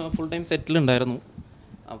 ഞാൻ ഫുൾ ടൈം സെറ്റിലുണ്ടായിരുന്നു.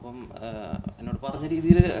 അപ്പം എന്നോട് പറഞ്ഞ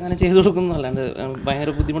രീതിയിൽ അങ്ങനെ ചെയ്തു കൊടുക്കുന്നു, അല്ലാണ്ട്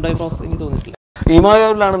ഭയങ്കര ബുദ്ധിമുട്ടായ പ്രോസസ്സ് എനിക്ക് തോന്നിയിട്ടില്ല.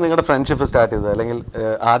 ഈമായോയിലാണ് നിങ്ങളുടെ ഫ്രണ്ട്ഷിപ്പ് സ്റ്റാർട്ട് ചെയ്തത്, അല്ലെങ്കിൽ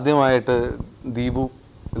ആദ്യമായിട്ട് ദീപു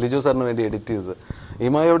ലിജോ സാറിന് വേണ്ടി എഡിറ്റ് ചെയ്തത്?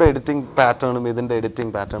 ഈമായോയുടെ എഡിറ്റിംഗ് പാറ്റേണും ഇതിൻ്റെ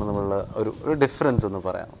എഡിറ്റിംഗ് പാറ്റേണും തമ്മിലുള്ള ഒരു ഡിഫറൻസ് എന്ന്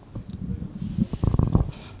പറയാം.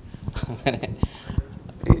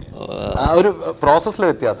 ആ ഒരു പ്രോസസ്സിലെ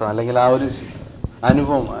വ്യത്യാസം, അല്ലെങ്കിൽ ആ ഒരു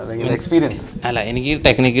അനുഭവം, അല്ലെങ്കിൽ എക്സ്പീരിയൻസ്? അല്ല, എനിക്ക്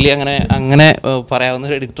ടെക്നിക്കലി അങ്ങനെ പറയാവുന്ന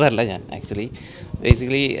ഒരു എഡിറ്റർ അല്ല ഞാൻ. ആക്ച്വലി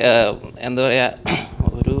ബേസിക്കലി എന്താ പറയുക,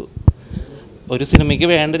 ഒരു സിനിമയ്ക്ക്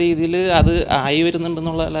വേണ്ട രീതിയിൽ അത് ആയി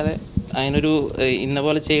വരുന്നുണ്ടെന്നുള്ള, അല്ലാതെ അതിനൊരു ഇന്ന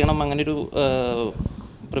പോലെ ചെയ്യണം അങ്ങനൊരു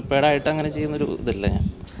പ്രിപ്പയർഡായിട്ട് അങ്ങനെ ചെയ്യുന്നൊരു ഇതില്ല ഞാൻ.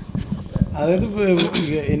 അതായത്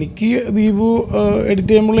എനിക്ക് ദീപു എഡിറ്റ്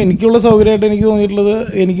ചെയ്യുമ്പോൾ എനിക്കുള്ള സൗകര്യമായിട്ട് എനിക്ക് തോന്നിയിട്ടുള്ളത്,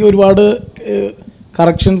 എനിക്ക് ഒരുപാട്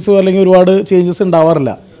കറക്ഷൻസോ അല്ലെങ്കിൽ ഒരുപാട് ചേഞ്ചസ്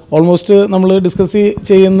ഉണ്ടാവാറില്ല. ഓൾമോസ്റ്റ് നമ്മൾ ഡിസ്കസ്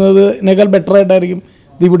ചെയ്യുന്നതിനേക്കാൾ ബെറ്ററായിട്ടായിരിക്കും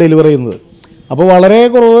ദീപു ഡെലിവർ ചെയ്യുന്നത്. അപ്പോൾ വളരെ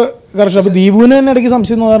കുറവ് കറക്ഷൻ. അപ്പോൾ ദീപുവിന് തന്നെ ഇടയ്ക്ക്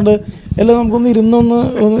സംശയം തോന്നാറുണ്ട്, എല്ലാം നമുക്കൊന്ന് ഇരുന്നൊന്ന്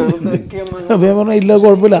ഞാൻ പറഞ്ഞാൽ ഇല്ല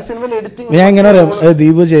കുഴപ്പമില്ല, ഞാൻ എങ്ങനെ പറയാം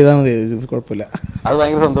ദീപു ചെയ്താൽ മതി, കുഴപ്പമില്ല. അത്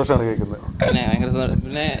ഭയങ്കര സന്തോഷമാണ് കേൾക്കുന്നത്.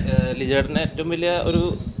 പിന്നെ ലിജേട്ടൻ്റെ ഏറ്റവും വലിയ ഒരു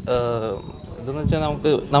ഇതെന്ന് വെച്ചാൽ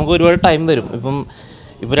നമുക്ക് ഒരുപാട് ടൈം തരും.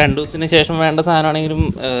 ഇപ്പോൾ 2 ദിവസത്തിന് ശേഷം വേണ്ട സാധനമാണെങ്കിലും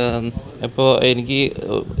ഇപ്പോൾ എനിക്ക്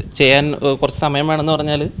ചെയ്യാൻ കുറച്ച് സമയം വേണമെന്ന്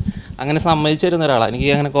പറഞ്ഞാൽ അങ്ങനെ സമ്മതിച്ചു തരുന്ന ഒരാളാണ്. എനിക്ക്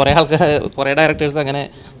അങ്ങനെ കുറേ ഡയറക്ടേഴ്സ് അങ്ങനെ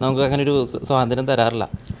നമുക്ക് അങ്ങനെ ഒരു സ്വാതന്ത്ര്യം തരാറില്ല.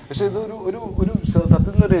 പക്ഷേ ഇത് ഒരു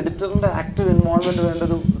സത്യത്തിൽ ഒരു എഡിറ്ററിന്റെ ആക്റ്റീവ് ഇൻവോൾവ്മെന്റ് വേണ്ട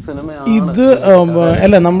ഒരു സിനിമയാണ് ഇത്.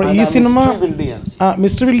 അല്ല, നമ്മൾ ഈ സിനിമ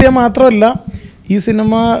മിസ്റ്റർ ബിൽഡ് ചെയ്യാൻ മാത്രമല്ല, ഈ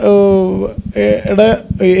സിനിമ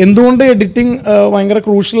എന്തുകൊണ്ട് എഡിറ്റിംഗ് ഭയങ്കര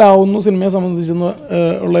ക്രൂഷ്യൽ ആവുന്നു സിനിമയെ സംബന്ധിച്ചെന്ന്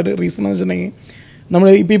ഉള്ളൊരു റീസൺ എന്ന് വെച്ചിട്ടുണ്ടെങ്കിൽ, നമ്മൾ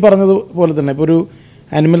ഇപ്പോൾ ഈ പറഞ്ഞത് പോലെ തന്നെ ഇപ്പോൾ ഒരു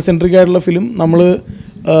ആനിമൽ സെൻട്രിക് ആയിട്ടുള്ള ഫിലിം നമ്മൾ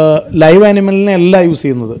ലൈവ് ആനിമലിനെ അല്ല യൂസ്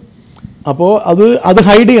ചെയ്യുന്നത്. അപ്പോൾ അത്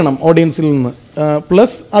ഹൈഡ് ചെയ്യണം ഓഡിയൻസിൽ നിന്ന്.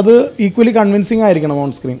 പ്ലസ് അത് ഈക്വലി കൺവിൻസിങ് ആയിരിക്കണം ഓൺ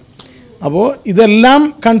സ്ക്രീൻ. അപ്പോൾ ഇതെല്ലാം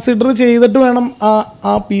കൺസിഡർ ചെയ്തിട്ട് വേണം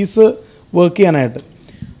ആ പീസ് വർക്ക് ചെയ്യാനായിട്ട്.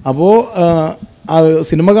 അപ്പോൾ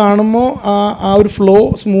സിനിമ കാണുമ്പോൾ ആ ഒരു ഫ്ലോ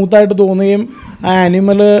സ്മൂത്തായിട്ട് തോന്നുകയും ആ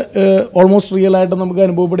ആനിമൽ ഓൾമോസ്റ്റ് റിയൽ ആയിട്ട് നമുക്ക്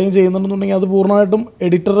അനുഭവപ്പെടുകയും ചെയ്യുന്നുണ്ടെന്നുണ്ടെങ്കിൽ അത് പൂർണ്ണമായിട്ടും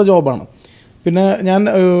എഡിറ്ററുടെ ജോബാണ്. പിന്നെ ഞാൻ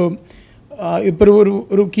ഇപ്പോൾ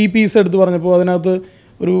ഒരു കീ പീസ് എടുത്ത് പറഞ്ഞപ്പോൾ അതിനകത്ത്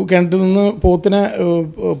ഒരു കിണറ്റിൽ നിന്ന് പോത്തിനെ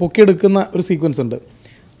പൊക്കിയെടുക്കുന്ന ഒരു സീക്വൻസ് ഉണ്ട്.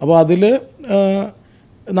 അപ്പോൾ അതിൽ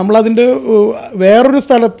നമ്മളതിൻ്റെ വേറൊരു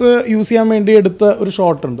സ്ഥലത്ത് യൂസ് ചെയ്യാൻ വേണ്ടി എടുത്ത ഒരു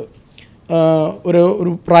ഷോട്ടുണ്ട്.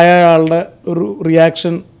 ഒരു പ്രായമായ ആളുടെ ഒരു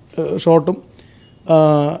റിയാക്ഷൻ ഷോട്ടും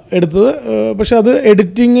എടുത്തത്. പക്ഷെ അത്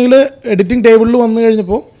എഡിറ്റിംഗ് ടേബിളിൽ വന്നു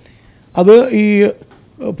കഴിഞ്ഞപ്പോൾ അത് ഈ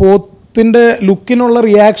പോത്തിൻ്റെ ലുക്കിനുള്ള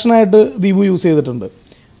റിയാക്ഷനായിട്ട് ദീപു യൂസ് ചെയ്തിട്ടുണ്ട്.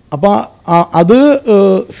 അപ്പോൾ അത്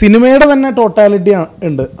സിനിമയുടെ തന്നെ ടോട്ടാലിറ്റി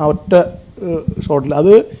ഉണ്ട് ആ ഒറ്റ ഷോട്ടിൽ.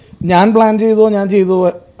 അത് ഞാൻ പ്ലാൻ ചെയ്തോ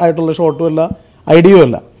ആയിട്ടുള്ള ഷോട്ടും അല്ല, ഐഡിയയും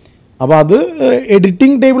അല്ല. അപ്പോൾ അത്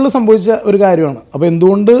എഡിറ്റിംഗ് ടേബിളിൽ സംഭവിച്ച ഒരു കാര്യമാണ്. അപ്പോൾ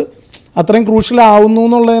എന്തുകൊണ്ട് അത്രയും ക്രൂഷ്യൽ ആവുന്നു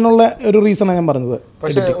എന്നുള്ളതിനുള്ള ഒരു റീസണാണ് ഞാൻ പറഞ്ഞത്.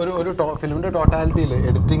 പക്ഷേ ഒരു ഫിലിമിന്റെ ടോട്ടാലിറ്റിയിൽ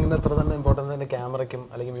എഡിറ്റിംഗിന് എത്ര തന്നെ ഇമ്പോർട്ടൻസ് അതിന്റെ ക്യാമറയ്ക്കും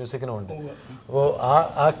അല്ലെങ്കിൽ മ്യൂസിക്കിനും ഉണ്ട്. അപ്പോൾ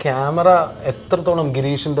ആ ക്യാമറ എത്രത്തോളം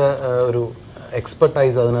ഗിരീഷിന്റെ ഒരു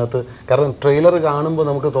എക്സ്പെർട്ടൈസ് അതിനകത്ത്, കാരണം ട്രെയിലർ കാണുമ്പോൾ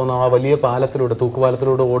നമുക്ക് തോന്നാം ആ വലിയ പാലത്തിലൂടെ,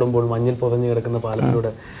 തൂക്കുപാലത്തിലൂടെ ഓടുമ്പോൾ മഞ്ഞിൽ പുതഞ്ഞു കിടക്കുന്ന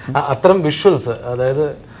പാലത്തിലൂടെ അത്തരം വിഷ്വൽസ്, അതായത്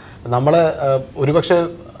നമ്മളെ ഒരുപക്ഷെ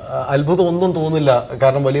അത്ഭുതം ഒന്നും തോന്നില്ല.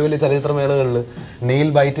 കാരണം വലിയ വലിയ ചലച്ചിത്രമേളകളിൽ നെയിൽ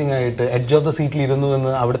ബൈറ്റിംഗ് ആയിട്ട് എഡ്ജ് ഓഫ് ദ സീറ്റിൽ ഇരുന്നു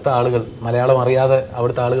എന്ന് അവിടുത്തെ ആളുകൾ, മലയാളം അറിയാതെ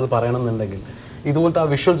അവിടുത്തെ ആളുകൾ പറയണമെന്നുണ്ടെങ്കിൽ ഇതുപോലത്തെ ആ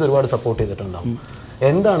വിഷ്വൽസ് ഒരുപാട് സപ്പോർട്ട് ചെയ്തിട്ടുണ്ടാവും.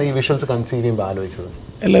 എന്താണ് ഈ വിഷ്വൽസ് കൺസീവ് ചെയ്യുമ്പോൾ ആലോചിച്ചത്?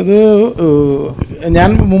 അല്ല, ഇത്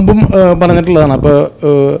ഞാൻ മുമ്പും പറഞ്ഞിട്ടുള്ളതാണ്. അപ്പോൾ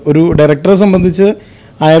ഒരു ഡയറക്ടറെ സംബന്ധിച്ച്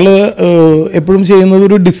അയാൾ എപ്പോഴും ചെയ്യുന്നത്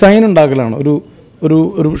ഒരു ഡിസൈൻ ഉണ്ടാക്കലാണ്. ഒരു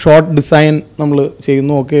ഷോർട്ട് ഡിസൈൻ നമ്മൾ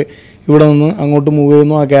ചെയ്യുന്നു. ഓക്കെ, ഇവിടെ നിന്ന് അങ്ങോട്ട് മൂവ്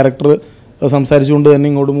ചെയ്യുന്നു, ആ ക്യാരക്ടർ സംസാരിച്ചുകൊണ്ട് തന്നെ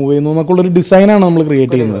ഇങ്ങോട്ട് മൂവ് ചെയ്യുന്നു എന്നൊക്കെയുള്ളൊരു ഡിസൈനാണ് നമ്മൾ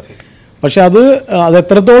ക്രിയേറ്റ് ചെയ്യുന്നത്. പക്ഷെ അത്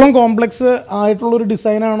എത്രത്തോളം കോംപ്ലക്സ് ആയിട്ടുള്ളൊരു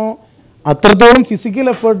ഡിസൈനാണോ അത്രത്തോളം ഫിസിക്കൽ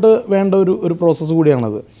എഫേർട്ട് വേണ്ട ഒരു പ്രോസസ്സ്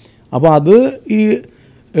കൂടിയാണത്. അപ്പോൾ അത് ഈ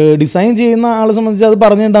ഡിസൈൻ ചെയ്യുന്ന ആളെ സംബന്ധിച്ച് അത്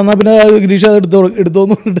പറഞ്ഞിട്ടുണ്ട്, എന്നാൽ പിന്നെ ഗിരീഷ് അത്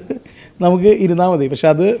എടുത്തോന്ന് പറഞ്ഞിട്ട് നമുക്ക് ഇരുന്നാൽ മതി. പക്ഷെ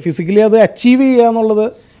അത് ഫിസിക്കലി അത് അച്ചീവ് ചെയ്യുക എന്നുള്ളത്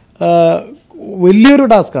വലിയൊരു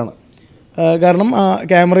ടാസ്ക്കാണ്. കാരണം ആ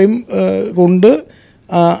ക്യാമറയും കൊണ്ട്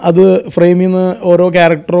അത് ഫ്രെയിമിൽ നിന്ന് ഓരോ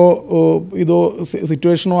ക്യാരക്ടറോ ഇതോ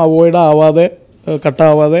സിറ്റുവേഷനോ അവോയ്ഡ് ആവാതെ,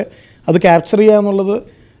 കട്ടാവാതെ അത് ക്യാപ്ചർ ചെയ്യുക എന്നുള്ളത്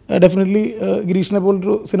ഡെഫിനറ്റ്ലി ഗിരീഷിനെ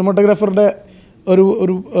പോലൊരു സിനിമാറ്റോഗ്രാഫറുടെ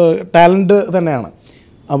ഒരു ടാലൻറ്റ് തന്നെയാണ്.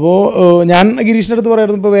 അപ്പോൾ ഞാൻ ഗിരീഷിൻ്റെ അടുത്ത്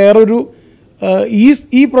പറയായിരുന്നു, ഇപ്പോൾ വേറൊരു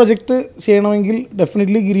ഈ പ്രൊജക്റ്റ് ചെയ്യണമെങ്കിൽ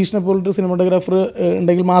ഡെഫിനറ്റ്ലി ഗിരീഷിനെ പോലൊരു സിനിമാറ്റോഗ്രാഫർ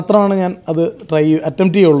ഉണ്ടെങ്കിൽ മാത്രമാണ് ഞാൻ അത്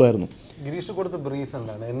അറ്റംപ്റ്റ് ചെയ്യുള്ളൂ. ഗിരീഷ് കൊടുത്ത ബ്രീഫ്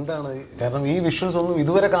എന്താണ്? കാരണം ഈ വിഷ്വൽസ് ഒന്നും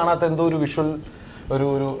ഇതുവരെ കാണാത്ത എന്തോ ഒരു വിഷ്വൽ,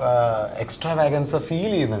 ഒരു എക്സ്ട്രാ വാഗൻസ്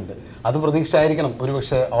ഫീൽ ചെയ്യുന്നുണ്ട്. അത് പ്രതീക്ഷിച്ചായിരിക്കണം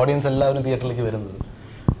ഒരുപക്ഷെ ഓഡിയൻസ് എല്ലാവരും തിയേറ്ററിലേക്ക് വരുന്നത്.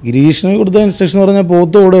 ഗിരീഷിന് കൊടുത്ത ഇൻസ്ട്രക്ഷൻ എന്ന് പറഞ്ഞാൽ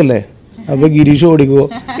പോത്ത് ഓടുകയല്ലേ, അപ്പോൾ ഗിരീഷ് ഓടിക്കുമോ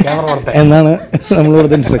എന്നാണ് നമ്മൾ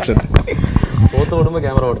കൊടുത്ത ഇൻസ്ട്രക്ഷൻ. പോത്ത് ഓടുമ്പോൾ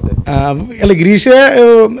ക്യാമറ ഓടട്ടെ. അല്ല, ഗിരീഷ്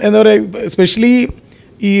എന്താ പറയുക, സ്പെഷ്യലി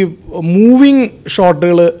ഈ മൂവിങ്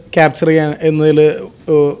ഷോട്ടുകൾ ക്യാപ്ചർ ചെയ്യാൻ എന്നതിൽ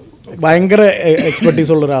ഭയങ്കര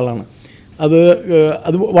എക്സ്പെർട്ടീസ് ഉള്ള ഒരാളാണ്.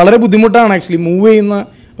 അത് വളരെ ബുദ്ധിമുട്ടാണ് ആക്ച്വലി മൂവ് ചെയ്യുന്ന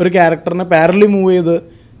ഒരു ക്യാരക്ടറിനെ പാരലി മൂവ് ചെയ്ത്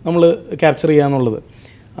നമ്മൾ ക്യാപ്ചർ ചെയ്യുക എന്നുള്ളത്.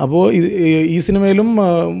 അപ്പോൾ ഈ സിനിമയിലും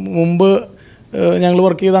മുമ്പ് ഞങ്ങൾ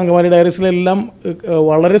വർക്ക് ചെയ്ത അങ്കമാലി ഡയറീസിലെല്ലാം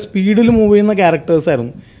വളരെ സ്പീഡിൽ മൂവ് ചെയ്യുന്ന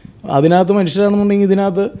ക്യാരക്ടേഴ്സായിരുന്നു. അതിനകത്ത് മനുഷ്യരാണെന്നുണ്ടെങ്കിൽ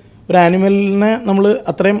ഇതിനകത്ത് ഒരു ആനിമലിനെ നമ്മൾ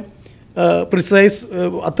അത്രയും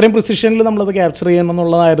പ്രിസിഷനിൽ നമ്മളത് ക്യാപ്ചർ ചെയ്യണം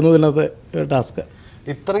എന്നുള്ളതായിരുന്നു ഇതിനകത്ത് ടാസ്ക്.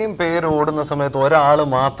 ഇത്രയും പേര് ഓടുന്ന സമയത്ത് ഒരാൾ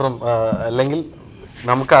മാത്രം, അല്ലെങ്കിൽ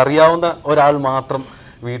നമുക്കറിയാവുന്ന ഒരാൾ മാത്രം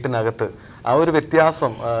വീട്ടിനകത്ത്, ആ ഒരു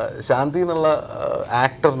വ്യത്യാസം ശാന്തി എന്നുള്ള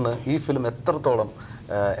ആക്ടറിന് ഈ ഫിലിം എത്രത്തോളം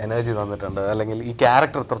എനർജി തന്നിട്ടുണ്ട്, അല്ലെങ്കിൽ ഈ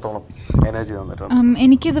ക്യാരക്ടർ എത്രത്തോളം എനർജി തന്നിട്ടുണ്ട്?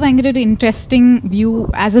 എനിക്കിത് ഭയങ്കര ഒരു ഇൻട്രസ്റ്റിംഗ്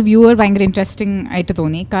ആസ് എ വ്യൂവർ ഭയങ്കര ഇൻട്രസ്റ്റിംഗ് ആയിട്ട്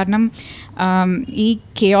തോന്നി. കാരണം ഈ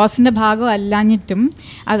കെയോസിൻ്റെ ഭാഗം അല്ലാഞ്ഞിട്ടും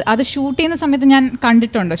അത് ഷൂട്ട് ചെയ്യുന്ന സമയത്ത് ഞാൻ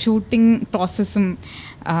കണ്ടിട്ടുണ്ട് ഷൂട്ടിംഗ് പ്രോസസ്സും.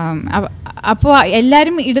 അപ്പോൾ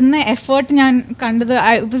എല്ലാവരും ഇടുന്ന എഫേർട്ട് ഞാൻ കണ്ടത്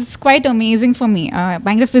it was quite amazing for me.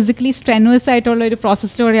 ഭയങ്കര ഫിസിക്കലി സ്ട്രെനുവസ് ആയിട്ടുള്ള ഒരു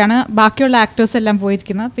പ്രോസസ്സിലൂടെയാണ് ബാക്കിയുള്ള ആക്ടേഴ്സ് എല്ലാം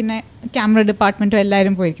പോയിരിക്കുന്നത്, പിന്നെ ക്യാമറ ഡിപ്പാർട്ട്മെൻറ്റും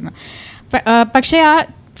എല്ലാവരും പോയിരിക്കുന്നത്. പക്ഷേ ആ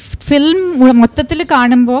ഫിലിം മൊത്തത്തിൽ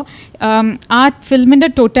കാണുമ്പോൾ ആ ഫിലിമിൻ്റെ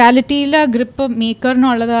ടോട്ടാലിറ്റിയിലെ ഗ്രിപ്പ്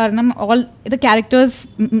മേക്കറിനുള്ളത് കാരണം all the characters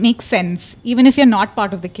make sense even if you are not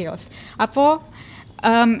part of the chaos. അപ്പോൾ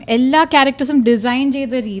എല്ലാ ക്യാരക്ടേഴ്സും ഡിസൈൻ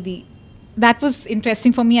ചെയ്ത രീതി that was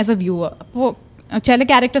interesting for me as A viewer. അപ്പോൾ ചില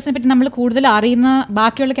ക്യാരക്ടേഴ്സിനെ പറ്റി നമ്മൾ കൂടുതൽ അറിയുന്ന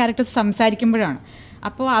ബാക്കിയുള്ള ക്യാരക്ടേഴ്സ് സംസാരിക്കുമ്പോഴാണ്.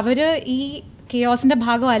 അപ്പോൾ അവർ ഈ കെയോസിൻ്റെ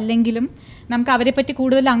ഭാഗം അല്ലെങ്കിലും നമുക്ക് അവരെ പറ്റി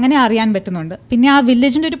കൂടുതൽ അങ്ങനെ അറിയാൻ പറ്റുന്നുണ്ട്. പിന്നെ ആ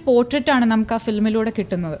വില്ലേജിൻ്റെ ഒരു പോർട്രേറ്റാണ് നമുക്ക് ആ ഫിലിമിലൂടെ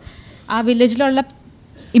കിട്ടുന്നത്. ആ വില്ലേജിലുള്ള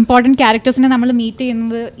ഇമ്പോർട്ടൻറ്റ് ക്യാരക്ടേഴ്സിനെ നമ്മൾ മീറ്റ്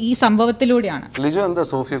ചെയ്യുന്നത് ഈ സംഭവത്തിലൂടെയാണ്. ലിജോ എന്താ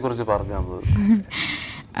സോഫിയെ കുറിച്ച് പറഞ്ഞത്?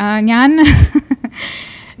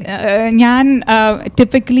 ഞാൻ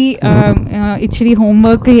ടിപ്പിക്കലി ഇച്ചിരി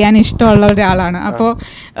ഹോംവർക്ക് ചെയ്യാൻ ഇഷ്ടമുള്ള ഒരാളാണ്. അപ്പോൾ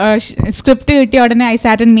സ്ക്രിപ്റ്റ് കിട്ടിയ ഉടനെ I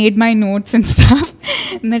SAT and made my notes and staff.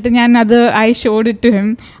 എന്നിട്ട് ഞാൻ അത് I showed it to him.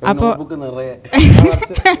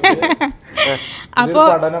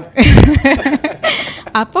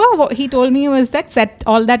 അപ്പോൾ he told me was that set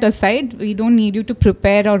all that aside, we don't need you to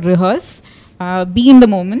prepare or rehearse, be in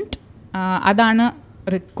the moment. അതാണ്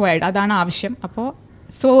required, അതാണ് ആവശ്യം. അപ്പോൾ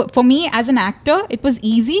so for me as an actor it was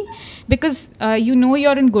easy because you know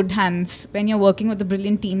you're in good hands when you're working with a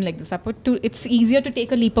brilliant team like this. It's easier to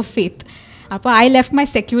take a leap of faith. I left my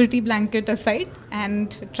security blanket aside and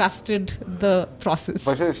trusted the process.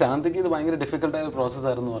 പക്ഷേ ശാന്തിക്ക് ഇത് ഭയങ്കര ഡിഫിക്കൽട്ടായ process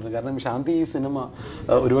ആയിരുന്നു പറഞ്ഞു. കാരണം ശാന്തി ഈ cinema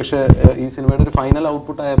ഒരുപക്ഷെ ഈ സിനിമയുടെ ഒരു ഫൈനൽ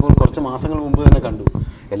ഔട്ട്പുട്ട് ആയപ്പോൾ കുറച്ച് മാസങ്ങൾ മുമ്പ് തന്നെ കണ്ടു.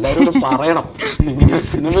 എല്ലാവരോടും പറയണം ഇങ്ങനെ ഒരു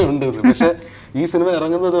സിനിമയുണ്ട്. പക്ഷേ ഈ സിനിമ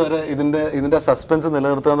ഇറങ്ങുന്നത് വരെ ഇതിന്റെ സസ്പെൻസ്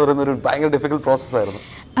നിലനിർത്തുക എന്ന് പറയുന്ന ഒരു ഭയങ്കര ഡിഫിക്കൽട്ട് പ്രോസസ്സായിരുന്നു.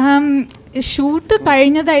 ഷൂട്ട്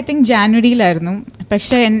കഴിഞ്ഞത് ഐ തിങ്ക് ജാനുവരിയിലായിരുന്നു.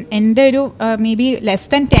 പക്ഷേ എൻ്റെ ഒരു may be less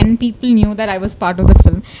than 10 people knew that I was part of the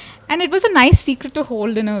film. And it was a nice secret to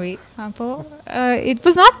hold in a way. It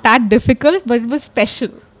was not that difficult, but it was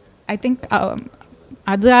special. I think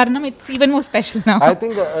it's even more special now. I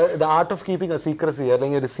think the art of keeping a secrecy,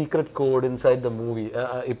 അല്ലെങ്കിൽ ഒരു secret code inside the movie,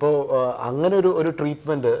 ഇപ്പോൾ അങ്ങനെ ഒരു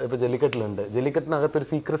treatment ഇപ്പോൾ ജല്ലിക്കെട്ടിലുണ്ട്. ജല്ലിക്കെട്ടിനകത്ത് ഒരു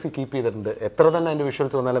secrecy keep ചെയ്തിട്ടുണ്ട്. എത്ര തന്നെ അതിൻ്റെ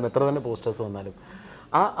വിഷ്വൽസ് വന്നാലും എത്ര തന്നെ പോസ്റ്റേഴ്സ് വന്നാലും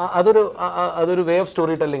അതൊരു വേ ഓഫ്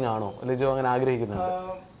സ്റ്റോറി ടെല്ലിംഗ് ആണോ ലിജോ അങ്ങനെ ആഗ്രഹിക്കുന്നത്?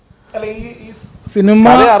 സിനിമ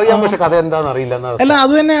അറിയാം, പക്ഷെ കഥ എന്താണെന്ന് അറിയില്ല. അല്ല,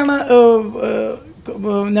 അത് തന്നെയാണ്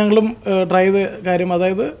ഞങ്ങളും ട്രൈ ചെയ്ത കാര്യം.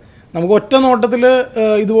 അതായത് നമുക്ക് ഒറ്റ നോട്ടത്തിൽ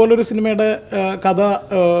ഇതുപോലൊരു സിനിമയുടെ കഥ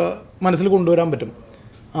മനസ്സിൽ കൊണ്ടുവരാൻ പറ്റും.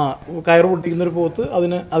 കയറ് പൊട്ടിക്കുന്നൊരു പോത്ത്,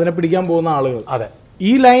 അതിനെ പിടിക്കാൻ പോകുന്ന ആളുകൾ. അതെ,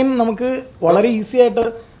 ഈ ലൈൻ നമുക്ക് വളരെ ഈസി ആയിട്ട്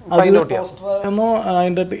എന്നോ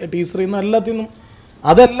അതിൻ്റെ ടീച്ചറിൽ നിന്നോ എല്ലാത്തിൽ നിന്നും,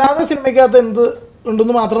 അതല്ലാതെ സിനിമയ്ക്കകത്ത് എന്ത്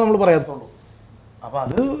ഉണ്ടെന്ന് മാത്രമേ നമ്മൾ പറയാത്തുള്ളൂ. അപ്പോൾ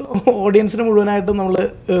അത് ഓഡിയൻസിന് മുഴുവനായിട്ട് നമ്മൾ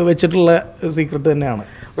വെച്ചിട്ടുള്ള സീക്രട്ട് തന്നെയാണ്.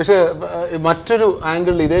 പക്ഷേ മറ്റൊരു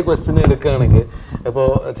ആംഗിളിൽ ഇതേ ക്വസ്റ്റ്യൻ എടുക്കുകയാണെങ്കിൽ, ഇപ്പോൾ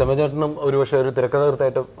ചെമ്മചേട്ടനും ഒരുപക്ഷെ ഒരു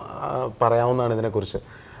തിരക്കഥാകൃത്തായിട്ട് പറയാവുന്നതാണ് ഇതിനെക്കുറിച്ച്.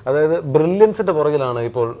 അതായത് ബ്രില്യൻസിൻ്റെ പുറകിലാണ്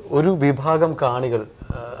ഇപ്പോൾ ഒരു വിഭാഗം കാണികൾ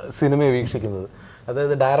സിനിമയെ വീക്ഷിക്കുന്നത്.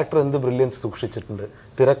 അതായത് ഡയറക്ടർ എന്ത് ബ്രില്യൻസ് സൂക്ഷിച്ചിട്ടുണ്ട്,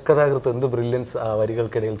 തിരക്കഥാകൃത്ത് എന്ത് ബ്രില്യൻസ് ആ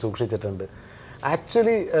വരികൾക്കിടയിൽ സൂക്ഷിച്ചിട്ടുണ്ട്.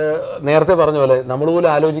 ആക്ച്വലി നേരത്തെ പറഞ്ഞ പോലെ നമ്മൾ പോലും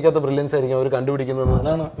ആലോചിക്കാത്ത ബ്രില്യൻസ് ആയിരിക്കും അവർ കണ്ടുപിടിക്കുന്നത്.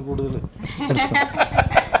 അതാണ് കൂടുതൽ.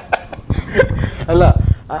 അല്ല,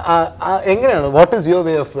 എങ്ങനെയാണ്, what is your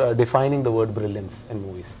way of defining the word brilliance in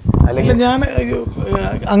movies? അല്ലെങ്കിൽ ഞാൻ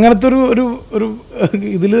അങ്ങനത്തെ ഒരു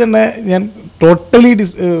ഇതിൽ തന്നെ ഞാൻ ടോട്ടലി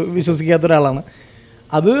വിശ്വസിക്കാത്ത ഒരാളാണ്.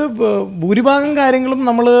 അത് ഭൂരിഭാഗം കാര്യങ്ങളും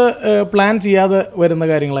നമ്മൾ പ്ലാൻ ചെയ്യാതെ വരുന്ന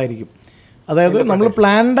കാര്യങ്ങളായിരിക്കും. അതായത് നമ്മൾ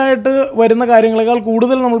പ്ലാൻഡായിട്ട് വരുന്ന കാര്യങ്ങളെക്കാൾ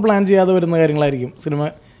കൂടുതൽ നമ്മൾ പ്ലാൻ ചെയ്യാതെ വരുന്ന കാര്യങ്ങളായിരിക്കും.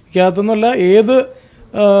 സിനിമയ്ക്കകത്തൊന്നുമല്ല, ഏത്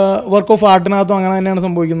വർക്ക് ഓഫ് ആർട്ടിനകത്തും അങ്ങനെ തന്നെയാണ്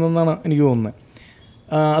സംഭവിക്കുന്നതെന്നാണ് എനിക്ക് തോന്നുന്നത്.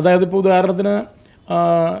 അതായത് ഇപ്പോൾ ഉദാഹരണത്തിന്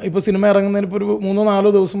ഇപ്പോൾ സിനിമ ഇറങ്ങുന്നതിന് ഇപ്പോൾ ഒരു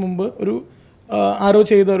 3-4 ദിവസം മുമ്പ് ഒരു ആരോ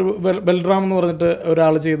ചെയ്ത ഒരു ബൽറാം എന്ന് പറഞ്ഞിട്ട്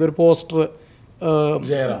ഒരാൾ ചെയ്ത ഒരു പോസ്റ്റർ,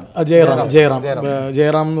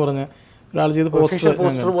 ജയറാം എന്ന് പറഞ്ഞ ഒരാൾ ചെയ്ത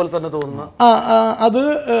പോസ്റ്റർ അത്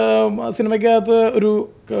സിനിമയ്ക്കകത്ത് ഒരു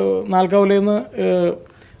നാൽക്കവലയിൽ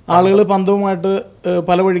ആളുകൾ പന്തവുമായിട്ട്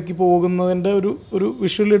പല വഴിക്ക് പോകുന്നതിൻ്റെ ഒരു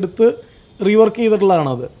വിഷ്വൽ എടുത്ത് റീവർക്ക്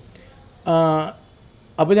ചെയ്തിട്ടുള്ളതാണത്.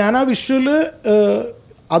 അപ്പോൾ ഞാൻ ആ വിഷ്വല്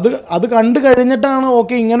അത് കണ്ടു കഴിഞ്ഞിട്ടാണ്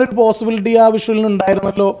ഓക്കെ ഇങ്ങനൊരു പോസിബിലിറ്റി ആ വിഷ്വലിന്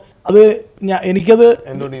ഉണ്ടായിരുന്നല്ലോ, അത് എനിക്കത്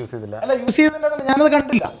എന്തുകൊണ്ട് യൂസ് ചെയ്തില്ല? അല്ല, യൂസ് ചെയ്തില്ല, ഞാനത്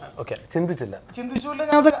കണ്ടില്ല, ചിന്തിച്ചില്ല.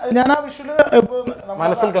 ഞാൻ ആ വിഷ്വല്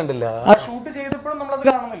മനസ്സിൽ കണ്ടില്ല. ആ ഷൂട്ട് ചെയ്തപ്പോഴും നമ്മളത്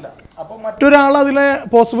കാണുന്നില്ല. അപ്പോൾ മറ്റൊരാൾ അതിലെ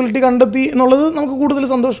പോസിബിലിറ്റി കണ്ടെത്തി എന്നുള്ളത് നമുക്ക് കൂടുതൽ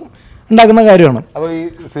സന്തോഷം ഉണ്ടാക്കുന്ന കാര്യമാണ്. അപ്പോൾ ഈ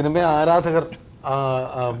സിനിമ ആരാധകർ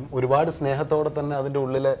ഒരുപാട് സ്നേഹത്തോടെ തന്നെ അതിൻ്റെ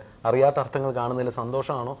ഉള്ളിലെ അറിയാത്ത അർത്ഥങ്ങൾ കാണുന്നതിൽ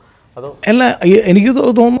സന്തോഷമാണോ അതോ? അല്ല, എനിക്ക്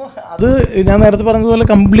തോന്നുന്നു അത് ഞാൻ നേരത്തെ പറഞ്ഞതുപോലെ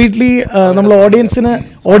കംപ്ലീറ്റ്ലി നമ്മൾ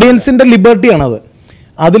ഓഡിയൻസിൻ്റെ ലിബർട്ടിയാണത്.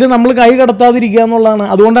 അതിൽ നമ്മൾ കൈ കടത്താതിരിക്കുക എന്നുള്ളതാണ്.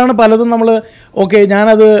 അതുകൊണ്ടാണ് പലതും നമ്മൾ ഓക്കെ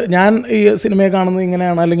ഞാൻ ഈ സിനിമയെ കാണുന്നത്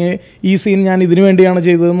ഇങ്ങനെയാണ്, അല്ലെങ്കിൽ ഈ സീൻ ഞാൻ ഇതിനു വേണ്ടിയാണ്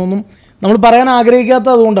ചെയ്തതെന്നൊന്നും നമ്മൾ പറയാൻ ആഗ്രഹിക്കാത്ത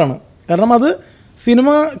അതുകൊണ്ടാണ്. കാരണം അത് സിനിമ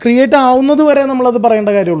ക്രിയേറ്റ് ആവുന്നത് വരെ നമ്മളത്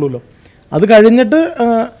പറയേണ്ട കാര്യമുള്ളൂല്ലോ. അത് കഴിഞ്ഞിട്ട്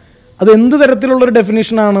അത് എന്ത് തരത്തിലുള്ളൊരു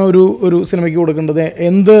ഡെഫിനേഷനാണ് ഒരു സിനിമയ്ക്ക് കൊടുക്കേണ്ടത്,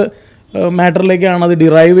 എന്ത് മാറ്ററിലേക്കാണ് അത്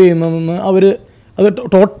ഡിറൈവ് ചെയ്യുന്നതെന്ന് അവർ അത്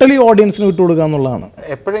ടോട്ടലി ഓഡിയൻസിന് വിട്ടു കൊടുക്കുക എന്നുള്ളതാണ്.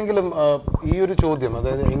 എപ്പോഴെങ്കിലും ഈ ഒരു ചോദ്യം,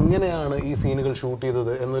 അതായത് എങ്ങനെയാണ് ഈ സീനുകൾ ഷൂട്ട്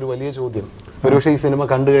ചെയ്തത് എന്നൊരു വലിയ ചോദ്യം ഒരുപക്ഷെ ഈ സിനിമ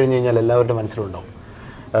കണ്ടു കഴിഞ്ഞ് കഴിഞ്ഞാൽ എല്ലാവരുടെ മനസ്സിലുണ്ടാവും.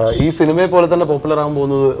 ഈ സിനിമയെ പോലെ തന്നെ പോപ്പുലർ ആകാൻ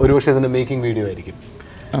പോകുന്നത് ഒരുപക്ഷെ ഇതിൻ്റെ മേക്കിംഗ് വീഡിയോ ആയിരിക്കും.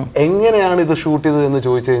 എങ്ങനെയാണ് ഇത് ഷൂട്ട് ചെയ്തത് എന്ന്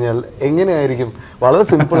ചോദിച്ചു കഴിഞ്ഞാൽ എങ്ങനെയായിരിക്കും? വളരെ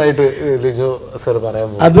സിമ്പിളായിട്ട് ലിജോ സർ പറയാൻ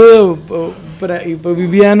പോകും. അത് ഇപ്പോൾ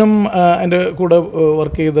വിവിയാനും എൻ്റെ കൂടെ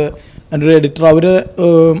വർക്ക് ചെയ്ത് എൻ്റെ ഒരു എഡിറ്റർ, അവർ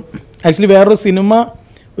ആക്ച്വലി വേറൊരു സിനിമ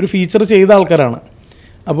ഒരു ഫീച്ചർ ചെയ്ത ആൾക്കാരാണ്.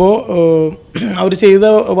 അപ്പോൾ അവർ ചെയ്ത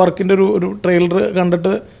വർക്കിൻ്റെ ഒരു ട്രെയിലർ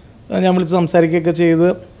കണ്ടിട്ട് ഞാൻ വിളിച്ച് സംസാരിക്കുകയൊക്കെ ചെയ്ത്,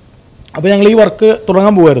 അപ്പോൾ ഞങ്ങൾ ഈ വർക്ക്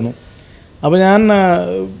തുടങ്ങാൻ പോകുമായിരുന്നു. അപ്പോൾ ഞാൻ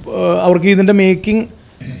അവർക്ക് ഇതിൻ്റെ മേക്കിംഗ്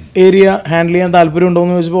ഏരിയ ഹാൻഡിൽ ചെയ്യാൻ താല്പര്യമുണ്ടോ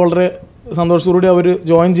എന്ന് ചോദിച്ചപ്പോൾ വളരെ സന്തോഷത്തോടുകൂടി അവർ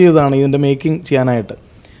ജോയിൻ ചെയ്തതാണ് ഇതിൻ്റെ മേക്കിംഗ് ചെയ്യാനായിട്ട്.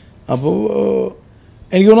 അപ്പോൾ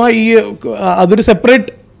എനിക്ക് തോന്നുന്നു ഈ അതൊരു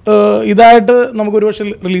സെപ്പറേറ്റ് ഇതായിട്ട് നമുക്കൊരു പക്ഷേ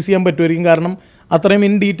റിലീസ് ചെയ്യാൻ പറ്റുമായിരിക്കും. കാരണം അത്രയും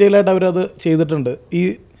ഇൻ ഡീറ്റെയിൽ ആയിട്ട് അവരത് ചെയ്തിട്ടുണ്ട്. ഈ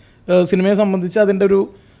സിനിമയെ സംബന്ധിച്ച് അതിൻ്റെ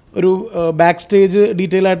ഒരു ബാക്ക് സ്റ്റേജ്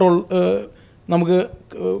ഡീറ്റെയിൽ ആയിട്ട് നമുക്ക്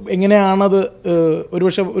എങ്ങനെയാണത്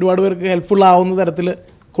ഒരുപക്ഷെ ഒരുപാട് പേർക്ക് ഹെൽപ്ഫുൾ ആവുന്ന തരത്തിൽ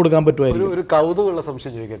കൊടുക്കാൻ പറ്റുമായിരിക്കും. ഒരു കൗതുകമുള്ള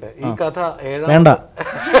സംശയം ചോദിക്കട്ടെ, ഈ കഥ വേണ്ട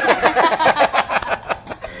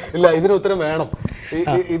ഇല്ല, ഇതിന് ഉത്തരം വേണം.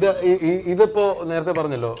 ഇതിപ്പോ നേരത്തെ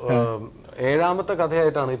പറഞ്ഞല്ലോ, 7ാമത്തെ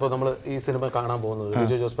കഥയായിട്ടാണ് ഇപ്പോൾ നമ്മൾ ഈ സിനിമ കാണാൻ പോകുന്നത്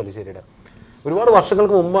ലിജോ ജോസ് പല്ലിശ്ശേരിയുടെ. ഒരുപാട്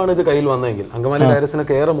വർഷങ്ങൾക്ക് മുമ്പാണ് ഇത് കയ്യിൽ വന്നതെങ്കിൽ, അങ്കമാലി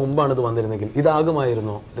ഡയറീസിനൊക്കെ ഏറെ മുമ്പാണ് ഇത് വന്നിരുന്നെങ്കിൽ,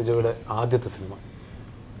 ഇതാകുമായിരുന്നോ ലിജോയുടെ ആദ്യത്തെ സിനിമ?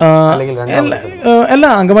 അല്ല,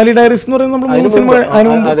 അങ്കമാലി ഡയറീസ് എന്ന് പറയുന്നത് നമ്മൾ 3 സിനിമ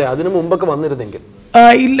അതെ അതിന് മുമ്പൊക്കെ വന്നിരുന്നെങ്കിൽ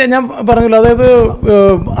ഇല്ല, ഞാൻ പറഞ്ഞല്ലോ. അതായത്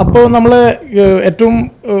അപ്പോൾ നമ്മൾ ഏറ്റവും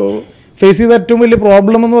ഫേസ് ചെയ്ത ഏറ്റവും വലിയ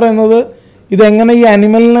പ്രോബ്ലം എന്ന് പറയുന്നത് ഇതെങ്ങനെ ഈ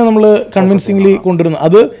അനിമലിനെ നമ്മൾ കൺവിൻസിംഗ്ലി കൊണ്ടുവരുന്നു.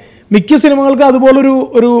 അത് മിക്ക സിനിമകൾക്ക് അതുപോലൊരു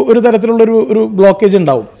ഒരു തരത്തിലുള്ളൊരു ബ്ലോക്കേജ്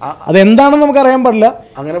ഉണ്ടാവും. അതെന്താണെന്ന് നമുക്ക് അറിയാൻ പാടില്ല.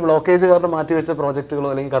 അങ്ങനെ ബ്ലോക്കേജ് കാരണം മാറ്റിവെച്ച പ്രോജക്റ്റുകളോ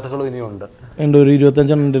അല്ലെങ്കിൽ കഥകളോ ഇനിയുണ്ട്? ഉണ്ട്, ഒരു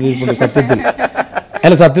 25 സത്യത്തിൽ.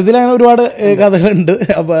 അല്ല, സത്യത്തിൽ അങ്ങനെ ഒരുപാട് കഥകളുണ്ട്.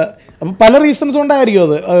 അപ്പോൾ പല റീസൺസ് കൊണ്ടായിരിക്കും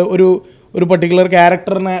അത്. ഒരു പർട്ടിക്കുലർ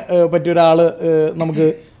ക്യാരക്ടറിനെ പറ്റിയ ഒരാൾ നമുക്ക്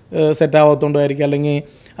സെറ്റ് ആവാത്തതുകൊണ്ടായിരിക്കും, അല്ലെങ്കിൽ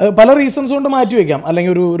അത് പല റീസൺസ് കൊണ്ട് മാറ്റി വയ്ക്കാം,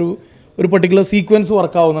 അല്ലെങ്കിൽ ഒരു പർട്ടിക്കുലർ സീക്വൻസ്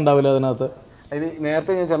വർക്ക് ആവുന്നുണ്ടാവില്ല അതിനകത്ത്. ഇനി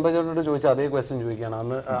നേരത്തെ ഞാൻ ചെമ്പൻ ചേട്ടനോട് ചോദിച്ച അതേ ക്വസ്റ്റ്യൻ ചോദിക്കുകയാണ്.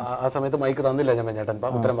 അന്ന് ആ സമയത്ത് മൈക്ക് തന്നില്ല ചെമ്പൻ ചേട്ടൻ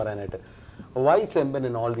ഉത്തരം പറയാനായിട്ട്. Y Chemban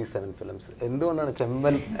in all these 7 films? എന്തുകൊണ്ടാണ്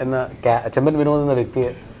ചെമ്പൻ വിനോദ് എന്ന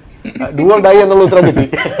വ്യക്തിയെ ഡു ഓർ ഡൈ എന്നുള്ള ഉത്തരം കിട്ടി?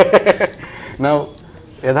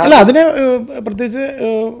 അല്ല, അതിന് പ്രത്യേകിച്ച്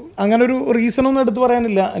അങ്ങനെ ഒരു റീസണൊന്നും എടുത്ത്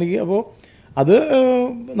പറയാനില്ല എനിക്ക്. അപ്പോൾ അത്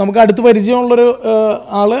നമുക്ക് അടുത്ത് പരിചയമുള്ളൊരു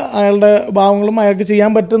ആൾ, അയാളുടെ ഭാവങ്ങളും അയാൾക്ക്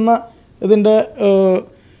ചെയ്യാൻ പറ്റുന്ന ഇതിൻ്റെ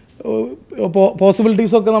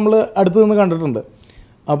പോസിബിലിറ്റീസൊക്കെ നമ്മൾ അടുത്ത് നിന്ന് കണ്ടിട്ടുണ്ട്.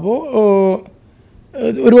 അപ്പോൾ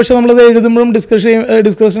ഒരുപക്ഷെ നമ്മളത് എഴുതുമ്പോഴും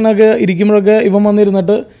ഡിസ്കഷനൊക്കെ ഇരിക്കുമ്പോഴൊക്കെ ഇവൻ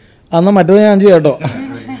വന്നിരുന്നിട്ട് അന്ന് മറ്റേത് ഞാൻ ചെയ്യാം കേട്ടോ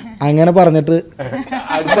അങ്ങനെ പറഞ്ഞിട്ട്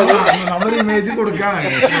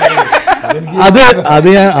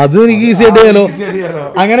അത് എനിക്ക് ഈസി ആയിട്ട് ചെയ്യാലോ.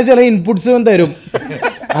 അങ്ങനെ ചില ഇൻപുട്സ് തരും.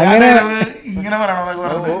 അങ്ങനെ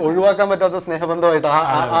ഒഴിവാക്കാൻ പറ്റാത്ത സ്നേഹബന്ധമായിട്ട്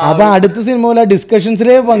അപ്പൊ അടുത്ത സിനിമ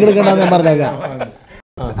ഡിസ്കഷൻസിലേ പങ്കെടുക്കണ്ടെന്ന് ഞാൻ പറഞ്ഞേക്കാം.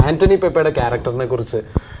 ആന്റണി പെപ്പയുടെ ക്യാരക്ടറിനെ കുറിച്ച്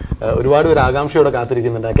ഒരുപാട് പേര് ആകാംക്ഷയോടെ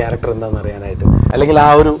കാത്തിരിക്കുന്നുണ്ട്. ആ ക്യാരക്ടർ എന്താണെന്ന് അറിയാനായിട്ട്, അല്ലെങ്കിൽ ആ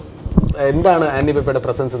ഒരു എന്താണ് ആന്റണി പെപ്പയുടെ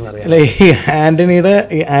പ്രസൻസ് എന്ന് അറിയാം. ഈ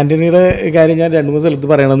ആന്റണിയുടെ കാര്യം ഞാൻ 2-3 സ്ഥലത്ത്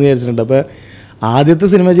പറയണമെന്ന് വിചാരിച്ചിട്ടുണ്ട്. അപ്പോൾ ആദ്യത്തെ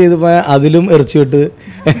സിനിമ ചെയ്തപ്പോൾ അതിലും ഇറച്ചി വിട്ട്,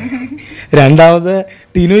 രണ്ടാമത്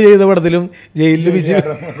ടിനു ചെയ്ത പടത്തിലും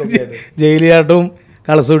ജയിലിയാട്ടവും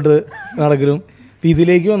കളസോട്ട് നടക്കലും,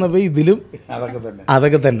 ഇതിലേക്ക് വന്നപ്പോൾ ഇതിലും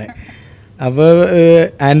അതൊക്കെ തന്നെ. അപ്പോൾ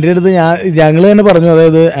ആൻ്റണിയുടെ അടുത്ത് ഞങ്ങൾ തന്നെ പറഞ്ഞു,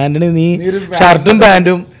 അതായത് ആൻ്റണി നീ ഷർട്ടും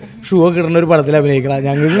പാൻറ്റും ഷൂ ഒക്കെ ഇടുന്ന ഒരു പടത്തിൽ അഭിനയിക്കണം,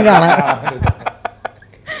 ഞങ്ങൾക്കും കാണാം.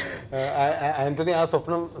 ആന്റണി ആ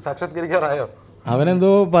സ്വപ്നം സാക്ഷാത്കരിക്കാറായോ?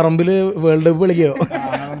 അവനെന്തോ പറമ്പിൽ വേൾഡ് കപ്പ് കളിക്കോ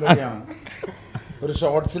ഒരു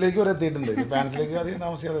ഷോർട്സിലേക്ക് വരെ എത്തിയിട്ടുണ്ട്.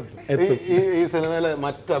 ഈ സിനിമയിലെ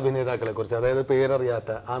മറ്റ് അഭിനേതാക്കളെ കുറിച്ച്, അതായത്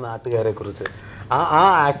പേരറിയാത്ത ആ നാട്ടുകാരെ കുറിച്ച്, ആ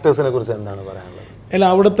ആക്ടേഴ്സിനെ കുറിച്ച് എന്താണ് പറയാനുള്ളത്? അല്ല,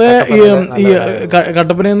 അവിടുത്തെ ഈ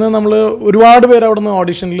കട്ടപ്പനയിൽ നിന്ന് നമ്മൾ ഒരുപാട് പേര് അവിടെ നിന്ന്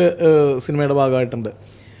ഓഡിഷനിൽ സിനിമയുടെ ഭാഗമായിട്ടുണ്ട്.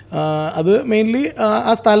 അത് മെയിൻലി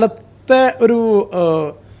ആ സ്ഥലത്തെ ഒരു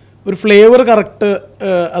ഫ്ലേവർ കറക്റ്റ്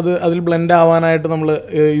അതിൽ ബ്ലെൻഡ് ആവാനായിട്ട് നമ്മൾ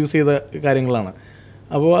യൂസ് ചെയ്ത കാര്യങ്ങളാണ്.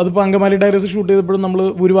 അപ്പോൾ അതിപ്പോൾ അങ്കമാലി ഡയറീസ് ഷൂട്ട് ചെയ്തപ്പോഴും നമ്മൾ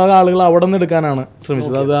ഭൂരിഭാഗം ആളുകൾ അവിടെ നിന്ന് എടുക്കാനാണ്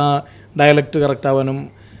ശ്രമിച്ചത്. അത് ആ ഡയലക്റ്റ് കറക്റ്റ് ആവാനും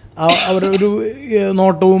അവരുടെ ഒരു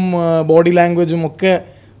നോട്ടവും ബോഡി ലാംഗ്വേജും ഒക്കെ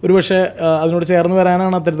ഒരു പക്ഷേ അതിനോട് ചേർന്ന്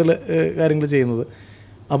വരാനാണ് അത്തരത്തിൽ കാര്യങ്ങൾ ചെയ്യുന്നത്.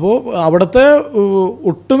 അപ്പോൾ അവിടുത്തെ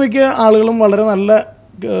ഒട്ടുമിക്ക ആളുകളും വളരെ നല്ല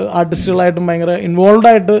ആർട്ടിസ്റ്റുകളായിട്ടും ഭയങ്കര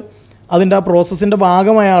ഇൻവോൾവായിട്ട് അതിൻ്റെ ആ പ്രോസസ്സിൻ്റെ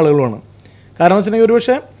ഭാഗമായ ആളുകളുമാണ്. കാരണം വെച്ചിട്ടുണ്ടെങ്കിൽ ഒരു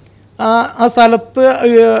പക്ഷേ ആ സ്ഥലത്ത്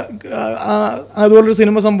അതുപോലൊരു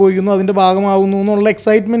സിനിമ സംഭവിക്കുന്നു, അതിൻ്റെ ഭാഗമാകുന്നു എന്നുള്ള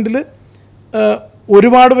എക്സൈറ്റ്മെൻറ്റിൽ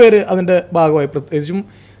ഒരുപാട് പേര് അതിൻ്റെ ഭാഗമായി. പ്രത്യേകിച്ചും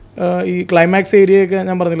ഈ ക്ലൈമാക്സ് ഏരിയയൊക്കെ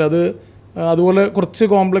ഞാൻ പറഞ്ഞില്ല, അത് അതുപോലെ കുറച്ച്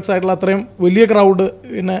കോംപ്ലക്സ് ആയിട്ടുള്ള അത്രയും വലിയ ക്രൗഡ്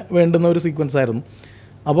പിന്നെ വേണ്ടുന്ന ഒരു സീക്വൻസ് ആയിരുന്നു.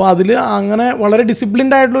 അപ്പോൾ അതിൽ അങ്ങനെ വളരെ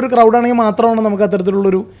ഡിസിപ്ലിൻഡ് ആയിട്ടുള്ളൊരു ക്രൗഡാണെങ്കിൽ മാത്രമാണ് നമുക്ക്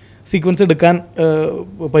അത്തരത്തിലുള്ളൊരു സീക്വൻസ് എടുക്കാൻ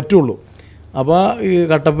പറ്റുള്ളൂ. അപ്പോൾ ഈ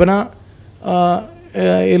കട്ടപ്പന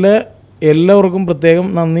എല്ലാവർക്കും പ്രത്യേകം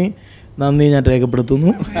നന്ദി ഞാൻ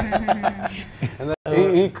രേഖപ്പെടുത്തുന്നു.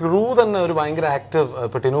 ഈ ക്രൂ തന്നെ ഒരു ഭയങ്കര ആക്റ്റീവ്.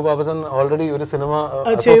 ഇപ്പൊ ടിനു പാപ്പച്ചൻ ഓൾറെഡി ഒരു സിനിമ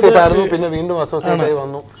അസോസിയേറ്റ് ആയിരുന്നു, പിന്നെ വീണ്ടും അസോസിയേറ്റ് ആയി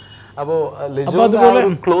വന്നു. അപ്പോൾ ലിജോ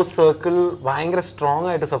ക്ലോസ് സർക്കിൾ ഭയങ്കര സ്ട്രോങ്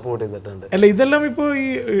ആയിട്ട് സപ്പോർട്ട് ചെയ്തിട്ടുണ്ട്. അല്ല, ഇതെല്ലാം ഇപ്പോൾ ഈ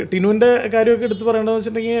ടിനുവിൻ്റെ കാര്യമൊക്കെ എടുത്ത് പറയേണ്ടതെന്ന്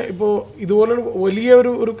വെച്ചിട്ടുണ്ടെങ്കിൽ, ഇപ്പോൾ ഇതുപോലെ വലിയ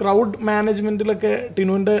ഒരു ക്രൗഡ് മാനേജ്മെൻറ്റിലൊക്കെ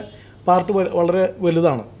ടിനുവിൻ്റെ പാർട്ട് വളരെ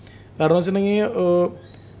വലുതാണ്. കാരണം വെച്ചിട്ടുണ്ടെങ്കിൽ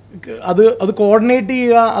അത് കോർഡിനേറ്റ്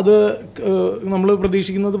ചെയ്യുക, അത് നമ്മൾ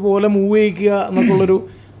പ്രതീക്ഷിക്കുന്നത് പോലെ മൂവ് ചെയ്യിക്കുക എന്നൊക്കെ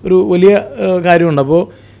ഒരു വലിയ കാര്യമുണ്ട്. അപ്പോൾ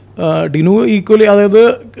ടിനു ഈക്വലി, അതായത്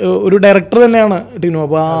ഒരു ഡയറക്ടർ തന്നെയാണ് ടിനു.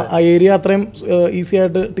 അപ്പോൾ ആ ഏരിയ അത്രയും ഈസി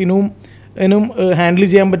ആയിട്ട് ടിനുവും ഹാൻഡിൽ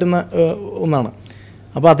ചെയ്യാൻ പറ്റുന്ന ഒന്നാണ്.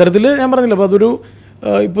 അപ്പോൾ അത്തരത്തിൽ ഞാൻ പറഞ്ഞില്ല, അപ്പോൾ അതൊരു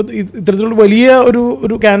ഇപ്പോൾ ഇത്തരത്തിലുള്ള വലിയ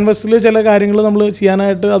ഒരു ക്യാൻവസിൽ ചില കാര്യങ്ങൾ നമ്മൾ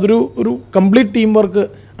ചെയ്യാനായിട്ട് അതൊരു കംപ്ലീറ്റ് ടീം വർക്ക്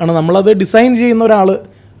ആണ്. നമ്മളത് ഡിസൈൻ ചെയ്യുന്ന ഒരാൾ,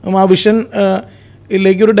 ആ വിഷൻ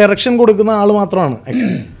ഇതിലേക്ക് ഒരു ഡയറക്ഷൻ കൊടുക്കുന്ന ആൾ മാത്രമാണ്.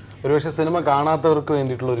 ഒരുപക്ഷെ സിനിമ കാണാത്തവർക്ക്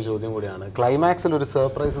വേണ്ടിയിട്ടുള്ള ഒരു ചോദ്യം കൂടിയാണ്, ക്ലൈമാക്സിൽ ഒരു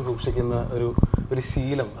സർപ്രൈസ് സൂക്ഷിക്കുന്ന ഒരു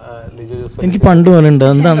ശീലം ലിജോ ജോസ് എനിക്ക് പണ്ട് പോലെ ഉണ്ട്,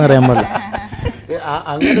 എന്താണെന്ന് അറിയാൻ പാടില്ല.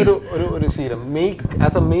 അങ്ങനെ ഒരു ശീലം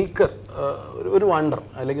ആസ് എ മേക്കർ ഒരു വണ്ടർ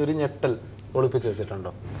അല്ലെങ്കിൽ ഒരു ഞെട്ടൽ ഒളിപ്പിച്ച്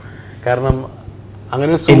വെച്ചിട്ടുണ്ടോ? കാരണം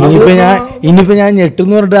അങ്ങനെ ഇനിയിപ്പോ ഞാൻ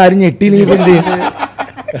ഞെട്ടെന്ന് പറഞ്ഞിട്ട് ആരും ഞെട്ടിയില്ലെങ്കിൽ എന്ത് ചെയ്യും?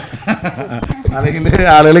 അല്ലെങ്കിൽ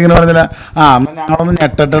ആളുകൾ ഇങ്ങനെ പറഞ്ഞില്ല, ഞങ്ങളൊന്ന്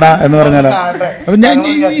ഞെട്ടട്ടടാ എന്ന് പറഞ്ഞാലോ. അപ്പൊ ഞാൻ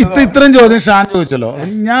ഇത്രയും ചോദ്യം ഷാൻ ചോദിച്ചല്ലോ,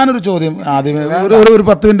 ഞാനൊരു ചോദ്യം ആദ്യമേ ഒരു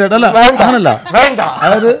 10 മിനിറ്റ് അല്ല അങ്ങനല്ല,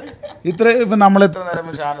 അതായത് ഇപ്പം നമ്മൾ ഇത്ര നേരം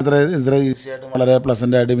ഷാൻ ഇത്ര ഈസിയായിട്ടും വളരെ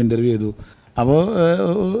പ്ലസന്റ് ആയിട്ടും ഇന്റർവ്യൂ ചെയ്തു. അപ്പോൾ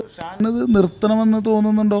ഷാനിത് നിർത്തണമെന്ന്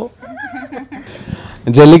തോന്നുന്നുണ്ടോ?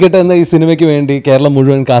 ജല്ലിക്കെട്ട് എന്ന ഈ സിനിമയ്ക്ക് വേണ്ടി കേരളം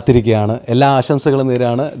മുഴുവൻ കാത്തിരിക്കുകയാണ്. എല്ലാ ആശംസകളും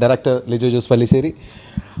നേരാണ് director Lijo Jose Pallissery,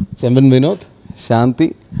 Chemban Vinod, Shanti,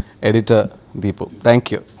 editor Deepu. Thank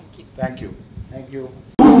you.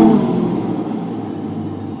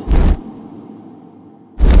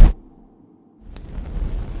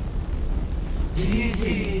 Ji